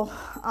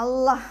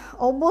আল্লাহ,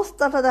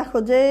 অবস্থাটা দেখো,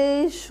 যে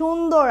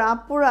সুন্দর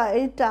আপুরা।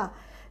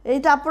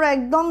 এইটা আপুরা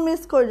একদম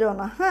মিস করিও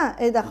না। হ্যাঁ,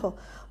 এই দেখো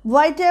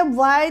হোয়াইটে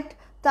হোয়াইট,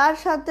 তার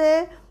সাথে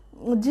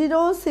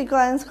জিরো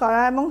সিকোয়েন্স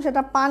করা, এবং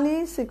সেটা পানি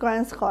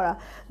সিকোয়েন্স করা।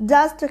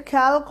 জাস্ট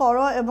খেয়াল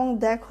করো এবং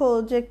দেখো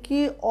যে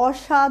কি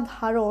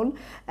অসাধারণ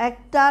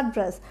একটা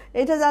ড্রেস।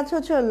 এটা যাচ্ছে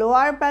হচ্ছে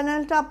লোয়ার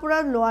প্যানেলটা আপুরা।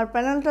 লোয়ার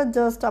প্যানেলটা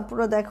জাস্ট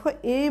আপুরা দেখো,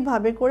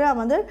 এইভাবে করে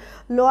আমাদের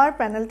লোয়ার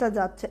প্যানেলটা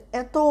যাচ্ছে।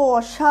 এত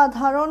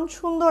অসাধারণ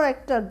সুন্দর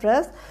একটা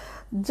ড্রেস,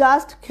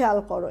 জাস্ট খেয়াল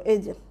করো। এই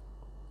যে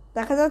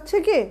দেখা যাচ্ছে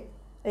কি,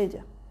 এই যে,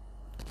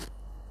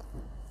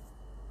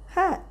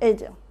 হ্যাঁ এই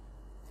যে,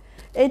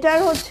 এইটার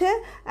হচ্ছে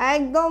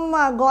একদম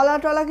গলা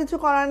টলা কিছু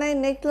করা নেই,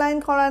 নেকলাইন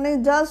করা নেই,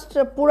 জাস্ট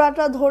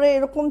পুরাটা ধরে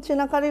এরকম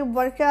চিনাকারি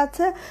ওয়ার্কে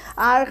আছে।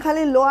 আর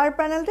খালি লোয়ার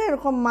প্যানেলটা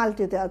এরকম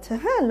মাল্টিতে আছে।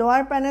 হ্যাঁ,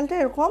 লোয়ার প্যানেলটা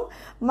এরকম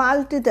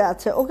মাল্টিতে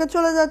আছে। ওকে,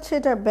 চলে যাচ্ছে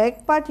এটা ব্যাক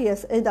পার্ট।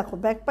 ইয়েস, এই দেখো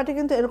ব্যাক পার্টে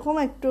কিন্তু এরকম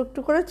একটু একটু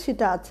করে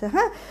ছিটা আছে।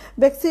 হ্যাঁ,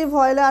 বেক্সি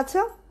ভয়েলে আছে,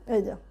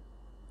 এই যে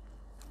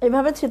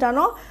এইভাবে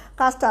ছিটানো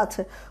কাজটা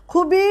আছে।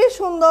 খুবই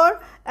সুন্দর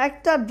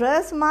একটা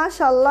ড্রেস,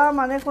 মাশাআল্লাহ,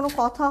 মানে কোনো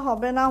কথা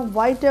হবে না।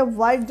 হোয়াইটে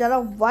হোয়াইট, যারা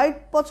হোয়াইট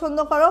পছন্দ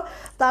করো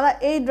তারা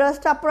এই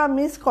ড্রেসটা আপনারা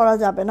মিস করা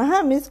যাবে না।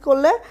 হ্যাঁ, মিস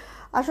করলে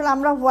আসলে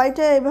আমরা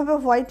হোয়াইটে এইভাবে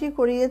হোয়াইটই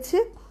করিয়েছি,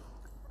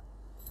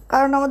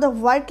 কারণ আমাদের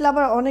হোয়াইট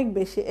লাভার অনেক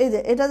বেশি। এই যে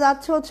এটা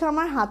যাচ্ছে হচ্ছে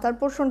আমার হাতার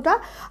পোর্শনটা,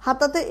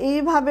 হাতাতে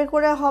এইভাবে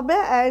করে হবে,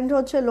 অ্যান্ড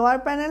হচ্ছে লোয়ার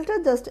প্যানেলটা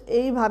জাস্ট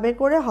এইভাবে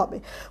করে হবে।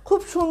 খুব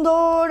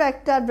সুন্দর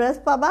একটা ড্রেস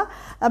পাবা।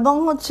 এবং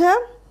হচ্ছে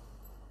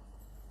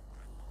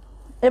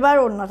এবার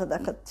ওড়নাটা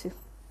দেখাচ্ছি।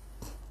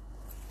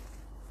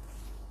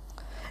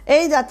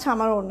 এই যাচ্ছে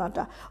আমার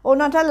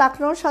ওড়নাটা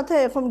লাকনোর সাথে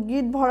এরকম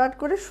গিট ভরাট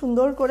করে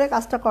সুন্দর করে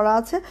কাজটা করা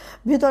আছে।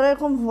 ভিতরে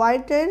এরকম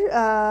হোয়াইটের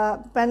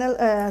প্যানেল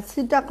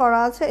সিটা করা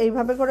আছে,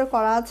 এইভাবে করে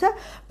করা আছে।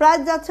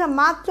 প্রাইস যাচ্ছে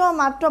মাত্র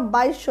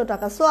 2200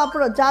 টাকা। সো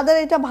আপনারা যাদের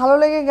এটা ভালো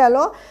লেগে গেল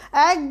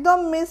একদম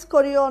মিস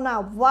করিও না।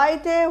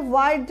 হোয়াইটে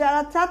হোয়াইট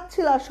যারা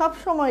চাচ্ছিল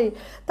সবসময়ই,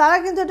 তারা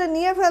কিন্তু এটা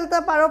নিয়ে ফেলতে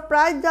পারো।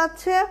 প্রাইস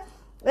যাচ্ছে,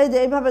 এই যে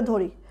এইভাবে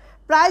ধরি,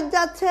 প্রাইস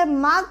যাচ্ছে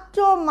মাত্র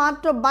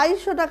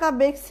 2200 টাকা।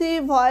 বেক্সি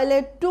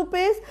ভয়েলের 2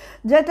 পিস,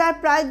 যেটার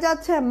প্রাইস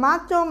যাচ্ছে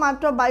মাত্র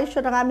 2200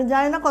 টাকা। আমি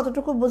জানি না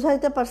কতটুকু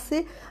বুঝাইতে পারছি।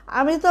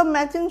 আমি তো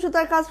ম্যাচিং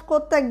সুতার কাজ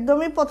করতে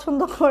একদমই পছন্দ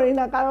করি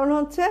না, কারণ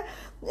হচ্ছে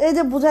এই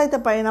যে বুঝাইতে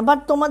পারি না, বাট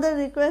তোমাদের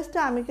রিকোয়েস্টে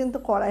আমি কিন্তু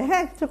করাই।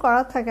 হ্যাঁ, কিছু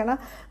করার থাকে না,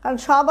 কারণ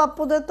সব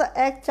আপুদের তো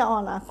এক চাওয়া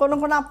না। কোনো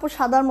কোনো আপু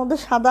সাদার মধ্যে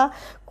সাদা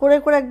করে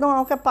করে একদম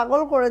আমাকে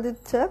পাগল করে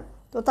দিচ্ছে,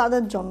 তো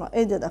তাদের জন্য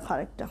এই যে দেখো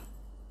আরেকটা,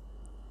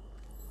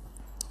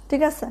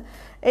 ঠিক আছে,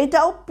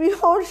 এইটাও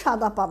পিওর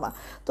সাদা পাবা।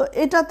 তো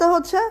এটাতে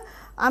হচ্ছে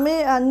আমি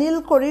নীল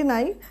করি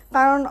নাই,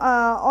 কারণ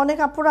অনেক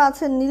আপুরা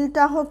আছে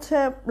নীলটা হচ্ছে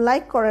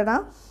লাইক করে না,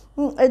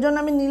 এই জন্য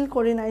আমি নীল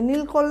করি নাই।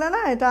 নীল করলে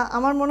না এটা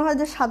আমার মনে হয়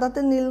যে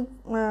সাদাতে নীল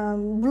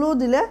ব্লু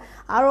দিলে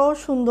আরও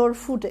সুন্দর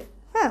ফুটে।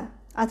 হ্যাঁ,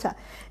 আচ্ছা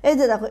এই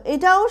যে দেখো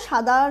এটাও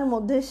সাদার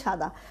মধ্যে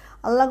সাদা।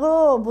 আল্লাহ গো,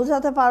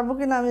 বোঝাতে পারবো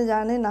কি না আমি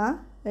জানি না।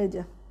 এই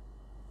যে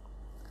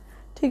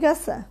ঠিক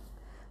আছে,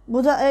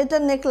 এটা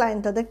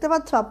নেকলাইনটা দেখতে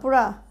পাচ্ছ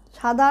আপুরা,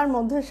 সাদার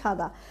মধ্যে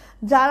সাদা।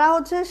 যারা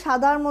হচ্ছে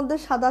সাদার মধ্যে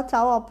সাদা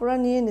চাও আপুরা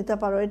নিয়ে নিতে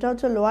পারো। এটা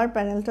হচ্ছে লোয়ার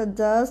প্যানেলটা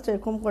জাস্ট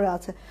এরকম করে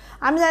আছে।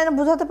 আমি জানি না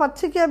বোঝাতে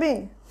পারছি কি, আমি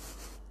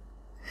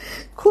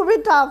খুবই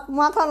টাফ,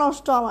 মাথা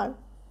নষ্ট আমার।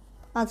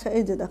 আচ্ছা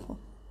এই যে দেখো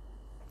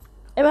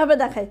এভাবে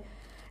দেখাই,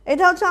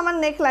 এটা হচ্ছে আমার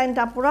নেক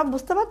লাইনটা, পুরা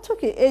বুঝতে পারছো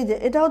কি? এই যে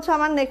এটা হচ্ছে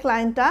আমার নেক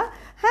লাইনটা।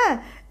 হ্যাঁ,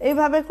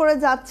 এইভাবে করে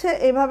যাচ্ছে,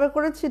 এইভাবে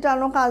করে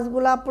ছিটানো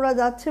কাজগুলা পুরা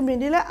যাচ্ছে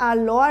মিডিলে, আর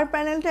লোয়ার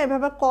প্যানেলটা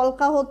এভাবে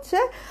কলকা হচ্ছে,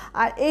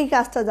 আর এই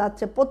কাজটা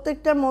যাচ্ছে।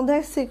 প্রত্যেকটার মধ্যে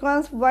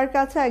সিকোয়েন্স ওয়ার্ক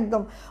আছে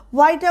একদম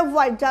হোয়াইট অফ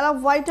হোয়াইট। যারা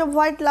হোয়াইট অফ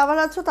হোয়াইট লাভার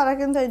আছো তারা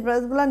কিন্তু এই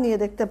ড্রেসগুলো নিয়ে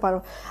দেখতে পারো।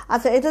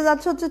 আচ্ছা এটা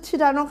যাচ্ছে হচ্ছে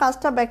ছিটানো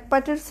কাজটা, ব্যাক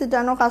পার্টের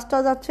ছিটানো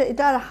কাজটাও যাচ্ছে।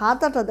 এটা আর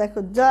হাতাটা দেখো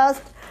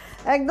জাস্ট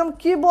একদম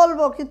কি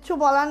বলবো, কিচ্ছু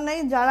বলার নেই।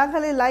 যারা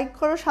খালি লাইক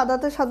করো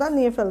সাদাতে সাদা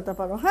নিয়ে ফেলতে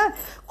পারো। হ্যাঁ,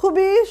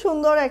 খুবই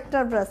সুন্দর একটা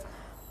ড্রেস।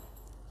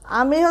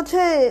 আমি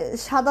হচ্ছে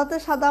সাদাতে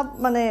সাদা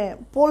মানে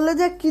পরলে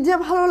যে কি যে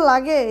ভালো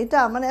লাগে,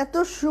 এটা মানে এত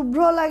শুভ্র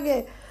লাগে,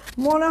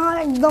 মনে হয়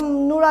একদম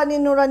নুরানি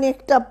নুরানি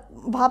একটা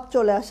ভাব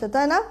চলে আসে,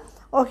 তাই না?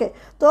 ওকে,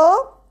 তো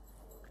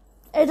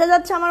এটা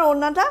যাচ্ছে আমার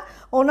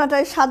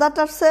ওড়নাটায় সাদা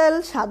টার্সেল,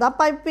 সাদা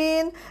পাইপিং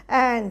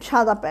অ্যান্ড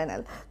সাদা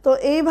প্যানেল। তো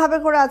এইভাবে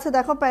করে আছে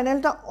দেখো,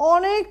 প্যানেলটা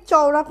অনেক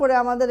চওড়া করে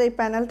আমাদের এই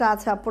প্যানেলটা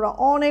আছে আপুরা,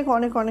 অনেক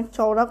অনেক অনেক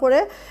চওড়া করে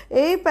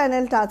এই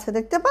প্যানেলটা আছে,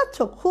 দেখতে পাচ্ছ?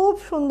 খুব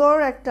সুন্দর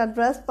একটা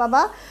ড্রেস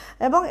পাবা,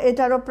 এবং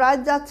এটারও প্রাইস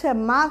যাচ্ছে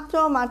মাত্র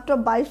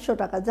 2200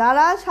 টাকা।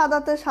 যারা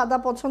সাদাতে সাদা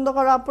পছন্দ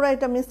করো আপুরা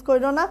এটা মিস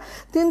করো না।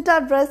 তিনটা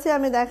ড্রেসই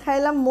আমি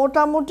দেখাইলাম,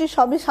 মোটামুটি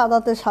সবই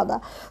সাদাতে সাদা,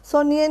 সো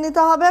নিয়ে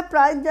নিতে হবে।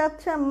 প্রাইস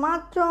যাচ্ছে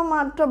মাত্র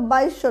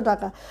 2200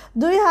 টাকা,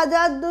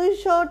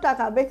 2200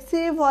 টাকা।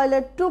 বেক্সি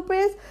ভয়েলের 2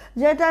 পিস,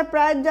 যেটার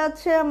প্রাইস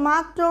যাচ্ছে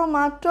মাত্র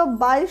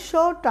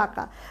 2200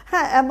 টাকা।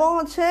 হ্যাঁ, এবং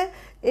হচ্ছে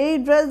এই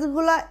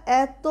ড্রেসগুলা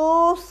এত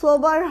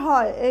সোবার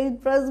হয়, এই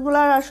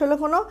ড্রেসগুলার আসলে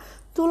কোনো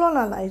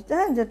তুলনা নাই।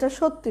 হ্যাঁ, যেটা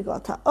সত্যি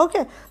কথা।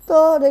 ওকে, তো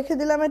রেখে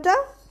দিলাম এটা।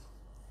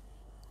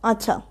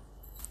 আচ্ছা,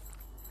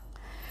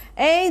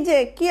 এই যে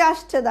কি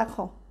আসছে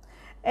দেখো,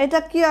 এটা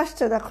কি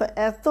আসছে দেখো,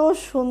 এত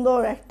সুন্দর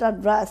একটা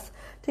ড্রেস।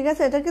 ঠিক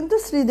আছে, এটা কিন্তু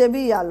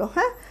শ্রীদেবী আলো।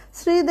 হ্যাঁ,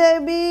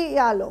 শ্রীদেবী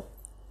আলো,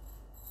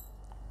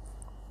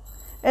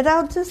 এটা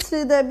হচ্ছে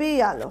শ্রীদেবী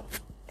আলো।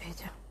 এই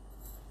যে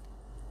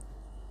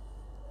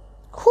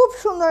খুব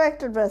সুন্দর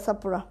একটা ড্রেস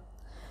আপুরা,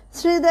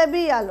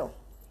 শ্রীদেবী আলো।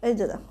 এই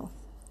যে দেখো,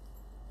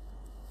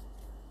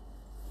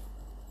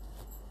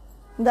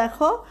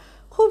 দেখো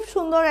খুব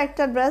সুন্দর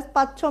একটা ড্রেস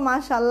পাচ্ছ,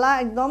 মাশাআল্লাহ,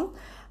 একদম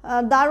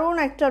দারুণ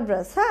একটা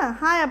ড্রেস। হ্যাঁ,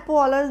 হাই আপু,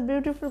 always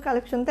beautiful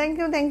collection, thank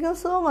you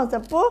so much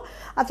আপু।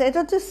 আচ্ছা, এটা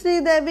হচ্ছে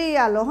শ্রীদেবী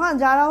ইয়ালো। হ্যাঁ,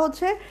 যারা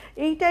হচ্ছে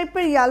এই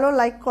টাইপের ইয়ালো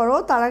লাইক করো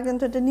তারা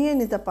কিন্তু এটা নিয়ে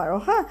নিতে পারো।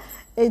 হ্যাঁ,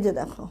 এই যে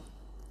দেখো,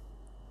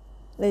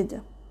 এই যে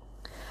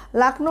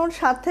লাকনোর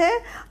সাথে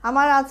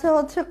আমার আছে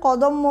হচ্ছে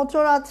কদম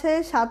মোচর আছে,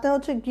 সাথে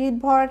হচ্ছে গিট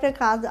ভরাটের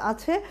কাজ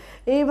আছে।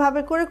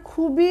 এইভাবে করে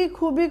খুবই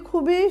খুবই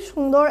খুবই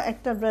সুন্দর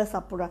একটা ড্রেস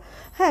আপুরা।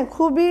 হ্যাঁ,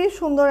 খুবই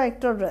সুন্দর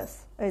একটা ড্রেস।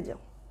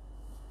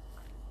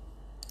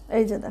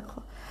 এই যে দেখো,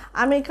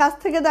 আমি কাছ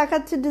থেকে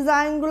দেখাচ্ছি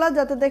ডিজাইনগুলো,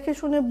 যাতে দেখে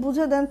শুনে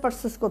বুঝে দেন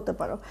পারচেস করতে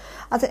পারো।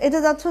 আচ্ছা, এটা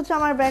যাচ্ছে হচ্ছে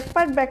আমার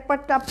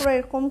ব্যাকপার্টটা পুরো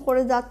এরকম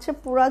করে যাচ্ছে,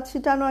 পুরা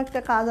ছিটানো একটা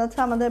কাজ আছে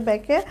আমাদের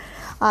ব্যাকে।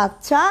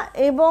 আচ্ছা,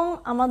 এবং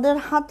আমাদের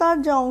হাতার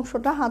যে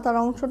অংশটা, হাতার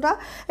অংশটা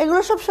এগুলো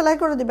সব সেলাই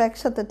করে দিবে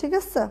একসাথে, ঠিক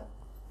আছে?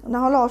 না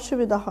হলে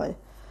অসুবিধা হয়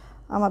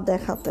আমার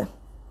দেখাতে।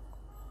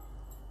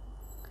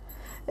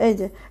 এই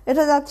যে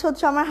এটা যাচ্ছে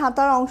হচ্ছে আমার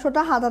হাতার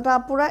অংশটা, হাতাটা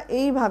পুরো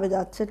এইভাবে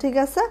যাচ্ছে, ঠিক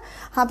আছে?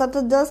 হাতাটা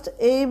জাস্ট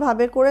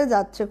এইভাবে করে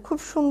যাচ্ছে, খুব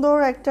সুন্দর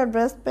একটা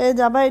ড্রেস পেয়ে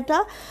যাবে এটা।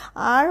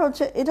 আর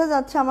হচ্ছে এটা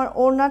যাচ্ছে আমার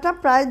ওড়নাটা,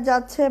 প্রাইস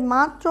যাচ্ছে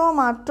মাত্র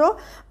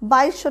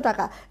 2200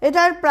 টাকা।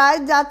 এটার প্রাইস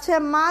যাচ্ছে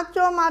মাত্র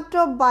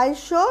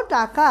 2200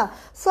 টাকা।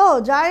 সো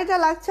যার এটা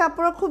লাগছে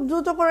আপনারা খুব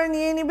দ্রুত করে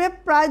নিয়ে নিবে,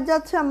 প্রাইস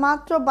যাচ্ছে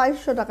মাত্র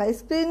 2200 টাকা।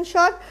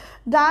 স্ক্রিনশট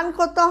ডান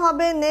করতে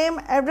হবে, নেম,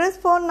 অ্যাড্রেস,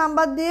 ফোন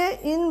নাম্বার দিয়ে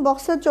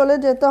ইনবক্সে চলে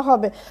যেতে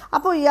হবে।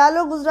 আপু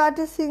ইয়ালো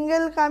গুজরাটি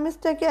সিঙ্গেল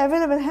কামিজটা কি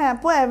অ্যাভেলেবেল? হ্যাঁ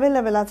আপু,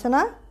 অ্যাভেলেবেল আছে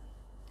না?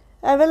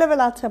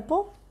 অ্যাভেলেবেল আছে আপু।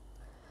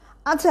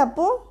 আচ্ছা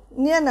আপু,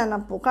 নিয়ে নেন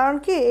আপু, কারণ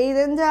কি এই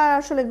রেঞ্জে আর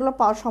আসলে এগুলো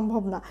পাওয়া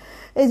সম্ভব না।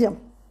 এই যে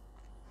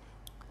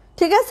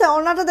ঠিক আছে,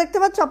 ওনাটা দেখতে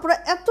পাচ্ছ আপুরা,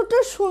 এতটা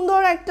সুন্দর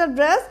একটা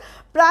ড্রেস,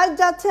 প্রাইস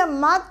যাচ্ছে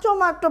মাত্র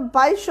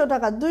 2200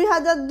 টাকা,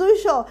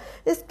 2200।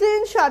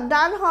 স্ক্রিনশট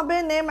ডান হবে,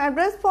 নেম,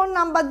 অ্যাড্রেস, ফোন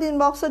নাম্বার দিন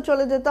বক্সে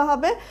চলে যেতে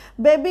হবে।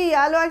 বেবি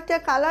ইয়ালো একটা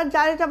কালার,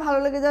 যার এটা ভালো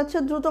লেগে যাচ্ছে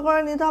দ্রুত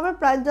করে নিতে হবে।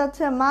 প্রাইস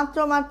যাচ্ছে মাত্র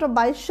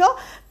 2200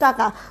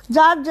 টাকা।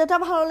 যার যেটা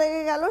ভালো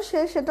লেগে গেল সে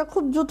সেটা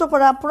খুব দ্রুত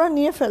করে আপনারা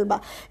নিয়ে ফেলবা।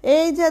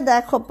 এই যে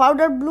দেখো,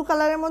 পাউডার ব্লু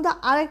কালারের মধ্যে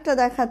আরেকটা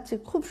দেখাচ্ছি,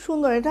 খুব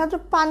সুন্দর। এটা হচ্ছে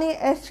পানি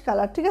অ্যাশ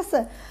কালার, ঠিক আছে?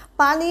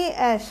 পানি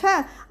অ্যাশ।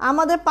 হ্যাঁ,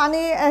 আমাদের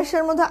পানি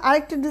অ্যাশের মধ্যে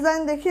আরেকটা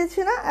ডিজাইন দেখিয়েছি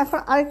না, এখন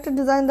আরেকটা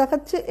ডিজাইন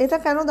দেখাচ্ছি। এটা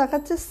কেন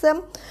দেখাচ্ছি, সেম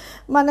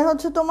মানে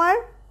হচ্ছে তোমার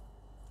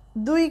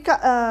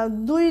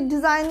দুই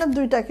ডিজাইনের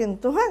দুইটা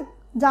কিন্তু, হ্যাঁ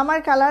জামার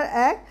কালার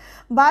এক,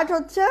 বাট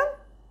হচ্ছে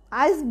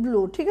আইস ব্লু,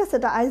 ঠিক আছে,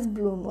 এটা আইস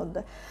ব্লুর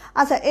মধ্যে।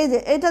 আচ্ছা এই যে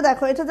এটা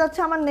দেখো, এটা যাচ্ছে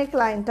আমার নেক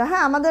লাইনটা।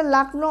 হ্যাঁ, আমাদের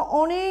লাকনো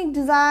অনেক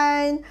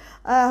ডিজাইন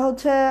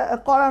হচ্ছে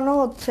করানো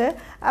হচ্ছে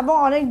এবং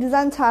অনেক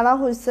ডিজাইন ছাড়া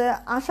হয়েছে।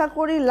 আশা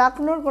করি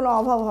লাকনোর কোনো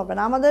অভাব হবে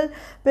না, আমাদের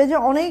পেজে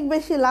অনেক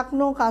বেশি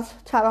লাকনো কাজ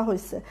ছাড়া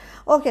হয়েছে।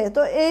 ওকে,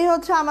 তো এই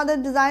হচ্ছে আমাদের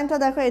ডিজাইনটা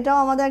দেখো, এটাও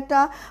আমাদের একটা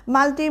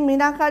মাল্টি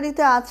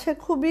মিনাকারিতে আছে,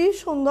 খুবই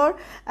সুন্দর,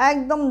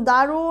 একদম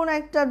দারুণ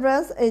একটা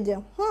ড্রেস। এই যে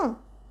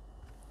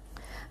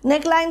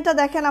নেকলাইনটা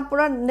দেখেন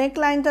আপনারা,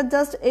 নেকলাইনটা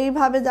জাস্ট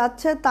এইভাবে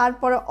যাচ্ছে,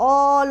 তারপরে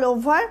অল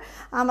ওভার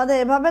আমাদের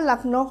এভাবে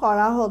লাকনো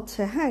করা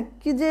হচ্ছে। হ্যাঁ,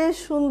 কি যে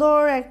সুন্দর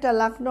একটা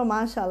লাকনো,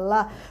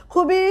 মাশাআল্লাহ,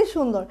 খুবই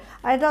সুন্দর।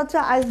 আর এটা হচ্ছে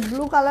আইস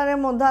ব্লু কালারের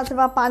মধ্যে আছে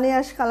বা পানি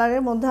আশ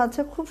কালারের মধ্যে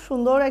আছে, খুব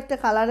সুন্দর একটা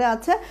কালারে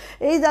আছে।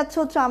 এই যাচ্ছে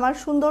হচ্ছে আমার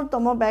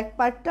সুন্দরতম ব্যাক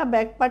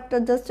পার্টটা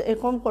জাস্ট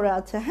এরকম করে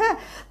আছে। হ্যাঁ,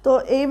 তো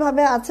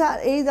এইভাবে আছে। আর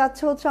এই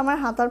যাচ্ছে হচ্ছে আমার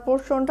হাতার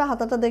পোর্শনটা,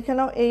 হাতাটা দেখে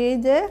নাও, এই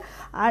যে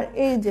আর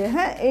এই যে,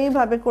 হ্যাঁ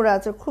এইভাবে করে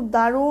আছে, খুব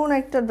দারুণ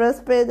একটা ড্রেস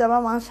পেয়ে যাবা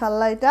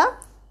মাশাআল্লাহ। এটা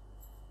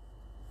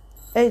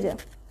এই যে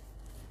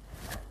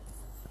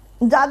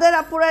যাদের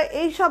আপুরা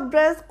এইসব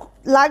ড্রেস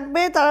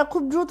লাগবে তারা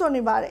খুব দ্রুত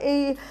নিবা। আর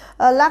এই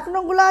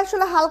লাকনোগুলো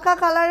আসলে হালকা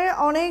কালারে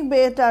অনেক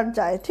বেটার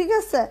যায়, ঠিক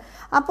আছে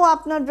আপু,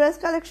 আপনার ড্রেস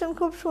কালেকশন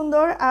খুব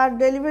সুন্দর আর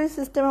ডেলিভারি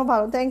সিস্টেমও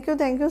ভালো।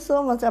 থ্যাংক ইউ সো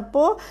মাচ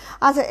আপু।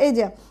 আচ্ছা এই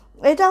যে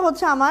এটা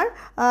হচ্ছে আমার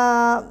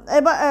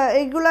এবার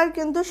এইগুলার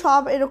কিন্তু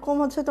সব এরকম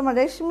হচ্ছে তোমার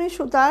রেশমি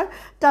সুতার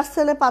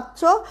টার্সেলে পাচ্ছ।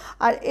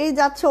 আর এই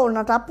যাচ্ছে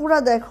ওড়নাটা, পুরা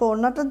দেখো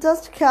ওড়নাটা,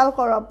 জাস্ট খেয়াল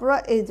করো পুরা,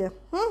 এই যে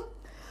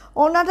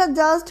ওড়নাটা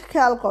জাস্ট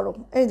খেয়াল করো,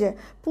 এই যে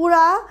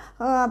পুরা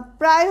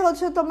প্রায়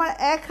হচ্ছে তোমার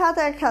এক হাত,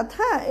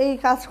 হ্যাঁ এই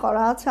কাজ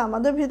করা আছে,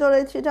 আমাদের ভিতরে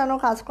ছিটানো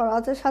কাজ করা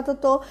আছে, সাথে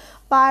তো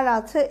পার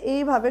আছে,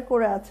 এইভাবে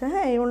করে আছে।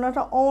 হ্যাঁ, এই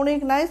ওড়নাটা অনেক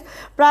নাইস।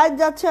 প্রাইস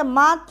যাচ্ছে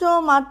মাত্র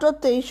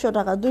 2300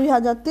 টাকা,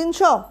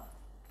 2300।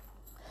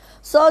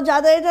 সো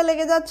যাদের এটা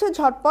লেগে যাচ্ছে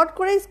ঝটপট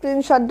করে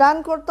স্ক্রিনশট ডান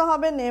করতে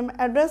হবে, নেম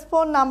অ্যাড্রেস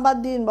ফোন নাম্বার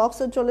দিয়ে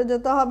ইনবক্সে চলে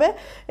যেতে হবে।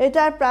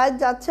 এটার প্রাইস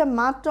যাচ্ছে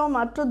মাত্র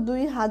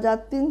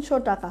 2300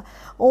 টাকা।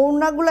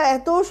 ওড়নাগুলো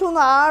এত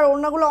সুন্দর, আর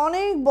ওড়নাগুলো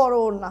অনেক বড়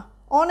ওড়না,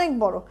 অনেক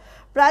বড়।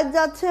 প্রাইস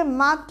যাচ্ছে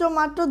মাত্র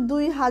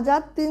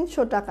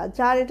 2300 টাকা।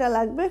 যার এটা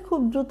লাগবে খুব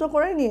দ্রুত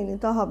করে নিয়ে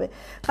নিতে হবে।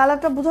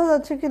 কালারটা বোঝা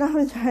যাচ্ছে কিনা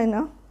আমি জানি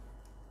না।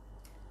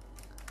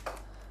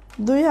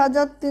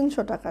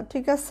 2300 টাকা,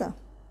 ঠিক আছে,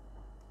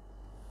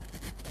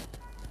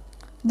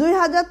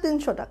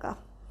 2300 টাকা।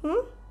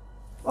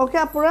 ওকে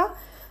আপুরা,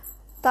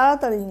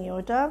 তাড়াতাড়ি নিও,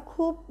 এটা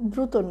খুব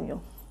দ্রুত নিও।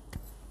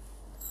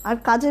 আর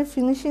কাজের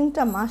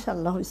ফিনিশিংটা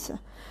মাশাআল্লাহ হয়েছে,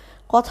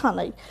 কথা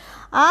নাই।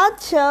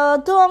 আচ্ছা,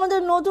 তো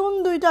আমাদের নতুন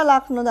দুইটা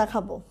লাকনো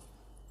দেখাবো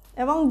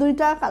এবং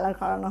দুইটা কালার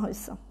করানো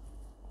হয়েছে।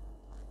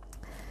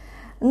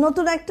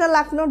 নতুন একটা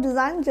লাকনো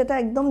ডিজাইন, যেটা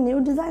একদম নিউ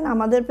ডিজাইন,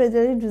 আমাদের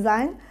পেজেরই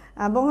ডিজাইন,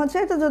 এবং হচ্ছে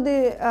এটা যদি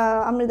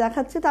আমি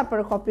দেখাচ্ছি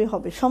তারপরে কপি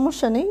হবে,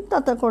 সমস্যা নেই,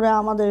 তাতে করে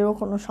আমাদেরও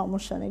কোনো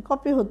সমস্যা নেই,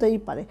 কপি হতেই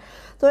পারে।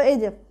 তো এই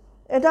যে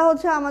এটা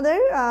হচ্ছে আমাদের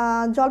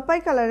জলপাই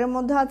কালারের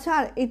মধ্যে আছে,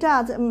 আর এটা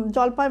আছে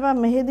জলপাই বা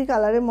মেহেদি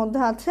কালারের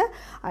মধ্যে আছে,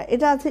 আর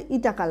এটা আছে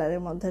ইটা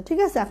কালারের মধ্যে, ঠিক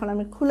আছে। এখন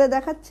আমি খুলে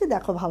দেখাচ্ছি,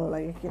 দেখো ভালো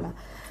লাগে কিনা।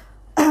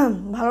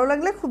 ভালো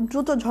লাগলে খুব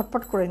দ্রুত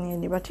ঝটপট করে নিয়ে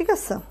নিবা, ঠিক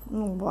আছে।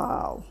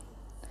 Wow,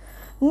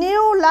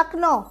 new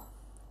Lucknow,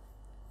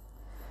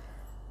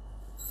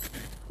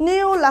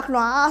 new Lucknow,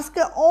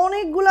 আজকে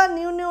অনেকগুলা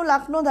নিউ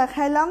লাকনো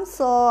দেখাইলাম।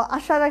 সো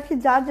আশা রাখি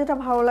যার যেটা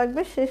ভালো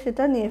লাগবে সে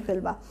সেটা নিয়ে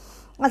ফেলবা।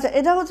 আচ্ছা,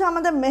 এটা হচ্ছে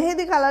আমাদের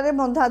মেহেদি কালারের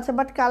মধ্যে আছে,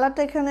 বাট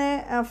কালারটা এখানে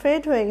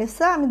ফেড হয়ে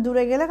গেছে, আমি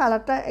দূরে গেলে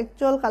কালারটা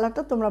অ্যাকচুয়াল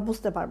কালারটা তোমরা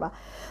বুঝতে পারবা।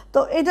 তো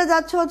এটা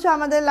যাচ্ছে হচ্ছে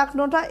আমাদের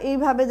লাকনোটা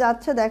এইভাবে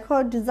যাচ্ছে, দেখো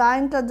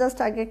ডিজাইনটা জাস্ট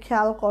আগে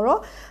খেয়াল করো,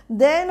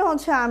 দেন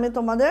হচ্ছে আমি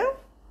তোমাদের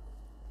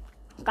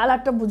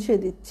কালারটা বুঝিয়ে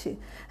দিচ্ছি।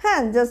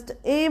 হ্যাঁ, জাস্ট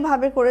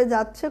এইভাবে করে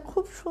যাচ্ছে,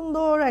 খুব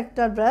সুন্দর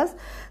একটা ড্রেস,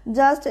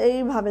 জাস্ট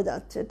এইভাবে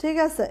যাচ্ছে, ঠিক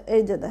আছে।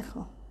 এই যে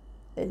দেখো,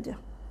 এই যে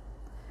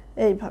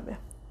এইভাবে।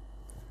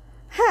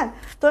 হ্যাঁ,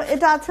 তো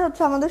এটা আছে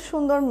হচ্ছে আমাদের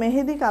সুন্দর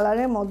মেহেদি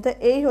কালারের মধ্যে,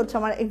 এই হচ্ছে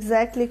আমার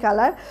এক্স্যাক্টলি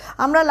কালার।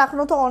 আমরা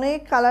লাকনো তো অনেক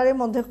কালারের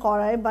মধ্যে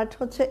করাই, বাট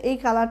হচ্ছে এই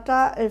কালারটা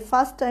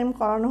ফার্স্ট টাইম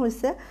করানো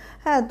হয়েছে।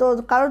 হ্যাঁ, তো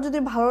কারোর যদি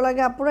ভালো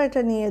লাগে আপুরা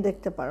এটা নিয়ে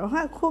দেখতে পারো।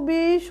 হ্যাঁ,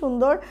 খুবই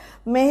সুন্দর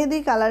মেহেদি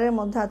কালারের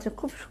মধ্যে আছে,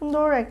 খুব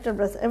সুন্দর একটা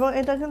ড্রেস, এবং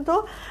এটা কিন্তু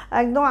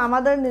একদম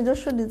আমাদের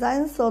নিজস্ব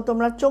ডিজাইন। সো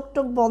তোমরা চোখ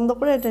বন্ধ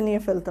করে এটা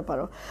নিয়ে ফেলতে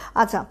পারো।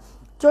 আচ্ছা,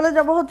 চলে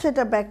যাব হচ্ছে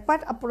এটা ব্যাক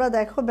পার্ট। আপনারা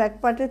দেখো ব্যাক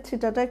পার্টের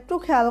ছিটাটা একটু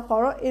খেয়াল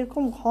করো,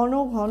 এরকম ঘন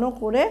ঘন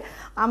করে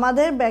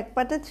আমাদের ব্যাক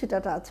পার্টের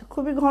ছিটাটা আছে,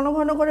 খুবই ঘন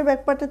ঘন করে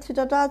ব্যাক পার্টের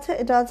ছিটাটা আছে।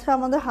 এটা আছে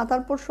আমাদের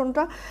হাতার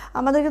পোর্শনটা,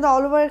 আমাদের কিন্তু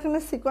অল ওভার এখানে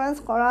সিকোয়েন্স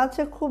করা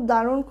আছে খুব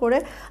দারুণ করে।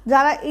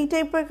 যারা এই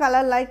টাইপের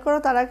কালার লাইক করো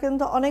তারা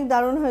কিন্তু অনেক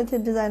দারুণ হয়েছে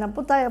ডিজাইন আপু।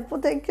 তাই আপু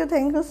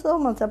থ্যাংক ইউ সো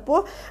মাচ আপু,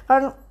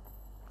 কারণ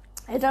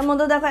এটার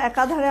মধ্যে দেখো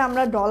একাধারে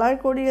আমরা ডলার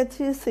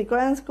করিয়েছি,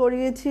 সিকোয়েন্স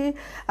করিয়েছি,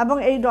 এবং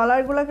এই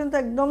ডলারগুলো কিন্তু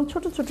একদম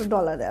ছোট ছোট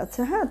ডলারে আছে।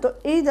 হ্যাঁ, তো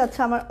এই যাচ্ছে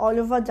আমার অল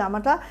ওভার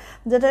জামাটা,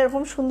 যেটা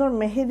এরকম সুন্দর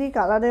মেহেদি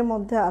কালারের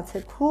মধ্যে আছে।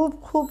 খুব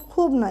খুব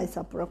খুব নাইস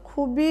আপুরা,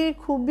 খুবই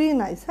খুবই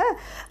নাইস। হ্যাঁ,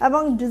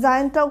 এবং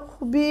ডিজাইনটাও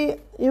খুবই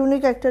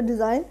ইউনিক একটা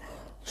ডিজাইন।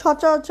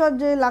 সচরাচর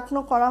যে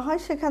লাকনো করা হয়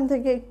সেখান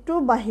থেকে একটু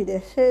বাহিরে,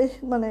 সে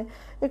মানে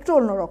একটু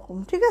অন্যরকম।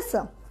 ঠিক আছে।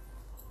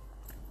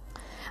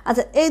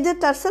 আচ্ছা, এই যে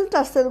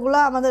টার্সেলগুলো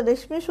আমাদের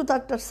রেশমি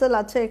সুতার টার্সেল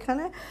আছে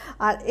এখানে।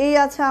 আর এই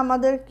আছে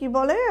আমাদের কি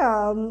বলে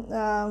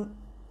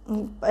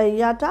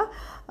ইয়াটা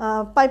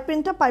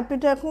পাইপিংটা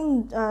এখন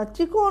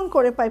চিকন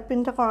করে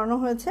পাইপিংটা করানো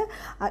হয়েছে।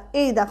 আর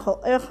এই দেখো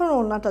এখন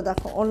ওড়নাটা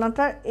দেখো,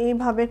 ওড়নাটা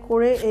এইভাবে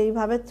করে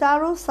এইভাবে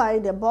চারো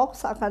সাইডে বক্স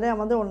আকারে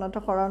আমাদের ওড়নাটা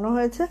করানো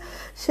হয়েছে।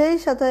 সেই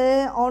সাথে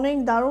অনেক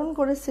দারুণ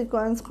করে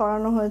সিকোয়েন্স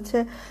করানো হয়েছে।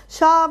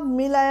 সব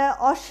মিলায়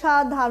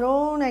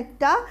অসাধারণ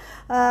একটা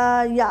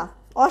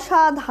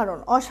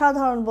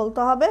অসাধারণ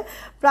বলতে হবে।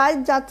 প্রাইস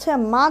যাচ্ছে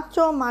মাত্র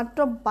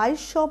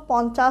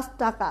 2250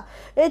 টাকা।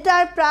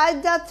 এটার প্রাইস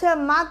যাচ্ছে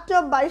মাত্র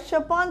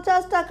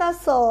 2250 টাকা।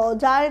 সো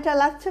যার এটা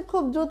লাগছে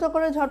খুব দ্রুত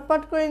করে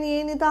ঝটপট করে নিয়ে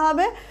নিতে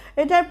হবে।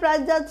 এটার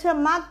প্রাইস যাচ্ছে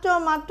মাত্র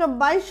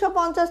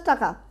 2250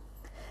 টাকা।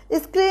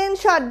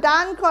 স্ক্রিনশট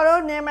ডান করো,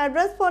 নেম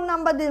অ্যাড্রেস ফোন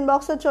নাম্বার দিন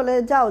বক্সে চলে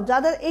যাও।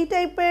 যাদের এই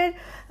টাইপের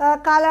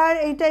কালার,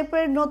 এই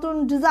টাইপের নতুন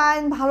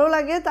ডিজাইন ভালো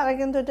লাগে তারা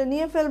কিন্তু এটা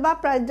নিয়ে ফেলবা।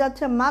 প্রাইস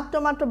যাচ্ছে মাত্র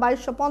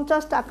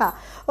 2250 টাকা।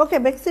 ওকে,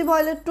 বেক্সি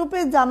ভয়েলের 2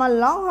 পিস জামা,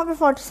 লং হবে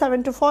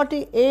 47 to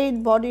 48,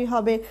 বডি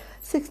হবে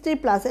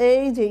 60+।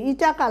 এই যে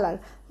ইটা কালার,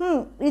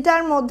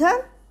 ইটার মধ্যে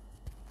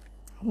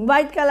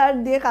হোয়াইট কালার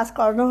দিয়ে কাজ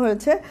করানো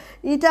হয়েছে।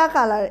 ইটা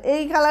কালার,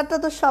 এই কালারটা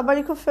তো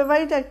সবারই খুব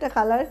ফেভারিট একটা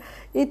কালার।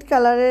 ইট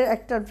কালারের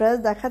একটা ড্রেস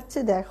দেখাচ্ছি,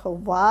 দেখো।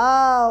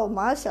 ওয়াও,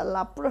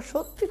 মাশাআল্লাহ, পুরো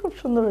সত্যি খুব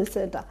সুন্দর হয়েছে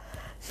এটা।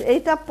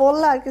 এইটা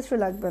পরলে আর কিছু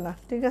লাগবে না।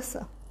 ঠিক আছে,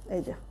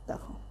 এই যে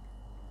দেখো,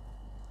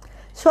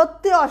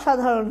 সত্যি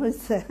অসাধারণ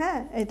হয়েছে।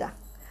 হ্যাঁ,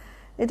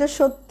 এটা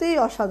সত্যিই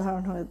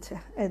অসাধারণ হয়েছে।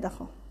 এই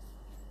দেখো,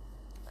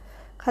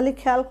 খালি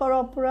খেয়াল করো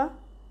আপুরা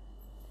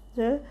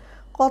যে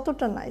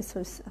কতটা নাইস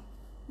হয়েছে।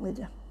 এই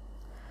যে,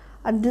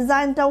 আর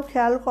ডিজাইনটাও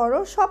খেয়াল করো।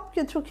 সব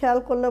কিছু খেয়াল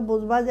করলে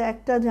বুঝবা যে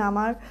একটা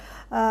জামার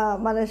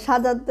মানে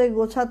সাজাতে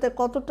গোছাতে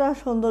কতটা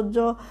সৌন্দর্য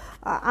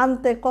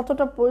আনতে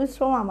কতটা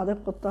পরিশ্রম আমাদের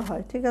করতে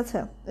হয়। ঠিক আছে,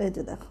 এই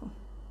যে দেখো,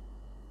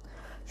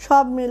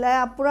 সব মিলায়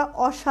আপুরা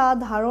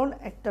অসাধারণ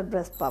একটা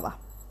ড্রেস পাবা।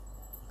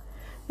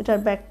 এটার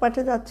ব্যাক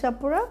পার্টে যাচ্ছে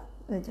আপুরা,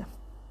 এই যে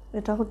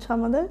এটা হচ্ছে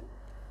আমাদের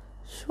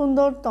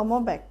সুন্দরতম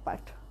ব্যাক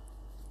পার্ট।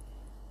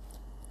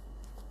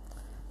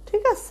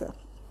 ঠিক আছে,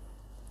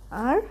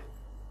 আর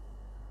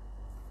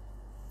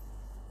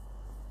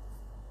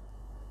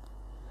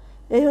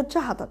এই হচ্ছে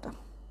হাতাটা।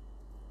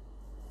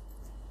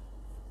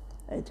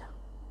 এই যে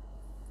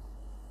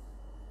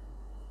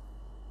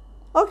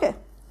ওকে,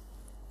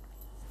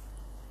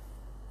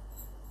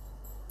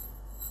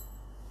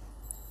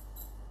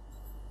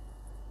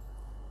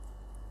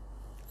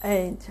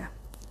 এই যে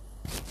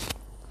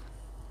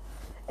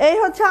এই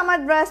হচ্ছে আমার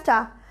ড্রেসটা।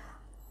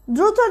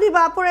 দ্রুত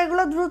নিবা আপুরা,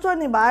 এগুলো দ্রুত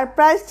নিবা। আর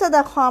প্রাইসটা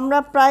দেখো, আমরা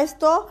প্রাইস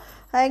তো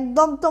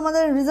একদম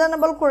তোমাদের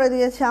রিজনেবল করে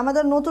দিয়েছি।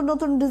 আমাদের নতুন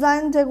নতুন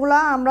ডিজাইন যেগুলো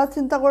আমরা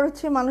চিন্তা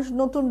করেছি, মানুষ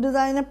নতুন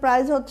ডিজাইনে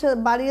প্রাইস হচ্ছে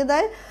বাড়িয়ে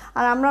দেয়,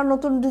 আর আমরা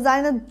নতুন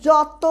ডিজাইনে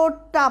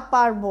যতটা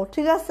পারবো,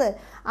 ঠিক আছে,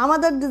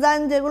 আমাদের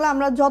ডিজাইন যেগুলো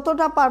আমরা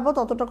যতটা পারবো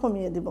ততটা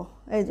কমিয়ে দিব।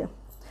 এই যে,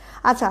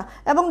 আচ্ছা,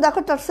 এবং দেখো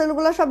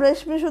টার্সেলগুলো সব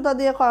রেশমি সুতা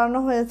দিয়ে করানো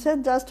হয়েছে।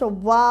 জাস্ট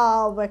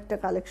ওয়াও একটা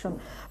কালেকশন।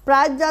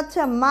 প্রাইস যাচ্ছে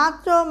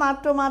মাত্র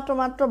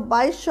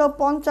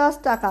 2250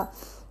 টাকা।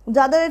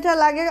 যাদের এটা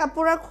লাগে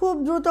আপুরা খুব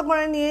দ্রুত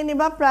করে নিয়ে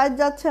নিবা। প্রাইস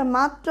যাচ্ছে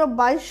মাত্র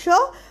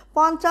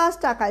 2250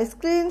 টাকা।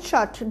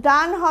 স্ক্রিনশট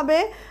ডান হবে,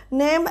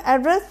 নেম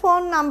অ্যাড্রেস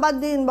ফোন নাম্বার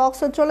দিয়ে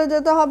ইনবক্সে চলে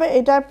যেতে হবে।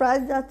 এটার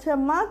প্রাইস যাচ্ছে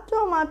মাত্র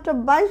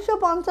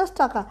 2250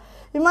 টাকা।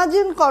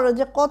 ইমাজিন করো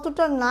যে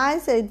কতটা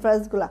নাইস এই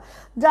ড্রেসগুলো।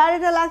 যার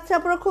এটা লাগছে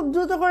আপনারা খুব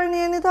দ্রুত করে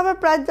নিয়ে নিতে হবে।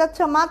 প্রাইস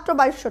যাচ্ছে মাত্র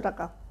 2200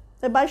 টাকা,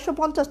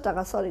 2250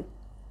 টাকা, সরি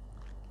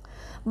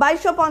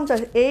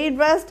 2250। এই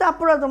ড্রেসটা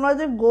আপনারা তোমরা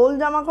যদি গোল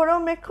জামা করেও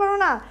মেক করো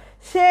না,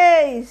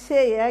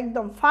 সেই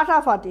একদম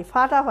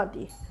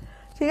ফাটাফাটি।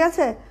 ঠিক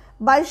আছে,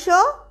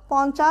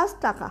 2250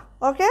 টাকা।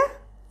 ওকে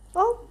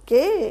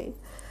ওকে,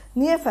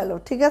 নিয়ে ফেলো।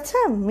 ঠিক আছে,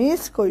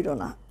 মিস কইরো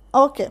না।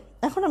 ওকে,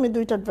 এখন আমি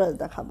দুইটা ড্রেস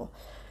দেখাবো।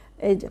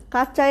 এই যে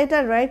কাঁচা, এটা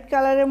রেড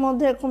কালারের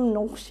মধ্যে এরকম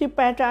নকশি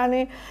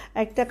প্যাটার্নে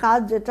একটা কাজ,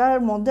 যেটার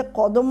মধ্যে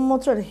কদম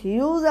মোচর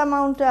হিউজ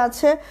অ্যামাউন্টে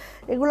আছে।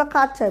 এগুলো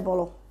কাজ চাই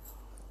বলো?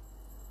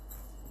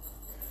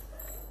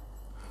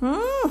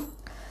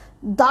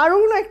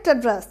 দারুণ একটা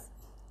ড্রেস,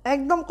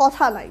 একদম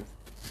কথা নাই।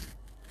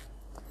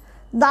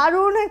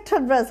 দারুণ একটা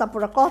ড্রেস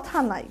আপুরা, কথা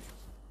নাই।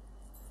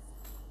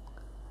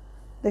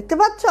 দেখতে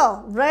পাচ্ছ,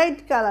 রেড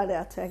কালারে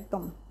আছে,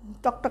 একদম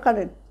টকটকা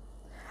রেড।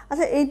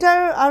 আচ্ছা, এইটার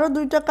আরও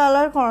দুইটা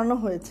কালার করানো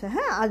হয়েছে।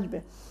 হ্যাঁ, আসবে।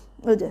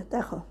 ওই যে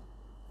দেখো,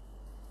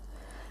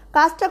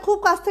 কাজটা খুব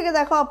কাছ থেকে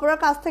দেখো আপুরা,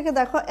 কাছ থেকে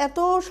দেখো, এত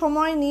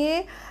সময় নিয়ে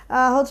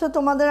হচ্ছে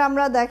তোমাদের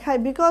আমরা দেখাই,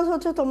 বিকজ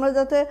হচ্ছে তোমরা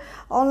যাতে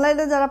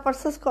অনলাইনে যারা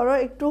পারচেস করো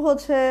একটু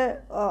হচ্ছে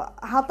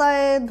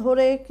হাতায়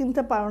ধরে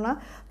কিনতে পারো না,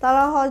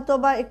 তারা হয়তো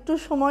বা একটু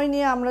সময়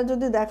নিয়ে আমরা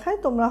যদি দেখাই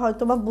তোমরা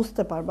হয়তো বা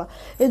বুঝতে পারবা,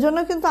 এই জন্য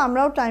কিন্তু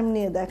আমরাও টাইম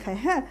নিয়ে দেখাই।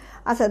 হ্যাঁ,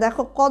 আচ্ছা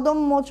দেখো কদম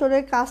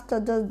মোচরের কাজটা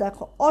জাস্ট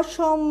দেখো,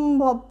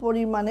 অসম্ভব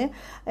পরিমাণে।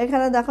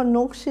 এখানে দেখো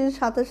নকশির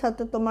সাথে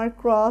সাথে তোমার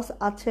ক্রস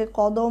আছে,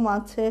 কদম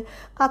আছে,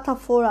 কাঁথা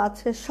ফোর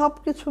আছে, সব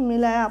কিছু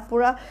মিলায়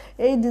আপুরা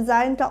এই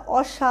ডিজাইনটা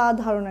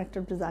অসাধারণ একটা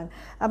ডিজাইন।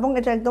 এবং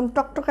এটা একদম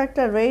টকটক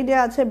একটা রেডে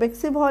আছে।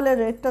 বেক্সি ভয়েলের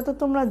রেডটা তো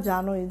তোমরা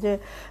জানোই যে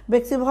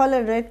বেক্সি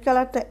ভয়েলের রেড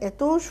কালারটা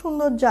এত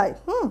সুন্দর যায়,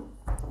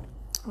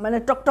 মানে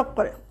টকটক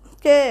করে।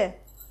 কে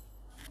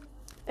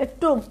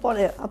একটু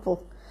পরে আপু,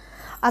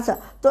 আচ্ছা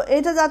তো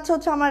এইটা যাচ্ছে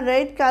হচ্ছে আমার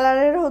রেড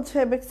কালারের হচ্ছে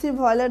বেক্সি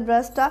ভয়েলের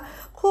ড্রেসটা,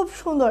 খুব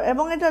সুন্দর।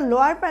 এবং এটা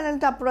লোয়ার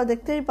প্যানেলটা আপনারা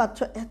দেখতেই পাচ্ছ,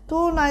 এত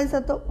নাইস,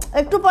 এত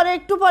একটু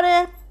পরে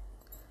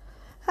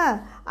হ্যাঁ।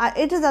 আর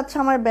এটা যাচ্ছে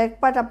আমার ব্যাক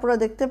পার্ট, আপনারা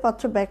দেখতে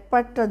পাচ্ছ ব্যাক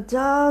পার্টটা,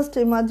 জাস্ট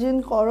ইমাজিন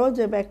করো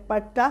যে ব্যাক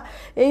পার্টটা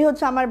এই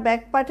হচ্ছে আমার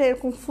ব্যাক পার্টে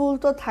এরকম ফুল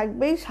তো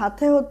থাকবেই,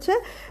 সাথে হচ্ছে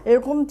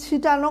এরকম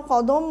ছিটানো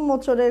কদম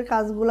মোচরের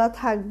কাজগুলা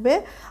থাকবে।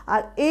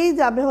 আর এই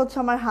যাবে হচ্ছে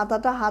আমার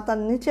হাতাটা, হাতার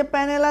নিচে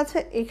প্যানেল আছে,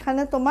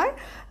 এখানে তোমার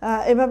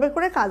এভাবে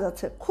করে কাজ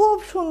আছে, খুব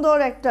সুন্দর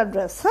একটা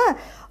ড্রেস। হ্যাঁ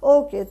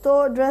ওকে, তো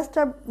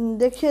ড্রেসটা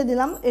দেখিয়ে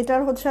দিলাম।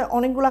 এটার হচ্ছে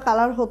অনেকগুলো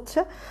কালার হচ্ছে,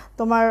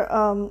 তোমার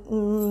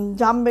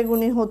জাম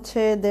বেগুনি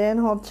হচ্ছে, দেন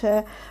হচ্ছে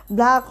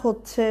ব্ল্যাক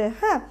হচ্ছে,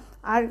 হ্যাঁ,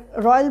 আর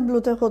রয়্যাল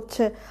ব্লুতে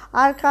হচ্ছে।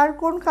 আর কার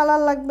কোন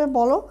কালার লাগবে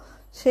বলো,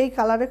 সেই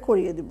কালারে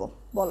করিয়ে দিব,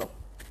 বলো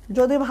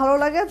যদি ভালো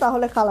লাগে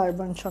তাহলে কালার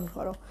মেনশন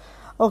করো।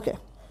 ওকে,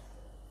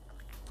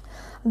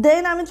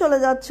 দেন আমি চলে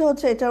যাচ্ছি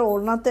হচ্ছে এটার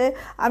ওড়নাতে।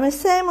 আমি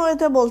সেম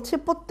ওয়েতে বলছি,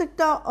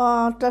 প্রত্যেকটা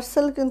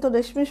টার্সেল কিন্তু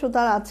রেশমি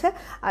সুতার আছে।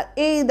 আর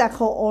এই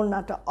দেখো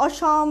ওড়নাটা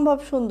অসম্ভব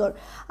সুন্দর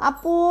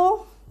আপু,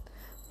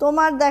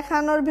 তোমার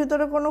দেখানোর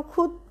ভিতরে কোনো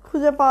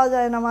খুঁজে পাওয়া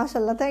যায় না,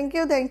 মাশাল্লাহ। থ্যাংক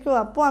ইউ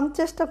আপু। আমি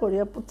চেষ্টা করি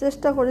আপু,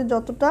 চেষ্টা করি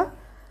যতটা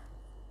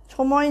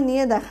সময়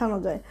নিয়ে দেখানো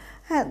যায়।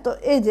 হ্যাঁ, তো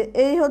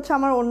এই হচ্ছে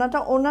আমার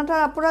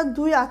ওড়নাটার আপুরা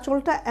দুই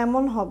আঁচলটা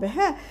এমন হবে।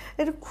 হ্যাঁ,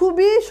 এটা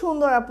খুবই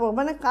সুন্দর আপু,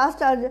 মানে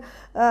কাজটা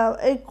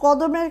এই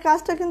কদমের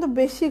কাজটা কিন্তু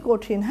বেশি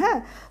কঠিন। হ্যাঁ,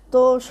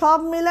 তো সব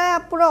মিলায়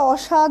আপুরা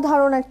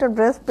অসাধারণ একটা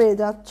ড্রেস পেয়ে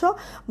যাচ্ছ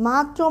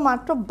মাত্র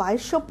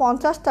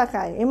 2250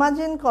 টাকায়।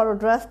 ইমাজিন করো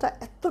ড্রেসটা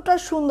এতটা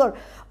সুন্দর,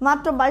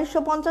 মাত্র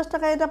 2250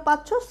 টাকায় এটা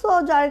পাচ্ছ। সো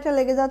যার এটা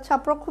লেগে যাচ্ছে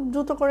আপনারা খুব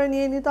দ্রুত করে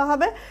নিয়ে নিতে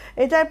হবে।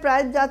 এটার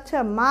প্রাইস যাচ্ছে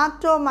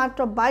মাত্র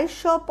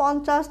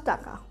 2250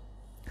 টাকা,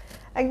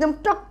 একদম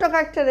টকটক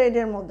একটা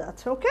রেডের মধ্যে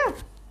আছে।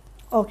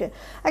 ওকে,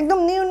 একদম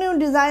নিউ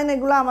ডিজাইন,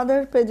 এগুলো আমাদের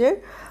পেজের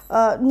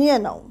নিয়ে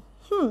নাও।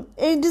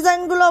 এই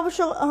ডিজাইনগুলো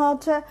অবশ্য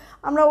হচ্ছে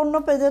আমরা অন্য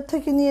পেজের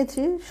থেকে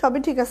নিয়েছি, সবই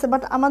ঠিক আছে,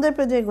 বাট আমাদের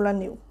পেজে এগুলো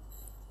নিউ।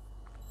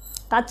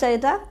 আচ্ছা,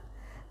 এটা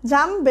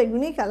জাম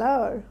বেগুনি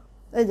কালার,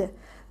 এই যে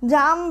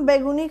জাম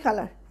বেগুনি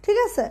কালার, ঠিক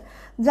আছে,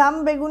 জাম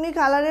বেগুনি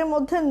কালারের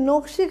মধ্যে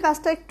নকশি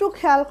কাজটা একটু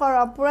খেয়াল করো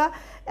আপুরা,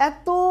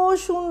 এত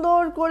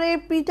সুন্দর করে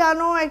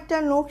পিটানো একটা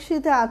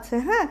নকশিতে আছে।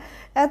 হ্যাঁ,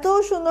 এত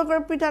সুন্দর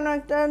করে পিটানো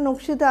একটা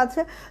নকশিতে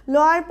আছে।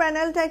 লোয়ার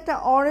প্যানেলটা একটা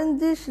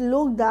অরেঞ্জিশ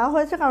লুক দেওয়া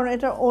হয়েছে, কারণ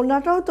এটার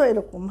ওড়নাটাও তো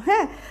এরকম।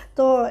 হ্যাঁ,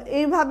 তো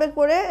এইভাবে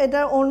করে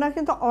এটার ওড়না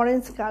কিন্তু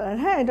অরেঞ্জ কালার।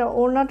 হ্যাঁ, এটা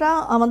ওড়নাটা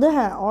আমাদের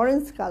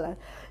অরেঞ্জ কালার,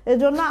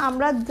 এজন্য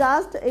আমরা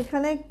জাস্ট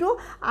এখানে একটু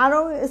আরও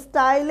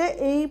স্টাইলে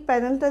এই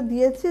প্যানেলটা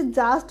দিয়েছি,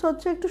 জাস্ট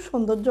হচ্ছে একটু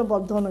সৌন্দর্য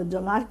বর্ধনের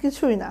জন্য, আর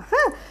কিছুই না।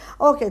 হ্যাঁ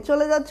ওকে,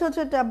 চলে যাচ্ছে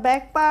হচ্ছে এটা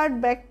ব্যাক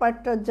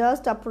পার্টটা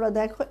জাস্ট আপনারা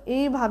দেখো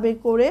এইভাবে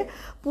করে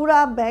পুরা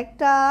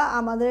ব্যাগটা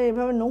আমাদের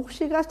এইভাবে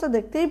নকশি কাজটা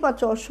দেখতেই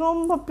পাচ্ছ,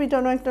 অসম্ভব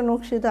পিটানো একটা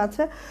নকশিতে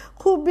আছে।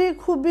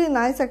 খুবই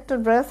নাইস একটা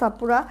ড্রেস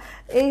আপুরা।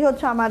 এই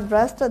হচ্ছে আমার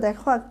ড্রেসটা,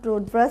 দেখো একটু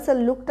ড্রেসের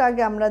লুকটা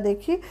আগে আমরা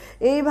দেখি।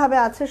 এইভাবে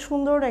আছে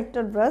সুন্দর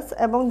একটা ড্রেস,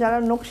 এবং যারা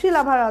নকশি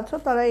লাভার আছো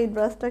তারা এই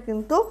ড্রেসটা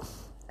কিন্তু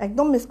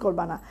একদম মিস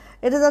করবা না।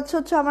 এটা যাচ্ছে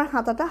হচ্ছে আমার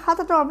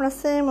হাতাটাও আমরা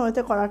সেম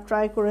ওয়েতে করার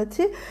ট্রাই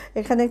করেছি,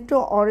 এখানে একটু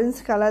অরেঞ্জ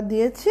কালার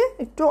দিয়েছি,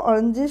 একটু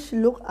অরেঞ্জিশ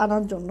লুক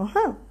আনার জন্য।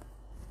 হ্যাঁ,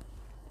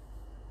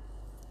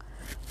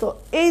 তো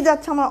এই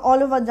যাচ্ছে আমার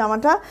অল ওভার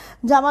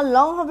জামার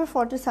লং হবে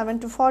 47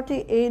 to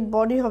 48,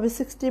 বডি হবে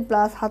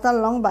 60+, হাতার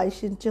লং 22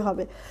 ইঞ্চি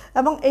হবে।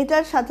 এবং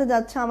এইটার সাথে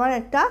যাচ্ছে আমার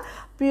একটা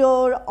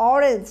পিওর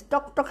অরেঞ্জ,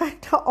 টকটকা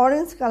একটা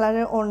অরেঞ্জ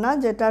কালারের ওড়না,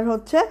 যেটার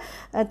হচ্ছে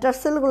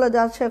টার্সেলগুলো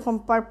যাচ্ছে এরকম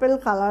পার্পেল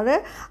কালারে,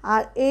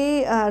 আর এই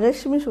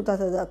রেশমি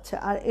সুতাতে যাচ্ছে।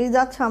 আর এই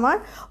যাচ্ছে আমার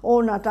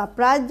ওড়নাটা,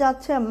 প্রাইস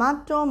যাচ্ছে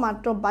মাত্র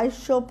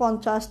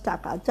 2250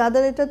 টাকা।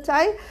 যাদের এটা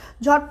চাই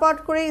ঝটপট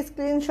করে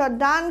স্ক্রিনশট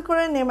ডান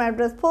করে নেম,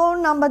 অ্যাড্রেস, ফোন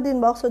নাম্বার দিন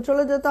বক্সে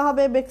চলে যেতে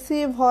হবে। বেক্সি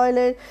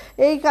ভয়েলের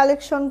এই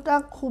কালেকশনটা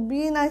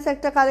খুবই নাইস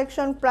একটা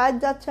কালেকশন, প্রাইস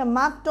যাচ্ছে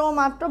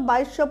মাত্র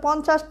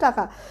 2250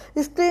 টাকা।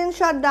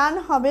 স্ক্রিনশট ডান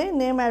হবে,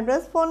 নেম,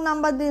 অ্যাড্রেস, ফোন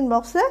নাম্বার দিন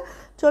বক্সে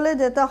চলে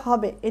যেতে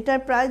হবে। এটার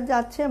প্রাইস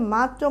যাচ্ছে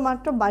মাত্র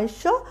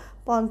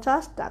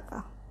 2250 টাকা।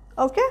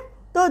 ওকে,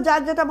 তো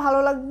যার যেটা ভালো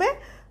লাগবে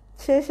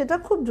সে সেটা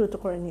খুব দ্রুত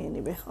করে নিয়ে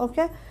নেবে।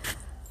 ওকে,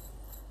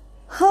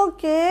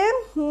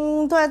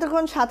 তো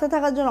এতক্ষণ সাথে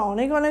থাকার জন্য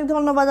অনেক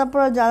ধন্যবাদ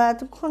আপনারা, যারা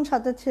এতক্ষণ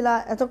সাথে ছিলা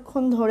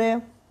এতক্ষণ ধরে।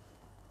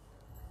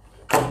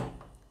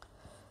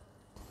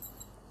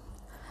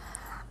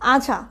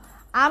 আচ্ছা,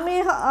 আমি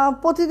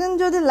প্রতিদিন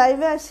যদি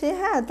লাইভে আসি,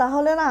 হ্যাঁ,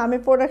 তাহলে না আমি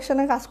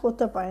প্রোডাকশনে কাজ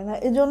করতে পারি না।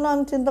 এই জন্য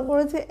আমি চিন্তা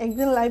করেছি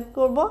একদিন লাইভ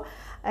করব,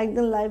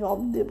 একদিন লাইভ অফ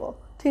দিব।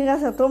 ঠিক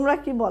আছে, তোমরা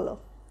কি বলো?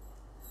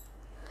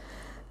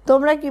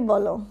 তোমরা কি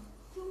বলো?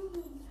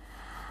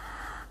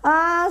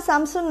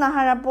 শামসুন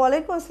নাহার আপু,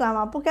 ওয়ালাইকুম আসসালাম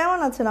আপু, কেমন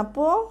আছেন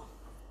আপু?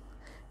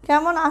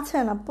 কেমন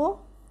আছেন আপু?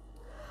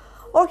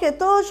 ওকে,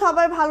 তো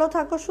সবাই ভালো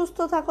থাকো, সুস্থ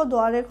থাকো,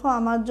 দোয়া রেখো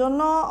আমার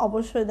জন্য।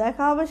 অবশ্যই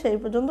দেখা হবে, সেই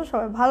পর্যন্ত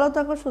সবাই ভালো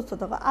থাকো, সুস্থ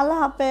থাকো। আল্লাহ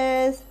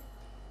হাফেজ।